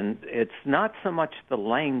 And it's not so much the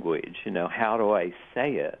language, how do I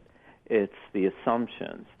say it? It's the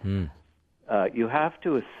assumptions. You have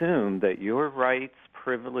to assume that your rights,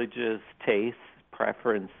 privileges, tastes,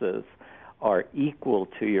 preferences are equal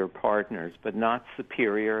to your partner's, but not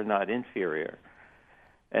superior, not inferior.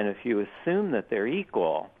 And if you assume that they're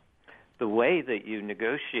equal, the way that you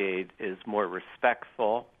negotiate is more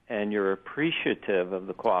respectful and you're appreciative of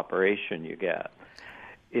the cooperation you get.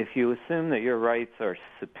 If you assume that your rights are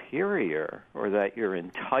superior or that you're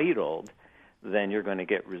entitled, then you're going to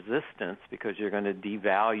get resistance because you're going to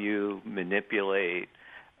devalue, manipulate,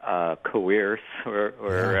 coerce,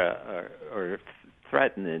 or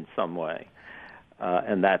threaten in some way,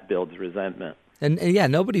 and that builds resentment. And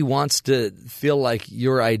nobody wants to feel like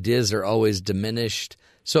your ideas are always diminished.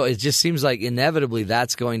 So it just seems like inevitably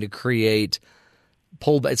that's going to create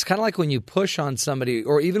pullback. It's kind of like when you push on somebody,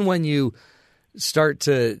 or even when you start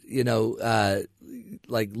to,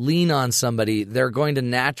 lean on somebody, they're going to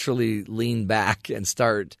naturally lean back and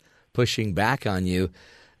start pushing back on you.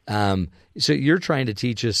 So you're trying to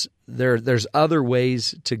teach us there's other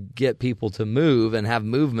ways to get people to move and have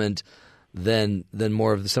movement than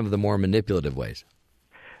more of some of the more manipulative ways.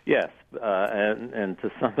 Yes, and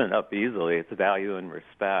to sum it up easily, it's value and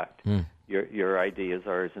respect. Your ideas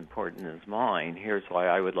are as important as mine. Here's why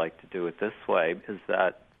I would like to do it this way.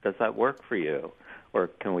 Does that work for you? Or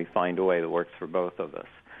can we find a way that works for both of us?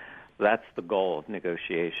 That's the goal of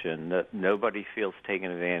negotiation, that nobody feels taken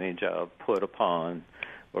advantage of, put upon,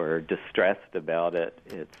 or distressed about it.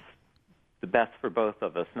 the best for both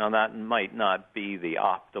of us. Now, that might not be the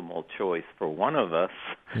optimal choice for one of us,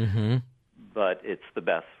 but it's the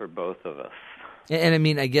best for both of us. And I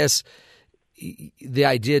mean, I guess the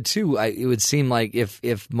idea too, it would seem like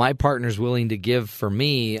if my partner's willing to give for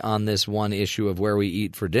me on this one issue of where we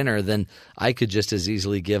eat for dinner, then I could just as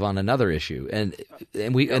easily give on another issue, and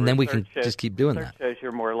then we can just keep doing that. Says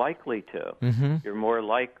you're more likely to. You're more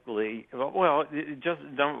likely. Well, just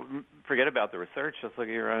don't forget about the research. Just look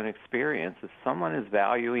at your own experience. If someone is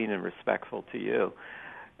valuing and respectful to you,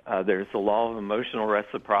 there's the law of emotional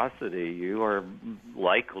reciprocity. You are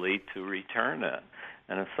likely to return it.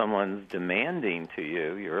 And if someone's demanding to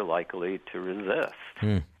you, you're likely to resist.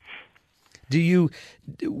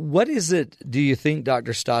 What is it, do you think,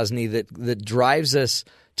 Dr. Stosny, that drives us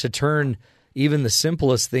to turn even the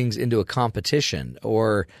simplest things into a competition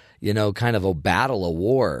or, kind of a battle, a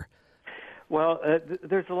war? Well,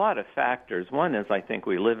 there's a lot of factors. One is I think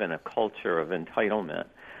we live in a culture of entitlement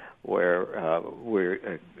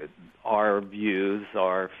where our views,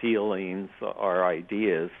 our feelings, our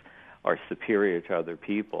ideas are superior to other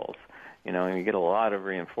people's. And you get a lot of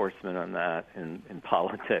reinforcement on that in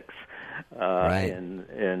politics. Right.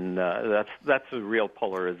 And that's a real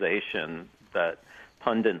polarization that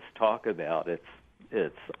pundits talk about.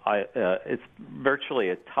 It's virtually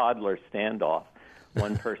a toddler standoff.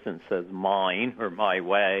 One person says mine or my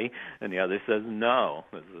way, and the other says no.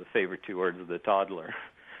 Those are the favorite two words of the toddler.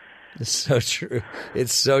 It's so true.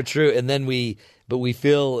 It's so true. And then we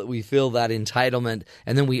feel that entitlement,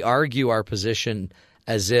 and then we argue our position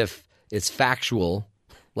as if it's factual,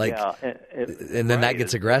 and then that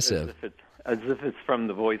gets aggressive. As if it's from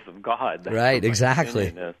the voice of God. That's right,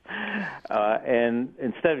 exactly. And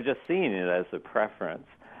instead of just seeing it as a preference.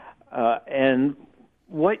 And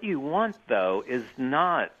what you want, though, is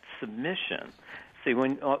not submission. See,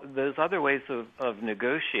 when those other ways of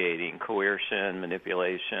negotiating, coercion,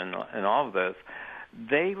 manipulation, and all of those,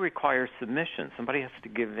 they require submission. Somebody has to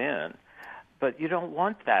give in. But you don't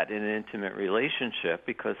want that in an intimate relationship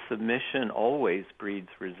because submission always breeds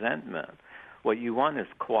resentment. What you want is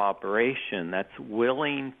cooperation that's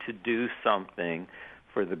willing to do something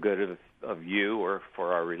for the good of you or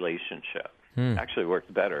for our relationship. Actually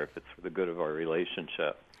works better if it's for the good of our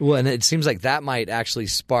relationship. Well, and it seems like that might actually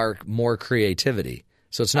spark more creativity.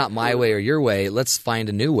 So it's not my way or your way. Let's find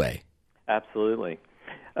a new way. Absolutely.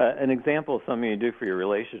 An example of something you do for your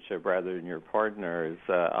relationship rather than your partner is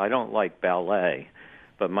I don't like ballet,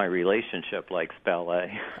 but my relationship likes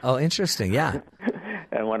ballet. Oh, interesting. Yeah.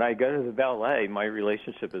 And when I go to the ballet, my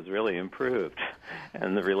relationship is really improved,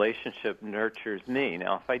 and the relationship nurtures me.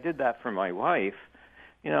 Now, if I did that for my wife,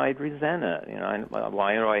 I'd resent it.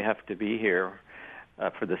 Why do I have to be here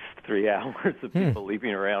for this 3 hours of people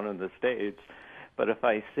leaping around on the stage? But if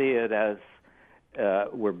I see it as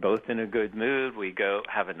we're both in a good mood, we go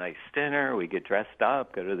have a nice dinner, we get dressed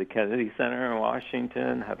up, go to the Kennedy Center in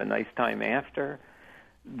Washington, have a nice time after,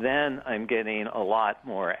 then I'm getting a lot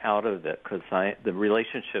more out of it because the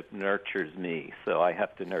relationship nurtures me, so I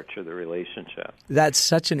have to nurture the relationship. That's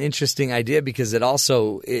such an interesting idea because it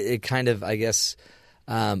also, it kind of, I guess,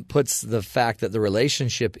 puts the fact that the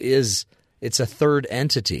relationship it's a third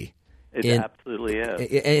entity. It absolutely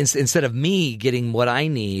is. Instead of me getting what I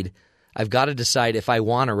need, I've got to decide if I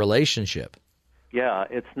want a relationship. Yeah,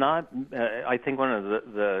 it's not. I think one of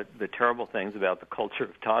the terrible things about the culture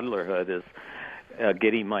of toddlerhood is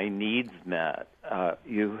getting my needs met.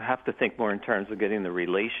 You have to think more in terms of getting the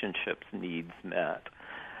relationship's needs met.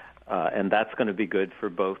 And that's going to be good for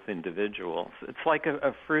both individuals. It's like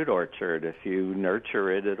a fruit orchard. If you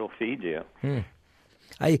nurture it, it'll feed you.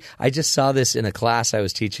 I just saw this in a class I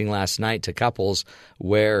was teaching last night to couples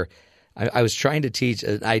where I was trying to teach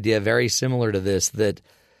an idea very similar to this, that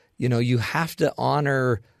you have to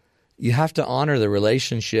honor the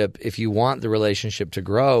relationship if you want the relationship to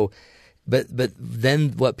grow. But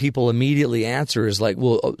then what people immediately answer is like,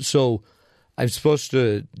 well, so I'm supposed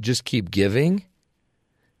to just keep giving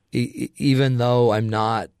even though I'm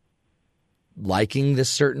not liking this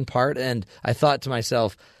certain part. And I thought to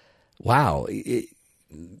myself, wow,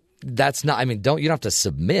 that's not, you don't have to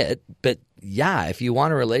submit, but yeah, if you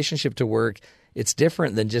want a relationship to work, it's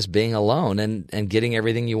different than just being alone and getting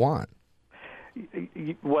everything you want.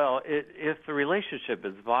 Well, if the relationship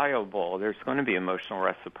is viable, there's going to be emotional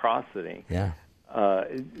reciprocity. Yeah.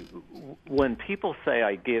 When people say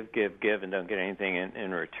I give, and don't get anything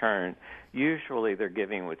in return, usually they're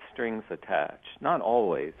giving with strings attached. Not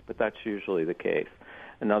always, but that's usually the case.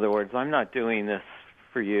 In other words, I'm not doing this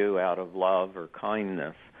for you out of love or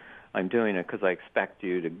kindness. I'm doing it because I expect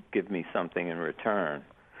you to give me something in return.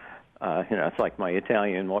 It's like my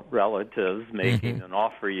Italian relatives making an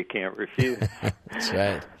offer you can't refuse. That's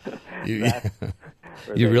right.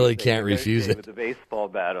 You really can't refuse it. With a baseball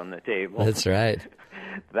bat on the table. That's right.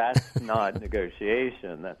 That's not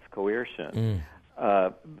negotiation. That's coercion.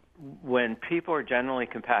 When people are generally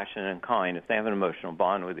compassionate and kind, if they have an emotional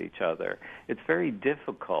bond with each other, it's very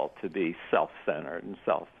difficult to be self-centered and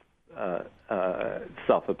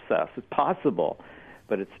self-obsessed. It's possible,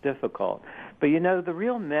 but it's difficult. But, the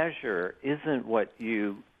real measure isn't what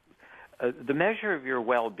the measure of your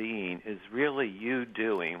well-being is really you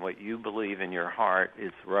doing what you believe in your heart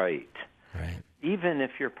is right. Right. Even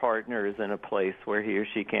if your partner is in a place where he or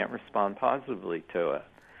she can't respond positively to it.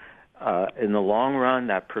 In the long run,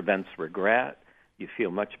 that prevents regret. You feel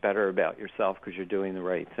much better about yourself because you're doing the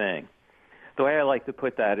right thing. The way I like to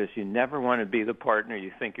put that is you never want to be the partner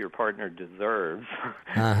you think your partner deserves.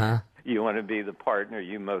 You want to be the partner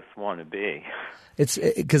you most want to be. It's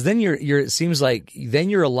because then it seems like then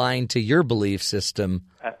you're aligned to your belief system.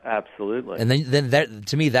 Absolutely. And then that,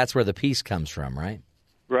 to me, that's where the peace comes from, right?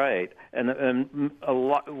 Right. And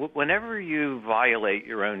whenever you violate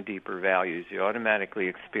your own deeper values, you automatically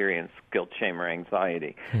experience guilt, shame, or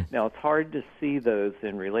anxiety. Now, it's hard to see those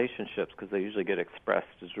in relationships because they usually get expressed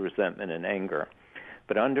as resentment and anger.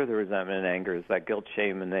 But under the resentment and anger is that guilt,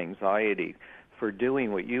 shame, and anxiety for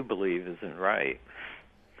doing what you believe isn't right.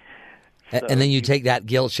 And then you take that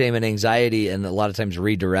guilt, shame, and anxiety and a lot of times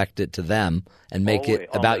redirect it to them and make it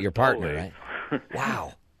about your partner, right?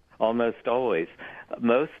 Wow. Almost always.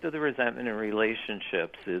 Most of the resentment in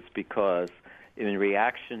relationships is because in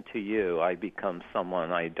reaction to you, I become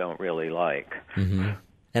someone I don't really like. Mm-hmm.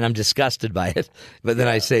 And I'm disgusted by it. But then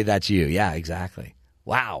I say that's you. Yeah, exactly.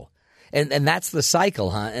 Wow. And that's the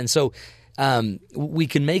cycle, huh? And so we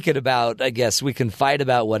can make it about, I guess, we can fight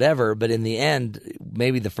about whatever, but in the end,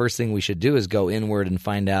 maybe the first thing we should do is go inward and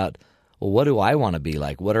find out, well, what do I want to be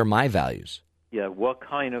like? What are my values? Yeah, what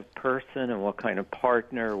kind of person and what kind of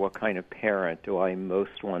partner, what kind of parent do I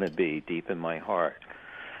most want to be deep in my heart?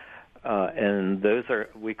 And those are,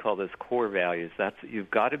 we call those core values. You've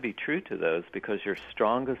got to be true to those because your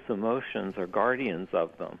strongest emotions are guardians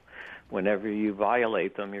of them. Whenever you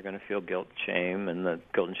violate them, you're going to feel guilt, shame, and the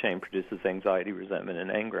guilt and shame produces anxiety, resentment,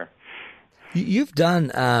 and anger. You've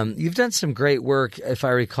done some great work, if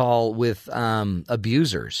I recall, with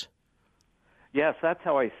abusers. Yes, that's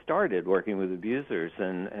how I started working with abusers,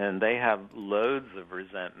 and they have loads of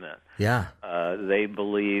resentment. Yeah. They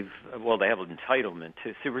believe, they have entitlement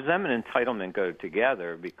too. See, resentment and entitlement go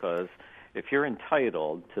together because if you're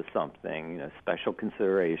entitled to something, special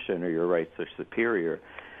consideration or your rights are superior,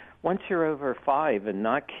 once you're over 5 and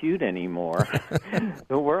not cute anymore,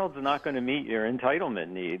 the world's not going to meet your entitlement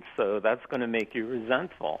needs, so that's going to make you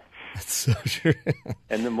resentful. That's so true.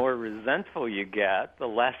 And the more resentful you get, the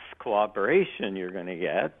less cooperation you're going to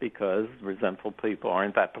get because resentful people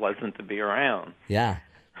aren't that pleasant to be around. Yeah.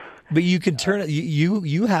 But you can turn it,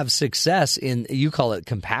 you have success in, you call it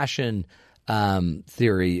compassion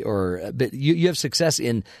theory, but you have success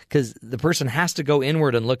in, because the person has to go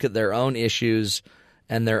inward and look at their own issues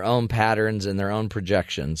and their own patterns and their own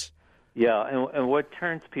projections. Yeah, and what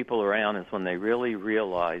turns people around is when they really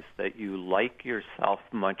realize that you like yourself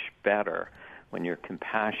much better when you're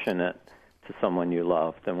compassionate to someone you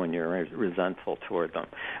love than when you're resentful toward them.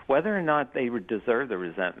 Whether or not they deserve the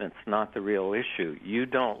resentment's not the real issue. You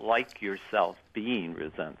don't like yourself being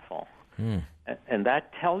resentful. And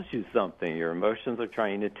that tells you something. Your emotions are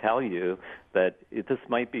trying to tell you that this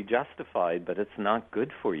might be justified, but it's not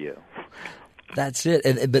good for you. That's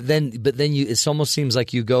it. But then it almost seems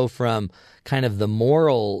like you go from kind of the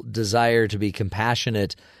moral desire to be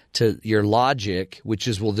compassionate to your logic, which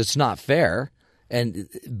is, well, that's not fair.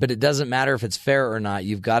 But it doesn't matter if it's fair or not.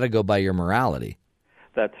 You've got to go by your morality.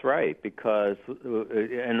 That's right,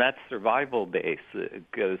 and that's survival based.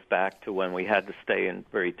 It goes back to when we had to stay in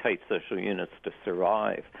very tight social units to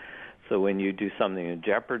survive. So when you do something to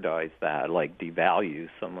jeopardize that, like devalue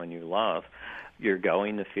someone you love, you're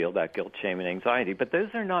going to feel that guilt, shame, and anxiety. But those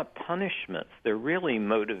are not punishments. They're really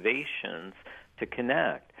motivations to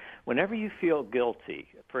connect. Whenever you feel guilty,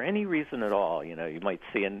 for any reason at all, you might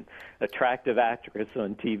see an attractive actress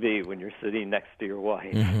on TV when you're sitting next to your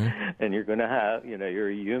wife, and you're going to have, you're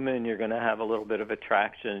a human, you're going to have a little bit of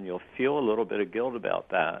attraction, and you'll feel a little bit of guilt about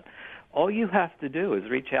that. All you have to do is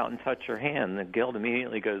reach out and touch her hand, and the guilt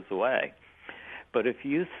immediately goes away. But if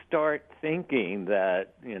you start thinking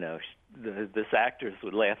that, this actress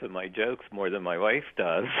would laugh at my jokes more than my wife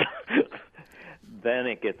does, then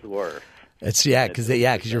it gets worse.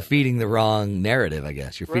 Because you're feeding the wrong narrative, I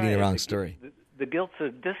guess. You're feeding the wrong story. The guilt's a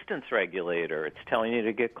distance regulator. It's telling you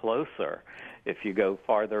to get closer. If you go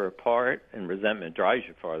farther apart and resentment drives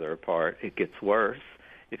you farther apart, it gets worse.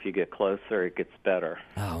 If you get closer, it gets better.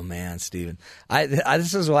 Oh, man, Stephen.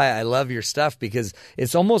 This is why I love your stuff, because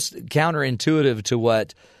it's almost counterintuitive to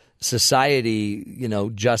what society,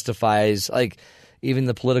 justifies. Like, even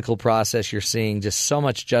the political process, you're seeing just so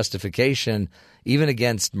much justification, even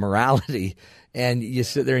against morality. And you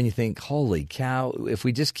sit there and you think, holy cow, if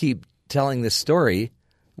we just keep telling this story,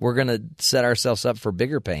 we're going to set ourselves up for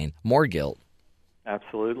bigger pain, more guilt.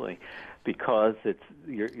 Absolutely. Because it's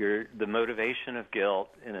the motivation of guilt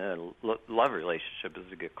in a love relationship is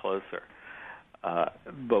to get closer.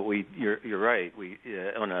 But you're right. We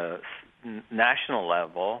on a national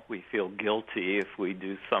level, we feel guilty if we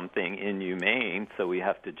do something inhumane, so we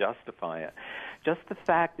have to justify it. Just the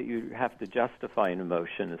fact that you have to justify an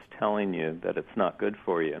emotion is telling you that it's not good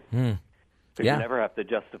for you. But you never have to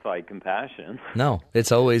justify compassion. No,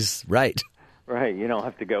 it's always right. Right. You don't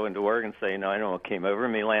have to go into work and say, no, I know what came over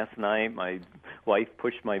me last night. My wife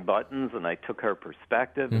pushed my buttons, and I took her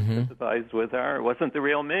perspective and sympathized with her. It wasn't the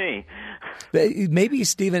real me. Maybe,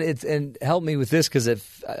 Stephen, and help me with this,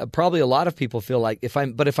 because probably a lot of people feel like if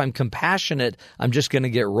I'm compassionate, I'm just going to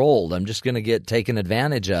get rolled. I'm just going to get taken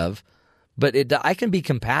advantage of. But I can be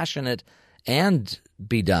compassionate and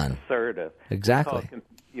be done. Assertive. Exactly.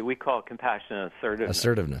 We call it compassionate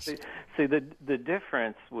assertiveness. See, the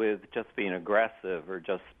difference with just being aggressive or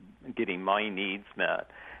just getting my needs met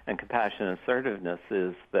and compassionate assertiveness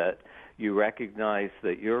is that you recognize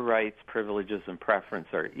that your rights, privileges, and preference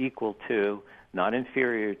are equal to, not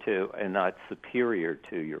inferior to, and not superior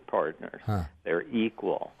to your partners. They're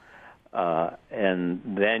equal. And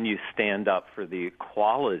then you stand up for the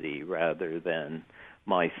equality rather than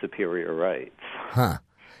my superior rights.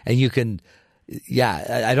 And you can...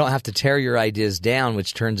 Yeah, I don't have to tear your ideas down,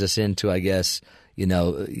 which turns us into, I guess,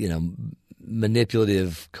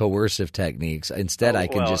 manipulative, coercive techniques. Instead, I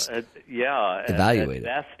can just evaluate it.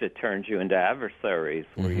 At best, it turns you into adversaries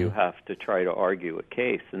where you have to try to argue a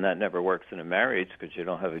case, and that never works in a marriage because you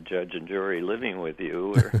don't have a judge and jury living with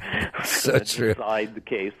you or so true. Decide the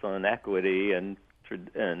case on equity and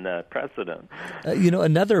precedent.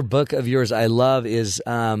 Another book of yours I love is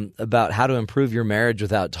about how to improve your marriage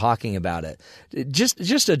without talking about it.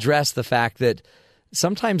 Just address the fact that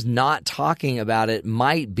sometimes not talking about it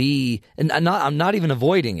might be, and I'm not even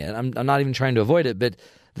avoiding it. I'm not even trying to avoid it, but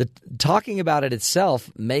the talking about it itself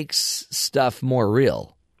makes stuff more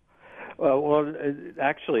real. Well,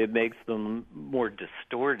 actually, it makes them more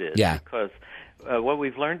distorted. Yeah. Because what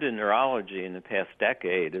we've learned in neurology in the past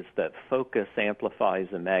decade is that focus amplifies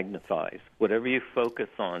and magnifies. Whatever you focus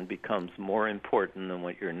on becomes more important than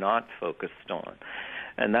what you're not focused on.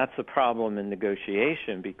 And that's a problem in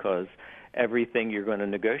negotiation because everything you're going to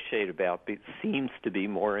negotiate about seems to be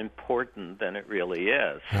more important than it really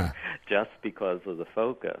is, just because of the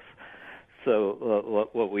focus. So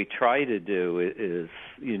what we try to do is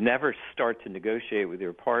you never start to negotiate with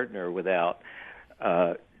your partner without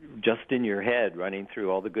just in your head running through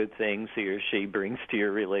all the good things he or she brings to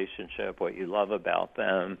your relationship, what you love about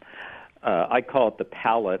them. I call it the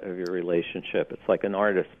palette of your relationship. It's like an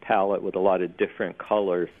artist's palette with a lot of different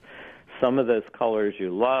colors. Some of those colors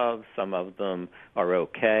you love, some of them are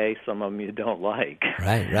okay, some of them you don't like.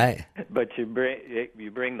 Right. But you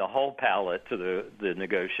bring the whole palette to the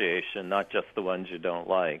negotiation, not just the ones you don't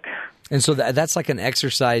like. And so that's like an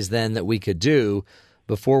exercise then that we could do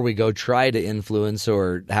before we go try to influence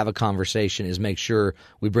or have a conversation, is make sure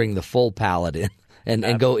we bring the full palette in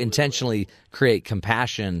and go intentionally create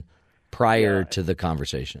compassion prior to the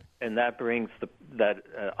conversation. And that brings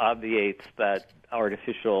obviates that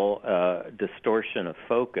artificial distortion of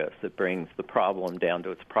focus. It brings the problem down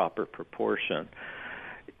to its proper proportion.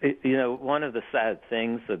 One of the sad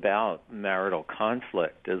things about marital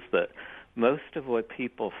conflict is that most of what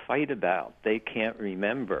people fight about, they can't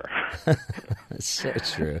remember. That's so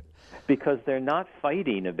true. Because they're not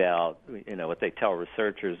fighting about, what they tell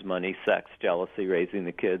researchers, money, sex, jealousy, raising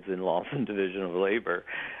the kids, in-laws, and division of labor.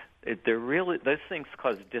 Those things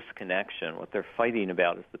cause disconnection. What they're fighting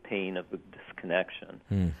about is the pain of the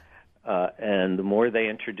disconnection. And the more they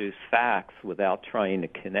introduce facts without trying to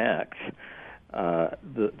connect,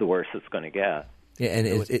 the worse it's going to get. Yeah, and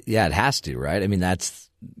it has to, right? I mean,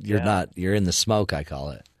 you're in the smoke, I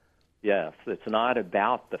call it. Yes, it's not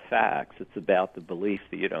about the facts. It's about the belief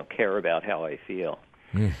that you don't care about how I feel.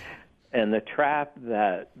 And the trap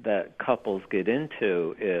that couples get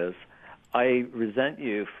into is, I resent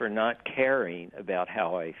you for not caring about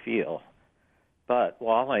how I feel. But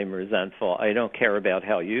while I'm resentful, I don't care about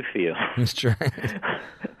how you feel. That's true.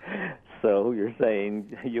 So you're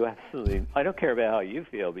saying I don't care about how you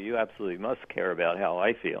feel, but you absolutely must care about how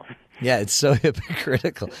I feel. Yeah, it's so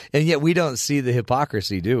hypocritical. And yet we don't see the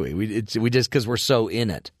hypocrisy, do we? We just, because we're so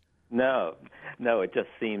in it. No, it just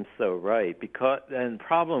seems so right. And the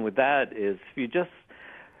problem with that is if you just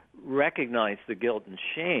recognize the guilt and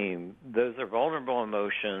shame, those are vulnerable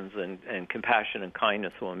emotions, and compassion and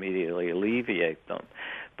kindness will immediately alleviate them.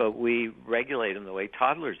 But we regulate them the way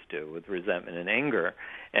toddlers do, with resentment and anger.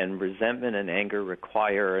 And resentment and anger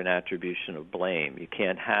require an attribution of blame. You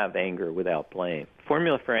can't have anger without blame.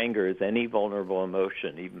 Formula for anger is any vulnerable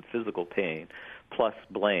emotion, even physical pain, plus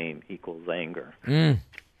blame equals anger.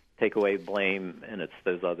 Take away blame, and it's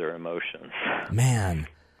those other emotions. Man,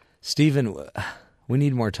 Stephen, we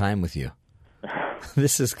need more time with you.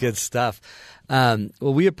 This is good stuff. Well,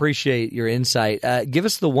 we appreciate your insight. Give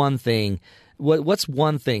us the one thing. What's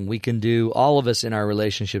one thing we can do, all of us in our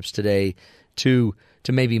relationships today, to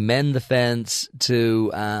maybe mend the fence,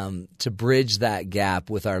 to bridge that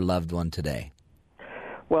gap with our loved one today?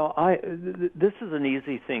 Well, this is an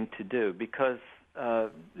easy thing to do because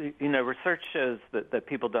research shows that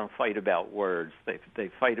people don't fight about words;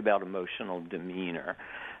 they fight about emotional demeanor,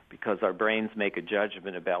 because our brains make a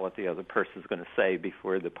judgment about what the other person is going to say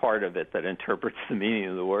before the part of it that interprets the meaning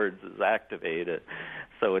of the words is activated.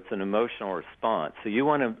 So it's an emotional response. So you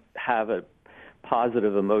want to have a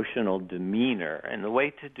positive emotional demeanor, and the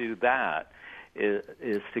way to do that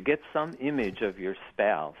is to get some image of your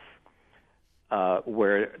spouse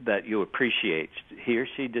that you appreciate. He or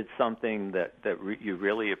she did something that you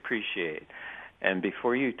really appreciate. And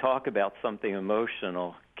before you talk about something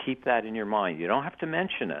emotional, keep that in your mind. You don't have to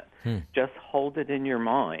mention it. Just hold it in your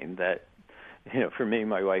mind that, for me,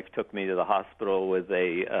 my wife took me to the hospital with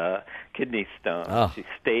a kidney stone. Oh. She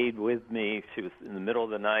stayed with me. She was in the middle of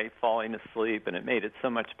the night falling asleep, and it made it so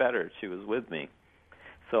much better. She was with me.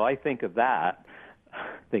 So I think of that.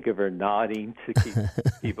 Think of her nodding to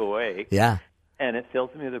keep awake. Yeah. And it fills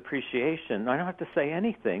me with appreciation. I don't have to say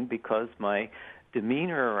anything because my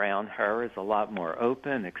demeanor around her is a lot more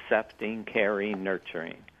open, accepting, caring,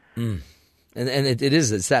 nurturing. And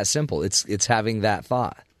it's that simple. It's having that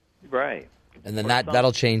thought. Right. And then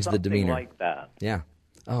that'll change the demeanor. Like that. Yeah.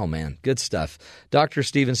 Oh, man. Good stuff. Dr.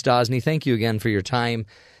 Stephen Stosny, thank you again for your time.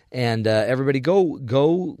 And everybody,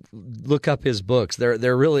 go look up his books.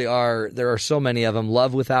 There really are. There are so many of them.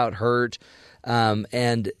 Love Without Hurt,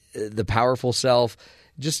 and The Powerful Self.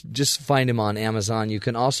 Just find him on Amazon. You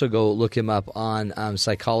can also go look him up on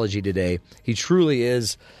Psychology Today. He truly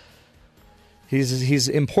is. He's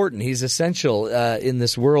important. He's essential in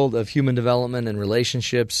this world of human development and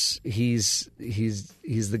relationships. He's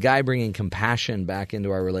the guy bringing compassion back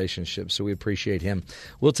into our relationships. So we appreciate him.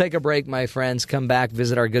 We'll take a break, my friends. Come back,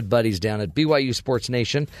 visit our good buddies down at BYU Sports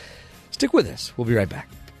Nation. Stick with us. We'll be right back.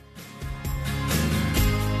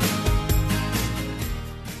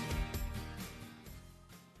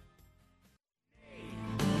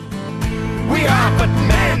 We are but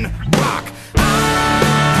men, rock.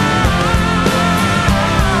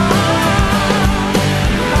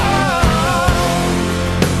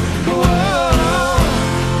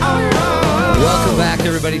 Welcome back,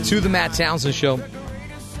 everybody, to the Matt Townsend Show.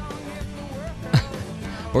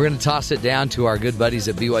 We're going to toss it down to our good buddies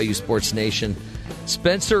at BYU Sports Nation,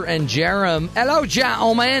 Spencer and Jerem. Hello,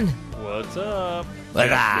 gentlemen. What's up?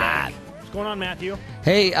 What's up? What's going on, Matthew?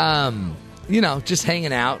 Hey, just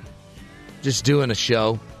hanging out, just doing a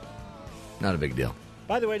show. Not a big deal.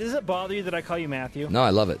 By the way, does it bother you that I call you Matthew? No,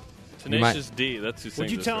 I love it. Tenacious D, that's who sings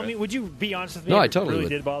Would you this, tell right? me? Would you be honest with me? No, if I it totally really would.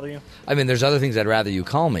 did bother you. I mean, there's other things I'd rather you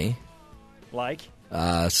call me. Like?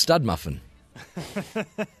 Stud muffin.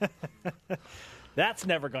 That's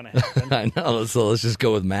never going to happen. I know, so let's just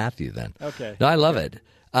go with Matthew then. Okay. No, I love it.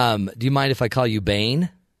 Do you mind if I call you Bane?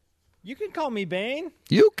 You can call me Bane.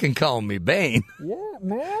 You can call me Bane. Yeah,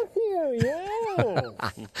 Matthew, yeah.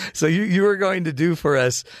 So you were going to do for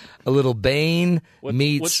us a little Bane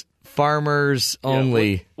meets Farmers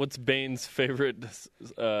Only. What's Bane's favorite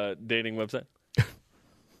dating website?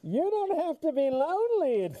 You don't have to be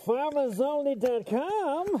lonely at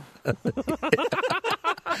farmersonly.com.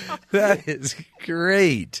 That is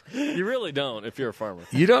great. You really don't if you're a farmer.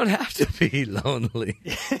 You don't have to be lonely.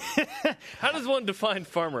 How does one define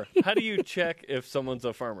farmer? How do you check if someone's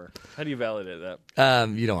a farmer? How do you validate that?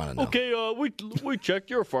 You don't want to know. Okay, we checked.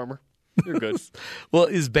 You're a farmer. You're good. Well,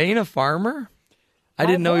 is Bane a farmer? I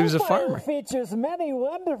didn't know he was a farmer. Features many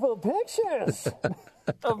wonderful pictures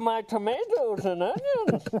of my tomatoes and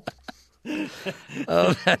onions.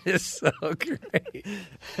 Oh, that is so great.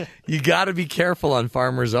 You got to be careful on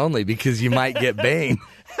Farmers Only because you might get Bane.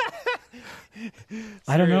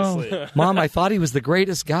 I don't know. Mom, I thought he was the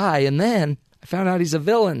greatest guy, and then I found out he's a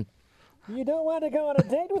villain. You don't want to go on a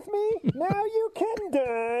date with me? Now you can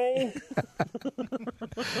die.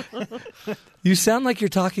 You sound like you're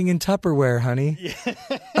talking in Tupperware, honey.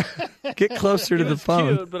 Get closer to the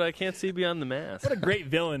phone. Cute, but I can't see beyond the mask. What a great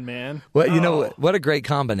villain, man. Well, you know, what a great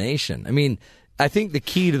combination. I mean, I think the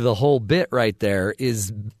key to the whole bit right there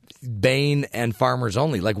is Bane and Farmers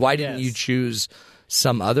Only. Like, why didn't you choose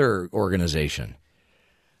some other organization?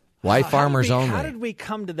 Why Farmers Only? How did we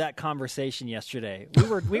come to that conversation yesterday? We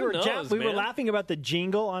were laughing about the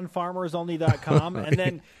jingle on FarmersOnly.com, and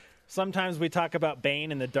then sometimes we talk about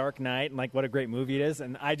Bane and The Dark Knight and like what a great movie it is,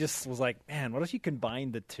 and I just was like, man, what if you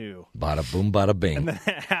combine the two? Bada boom, bada bing. And then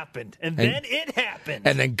it happened. And then it happened.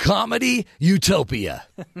 And then comedy utopia.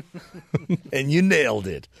 And you nailed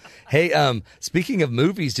it. Hey, speaking of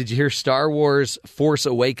movies, did you hear Star Wars Force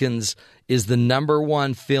Awakens is the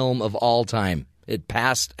 #1 film of all time? It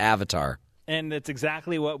passed Avatar. And it's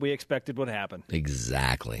exactly what we expected would happen.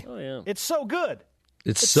 Exactly. Oh, yeah. It's so good.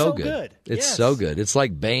 It's so good. It's so good. It's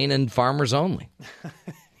like Bane and Farmers Only.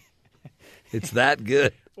 It's that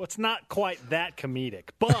good. Well, it's not quite that comedic,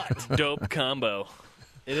 but dope combo.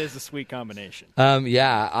 It is a sweet combination.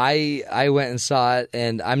 Yeah, I went and saw it,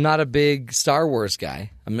 and I'm not a big Star Wars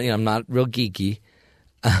guy. I mean, I'm not real geeky.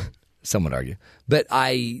 Some would argue. But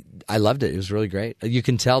I loved it. It was really great. You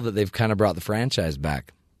can tell that they've kind of brought the franchise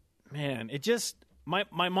back. Man, it just my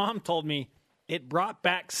mom told me it brought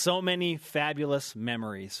back so many fabulous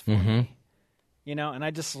memories for me. You know, and I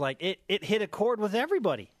just like it hit a chord with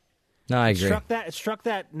everybody. No, I agree. It struck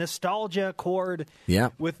that nostalgia chord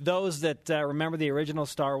with those that remember the original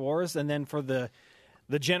Star Wars, and then for the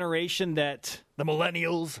generation that the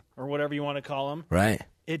millennials or whatever you want to call them. Right.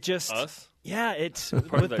 It just us. Yeah, it's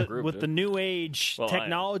Part of that group, with the new age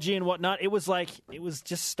technology and whatnot. It was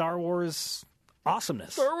just Star Wars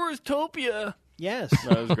awesomeness. Star Wars Topia. Yes.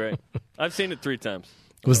 No, it was great. I've seen it 3 times.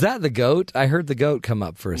 Was that the GOAT? I heard the GOAT come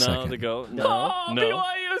up for a second. No, the GOAT. No. Oh, no.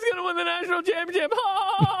 BYU is going to win the national championship.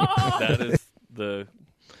 That is the...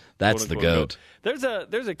 That's the GOAT. There's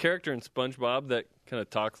a character in SpongeBob that kind of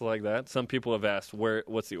talks like that. Some people have asked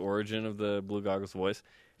what's the origin of the Blue Goggles voice.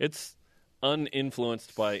 It's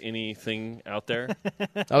uninfluenced by anything out there.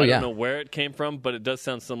 I don't know where it came from, but it does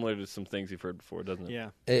sound similar to some things you've heard before, doesn't it? Yeah.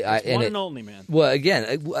 It's one and only, man. Well,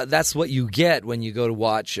 again, that's what you get when you go to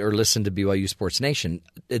watch or listen to BYU Sports Nation.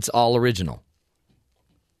 It's all original.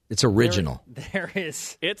 It's original. There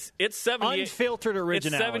is. It's 78 unfiltered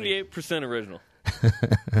originality. It's 78% original.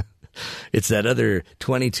 It's that other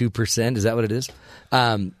 22%. Is that what it is?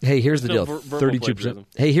 Hey, here's the deal. 32%.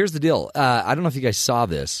 Hey, here's the deal. I don't know if you guys saw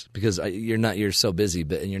this because you're so busy,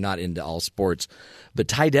 and you're not into all sports. But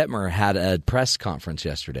Ty Detmer had a press conference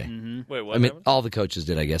yesterday. Mm-hmm. Wait, what? I mean, all the coaches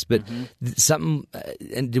did, I guess. But something.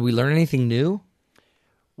 And did we learn anything new?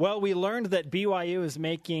 Well, we learned that BYU is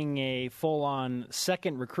making a full-on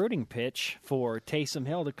second recruiting pitch for Taysom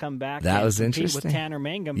Hill to come back and compete with Tanner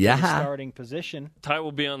Mangum for the starting position. Ty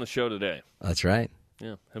will be on the show today. That's right.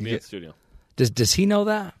 Yeah, he'll be at the studio. Does he know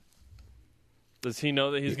that? Does he know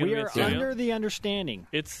that he's going to be at the studio? We are under the understanding.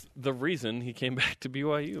 It's the reason he came back to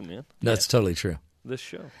BYU, man. That's totally true. This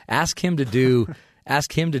show. Ask him to do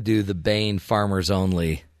the Bane Farmers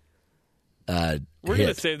Only. We're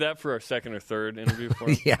going to save that for our second or third interview for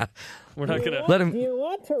him. Yeah. We're not going to let him. You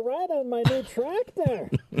want to ride on my new tractor?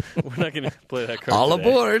 We're not going to play that card. All today.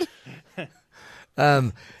 aboard.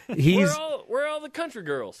 Where are all the country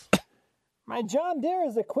girls? My John Deere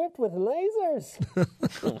is equipped with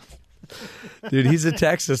lasers. Dude, he's a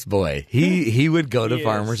Texas boy. He would go to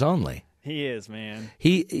Farmers Only. He is, man.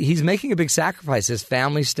 He's making a big sacrifice. His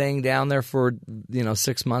family's staying down there for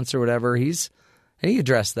 6 months or whatever. He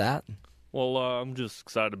addressed that. Well, I'm just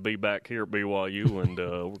excited to be back here at BYU, and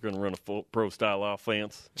we're going to run a full pro-style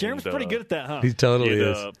offense. Jeremy's pretty good at that, huh? He totally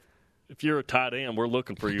is. If you're a tight end, we're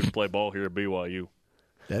looking for you to play ball here at BYU.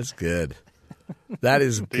 That's good. That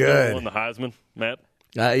is Did you good. won the Heisman, Matt?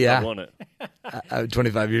 Yeah. I won it.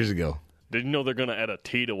 25 years ago. Did you know they're going to add a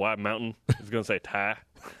T to White Mountain? It's going to say Ty.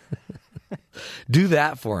 Do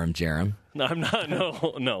that for him, Jerem. No, I'm not.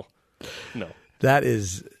 No. That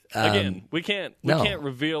is... Again, we can't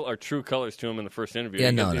reveal our true colors to him in the first interview.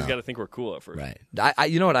 He's got to think we're cool at first. Right.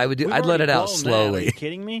 You know what I would do? I'd let it out slowly. Are you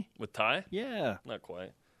kidding me? With Ty? Yeah. Not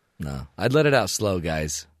quite. No. I'd let it out slow,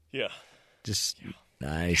 guys. Yeah. Just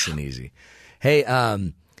nice and easy. Hey,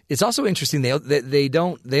 it's also interesting.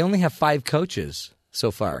 They only have 5 coaches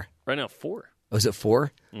so far. Right now, 4. Oh, is it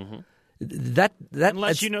 4? Mm-hmm. That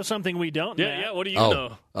unless you know something we don't. Yeah. What do you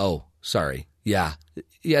know? Oh, sorry. Yeah.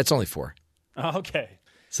 It's only 4. Oh, okay.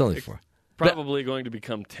 It's only 4. probably going to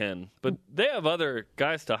become 10. But they have other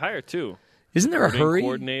guys to hire, too. Isn't there a hurry?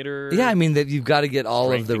 Coordinator. Yeah, I mean, that you've got to get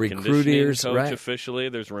all of the recruiters. Coach right. Officially,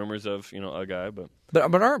 there's rumors of a guy. But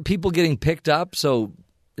aren't people getting picked up? So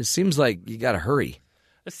it seems like you got to hurry.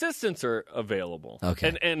 Assistants are available.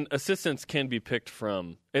 Okay. And assistants can be picked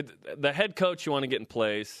from the head coach you want to get in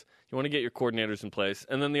place. You want to get your coordinators in place,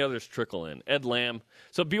 and then the others trickle in. Ed Lamb.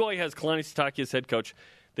 So BYU has Kalani Sitake as head coach.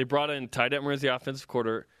 They brought in Ty Detmer as the offensive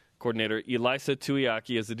coordinator, Elisa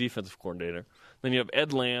Tuiaki as the defensive coordinator. Then you have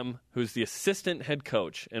Ed Lamb, who's the assistant head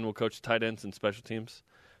coach and will coach tight ends and special teams.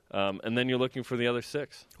 And then you're looking for the other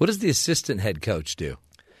 6. What does the assistant head coach do?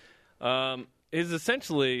 Is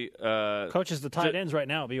essentially coaches the tight ends right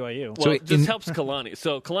now at BYU. Well, it just helps Kalani.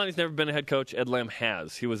 So Kalani's never been a head coach. Ed Lamb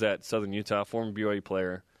has. He was at Southern Utah, former BYU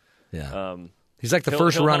player. Yeah, he's like the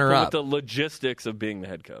first he'll runner help up. with the logistics of being the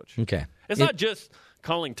head coach. Okay, it's not just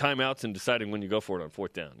calling timeouts and deciding when you go for it on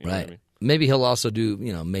 4th down. You know what I mean? Maybe he'll also do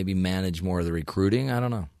maybe manage more of the recruiting. I don't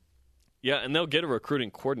know. Yeah, and they'll get a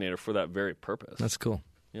recruiting coordinator for that very purpose. That's cool.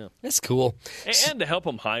 Yeah, that's cool. And to help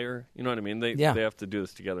them hire, you know what I mean? They have to do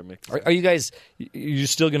this together. Are you guys? You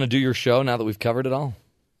still going to do your show now that we've covered it all?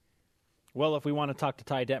 Well, if we want to talk to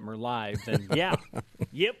Ty Detmer live, then yeah,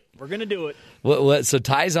 yep, we're going to do it. So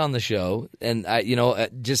Ty's on the show, and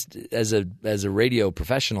just as a radio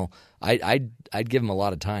professional, I'd give him a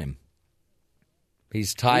lot of time.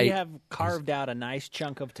 He's Ty. We have carved out a nice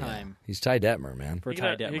chunk of time. Yeah, he's Ty Detmer, man. For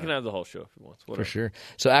Ty Detmer, he can have the whole show if he wants. Whatever. For sure.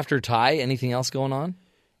 So after Ty, anything else going on?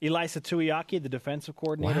 Elisa Tuiaki, the defensive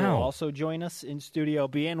coordinator, will also join us in Studio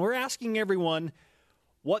B, and we're asking everyone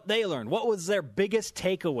what they learned. What was their biggest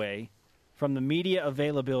takeaway from the media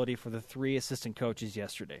availability for the 3 assistant coaches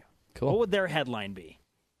yesterday? Cool. What would their headline be?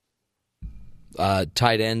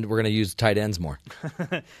 Tight end. We're going to use tight ends more.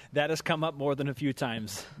 That has come up more than a few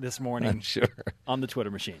times this morning. I'm sure. On the Twitter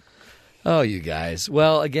machine. Oh, you guys.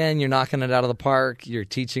 Well, again, you're knocking it out of the park. You're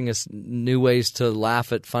teaching us new ways to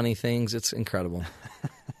laugh at funny things. It's incredible.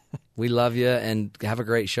 We love you, and have a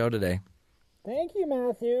great show today. Thank you,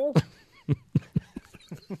 Matthew.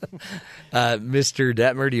 Mr.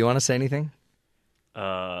 Detmer, do you want to say anything?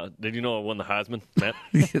 Did you know I won the Heisman, Matt?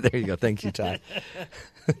 There you go. Thank you, Ty.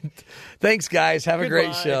 Thanks, guys. Have a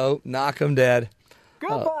great show. Knock 'em dead.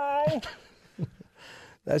 Goodbye.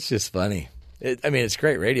 That's just funny. It's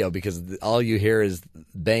great radio because all you hear is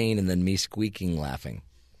Bane and then me squeaking laughing.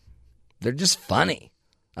 They're just funny.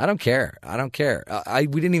 I don't care. We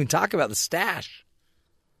didn't even talk about the stash.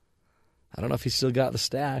 I don't know if he still got the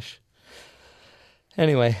stash.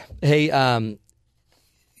 Anyway, hey,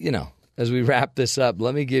 as we wrap this up,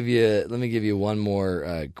 let me give you one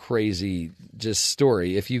more crazy just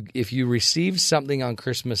story. If you received something on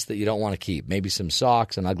Christmas that you don't want to keep, maybe some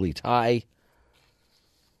socks, an ugly tie.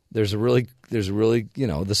 There's a really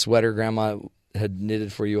the sweater Grandma had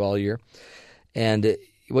knitted for you all year, and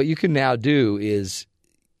what you can now do is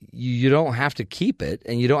you don't have to keep it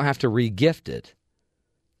and you don't have to re-gift it.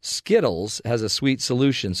 Skittles has a sweet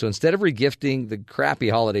solution. So instead of regifting the crappy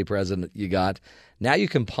holiday present that you got, now you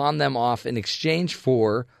can pawn them off in exchange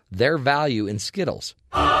for their value in Skittles.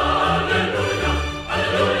 Hallelujah,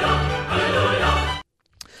 hallelujah, hallelujah.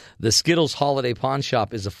 The Skittles Holiday Pawn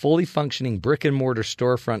Shop is a fully functioning brick-and-mortar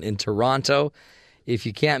storefront in Toronto. If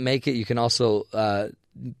you can't make it, you can also,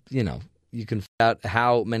 you can find out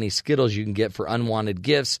how many Skittles you can get for unwanted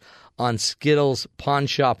gifts on Skittles Pawn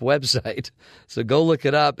Shop website. So go look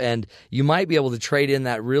it up, and you might be able to trade in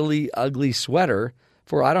that really ugly sweater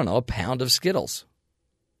for, a pound of Skittles.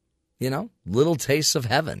 Little tastes of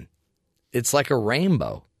heaven. It's like a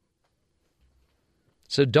rainbow.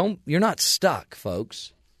 So you're not stuck,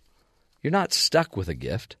 folks. You're not stuck with a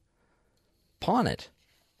gift. Pawn it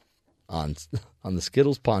on the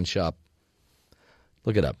Skittles Pawn Shop.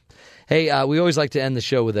 Look it up. Hey, we always like to end the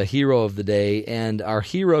show with a hero of the day, and our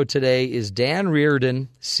hero today is Dan Reardon,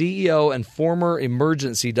 CEO and former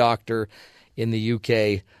emergency doctor in the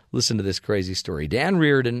UK. Listen to this crazy story. Dan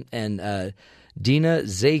Reardon and Dina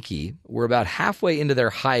Zaki were about halfway into their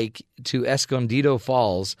hike to Escondido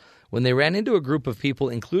Falls when they ran into a group of people,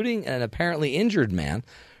 including an apparently injured man.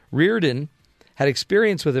 Reardon had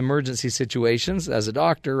experience with emergency situations as a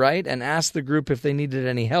doctor, right, and asked the group if they needed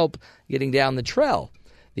any help getting down the trail.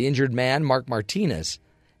 The injured man, Mark Martinez,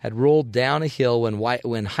 had rolled down a hill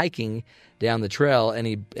when hiking down the trail, and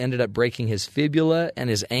he ended up breaking his fibula and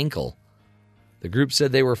his ankle. The group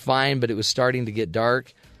said they were fine, but it was starting to get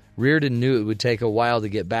dark. Reardon knew it would take a while to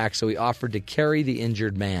get back, so he offered to carry the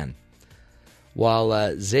injured man.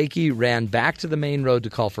 While Zaki ran back to the main road to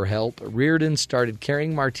call for help, Reardon started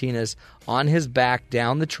carrying Martinez on his back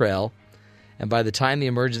down the trail, and by the time the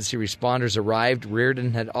emergency responders arrived,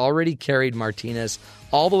 Reardon had already carried Martinez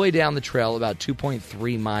all the way down the trail, about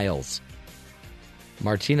 2.3 miles.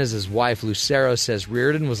 Martinez's wife, Lucero, says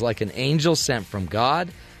Reardon was like an angel sent from God.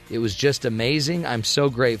 It was just amazing. I'm so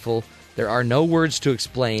grateful. There are no words to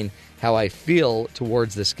explain how I feel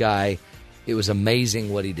towards this guy. It was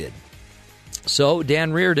amazing what he did. So,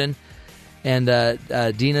 Dan Reardon and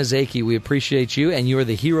Dina Zaki, we appreciate you, and you are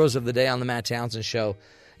the heroes of the day on the Matt Townsend Show.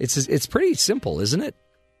 It's pretty simple, isn't it?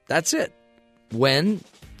 That's it. When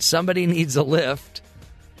somebody needs a lift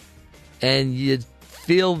and you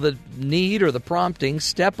feel the need or the prompting,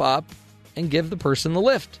 step up and give the person the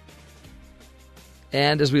lift.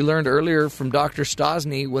 And as we learned earlier from Dr.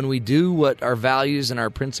 Stosny, when we do what our values and our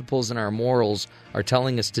principles and our morals are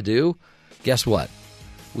telling us to do, guess what?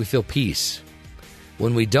 We feel peace.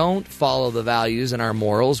 When we don't follow the values and our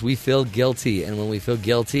morals, we feel guilty. And when we feel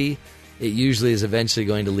guilty, it usually is eventually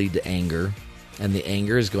going to lead to anger. And the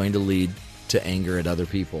anger is going to lead to anger at other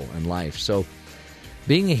people in life. So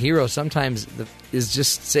being a hero sometimes is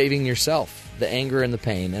just saving yourself, the anger and the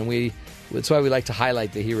pain. And that's why we like to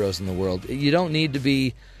highlight the heroes in the world. You don't need to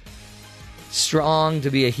be strong to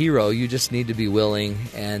be a hero. You just need to be willing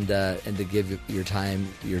and to give your time,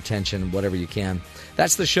 your attention, whatever you can.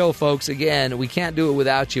 That's the show, folks. Again, we can't do it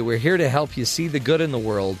without you. We're here to help you see the good in the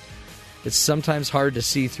world. It's sometimes hard to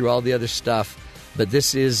see through all the other stuff, but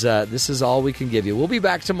this is all we can give you. We'll be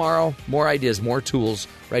back tomorrow. More ideas, more tools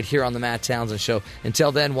right here on the Matt Townsend Show.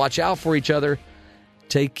 Until then, watch out for each other,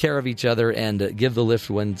 take care of each other, and give the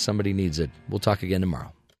lift when somebody needs it. We'll talk again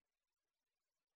tomorrow.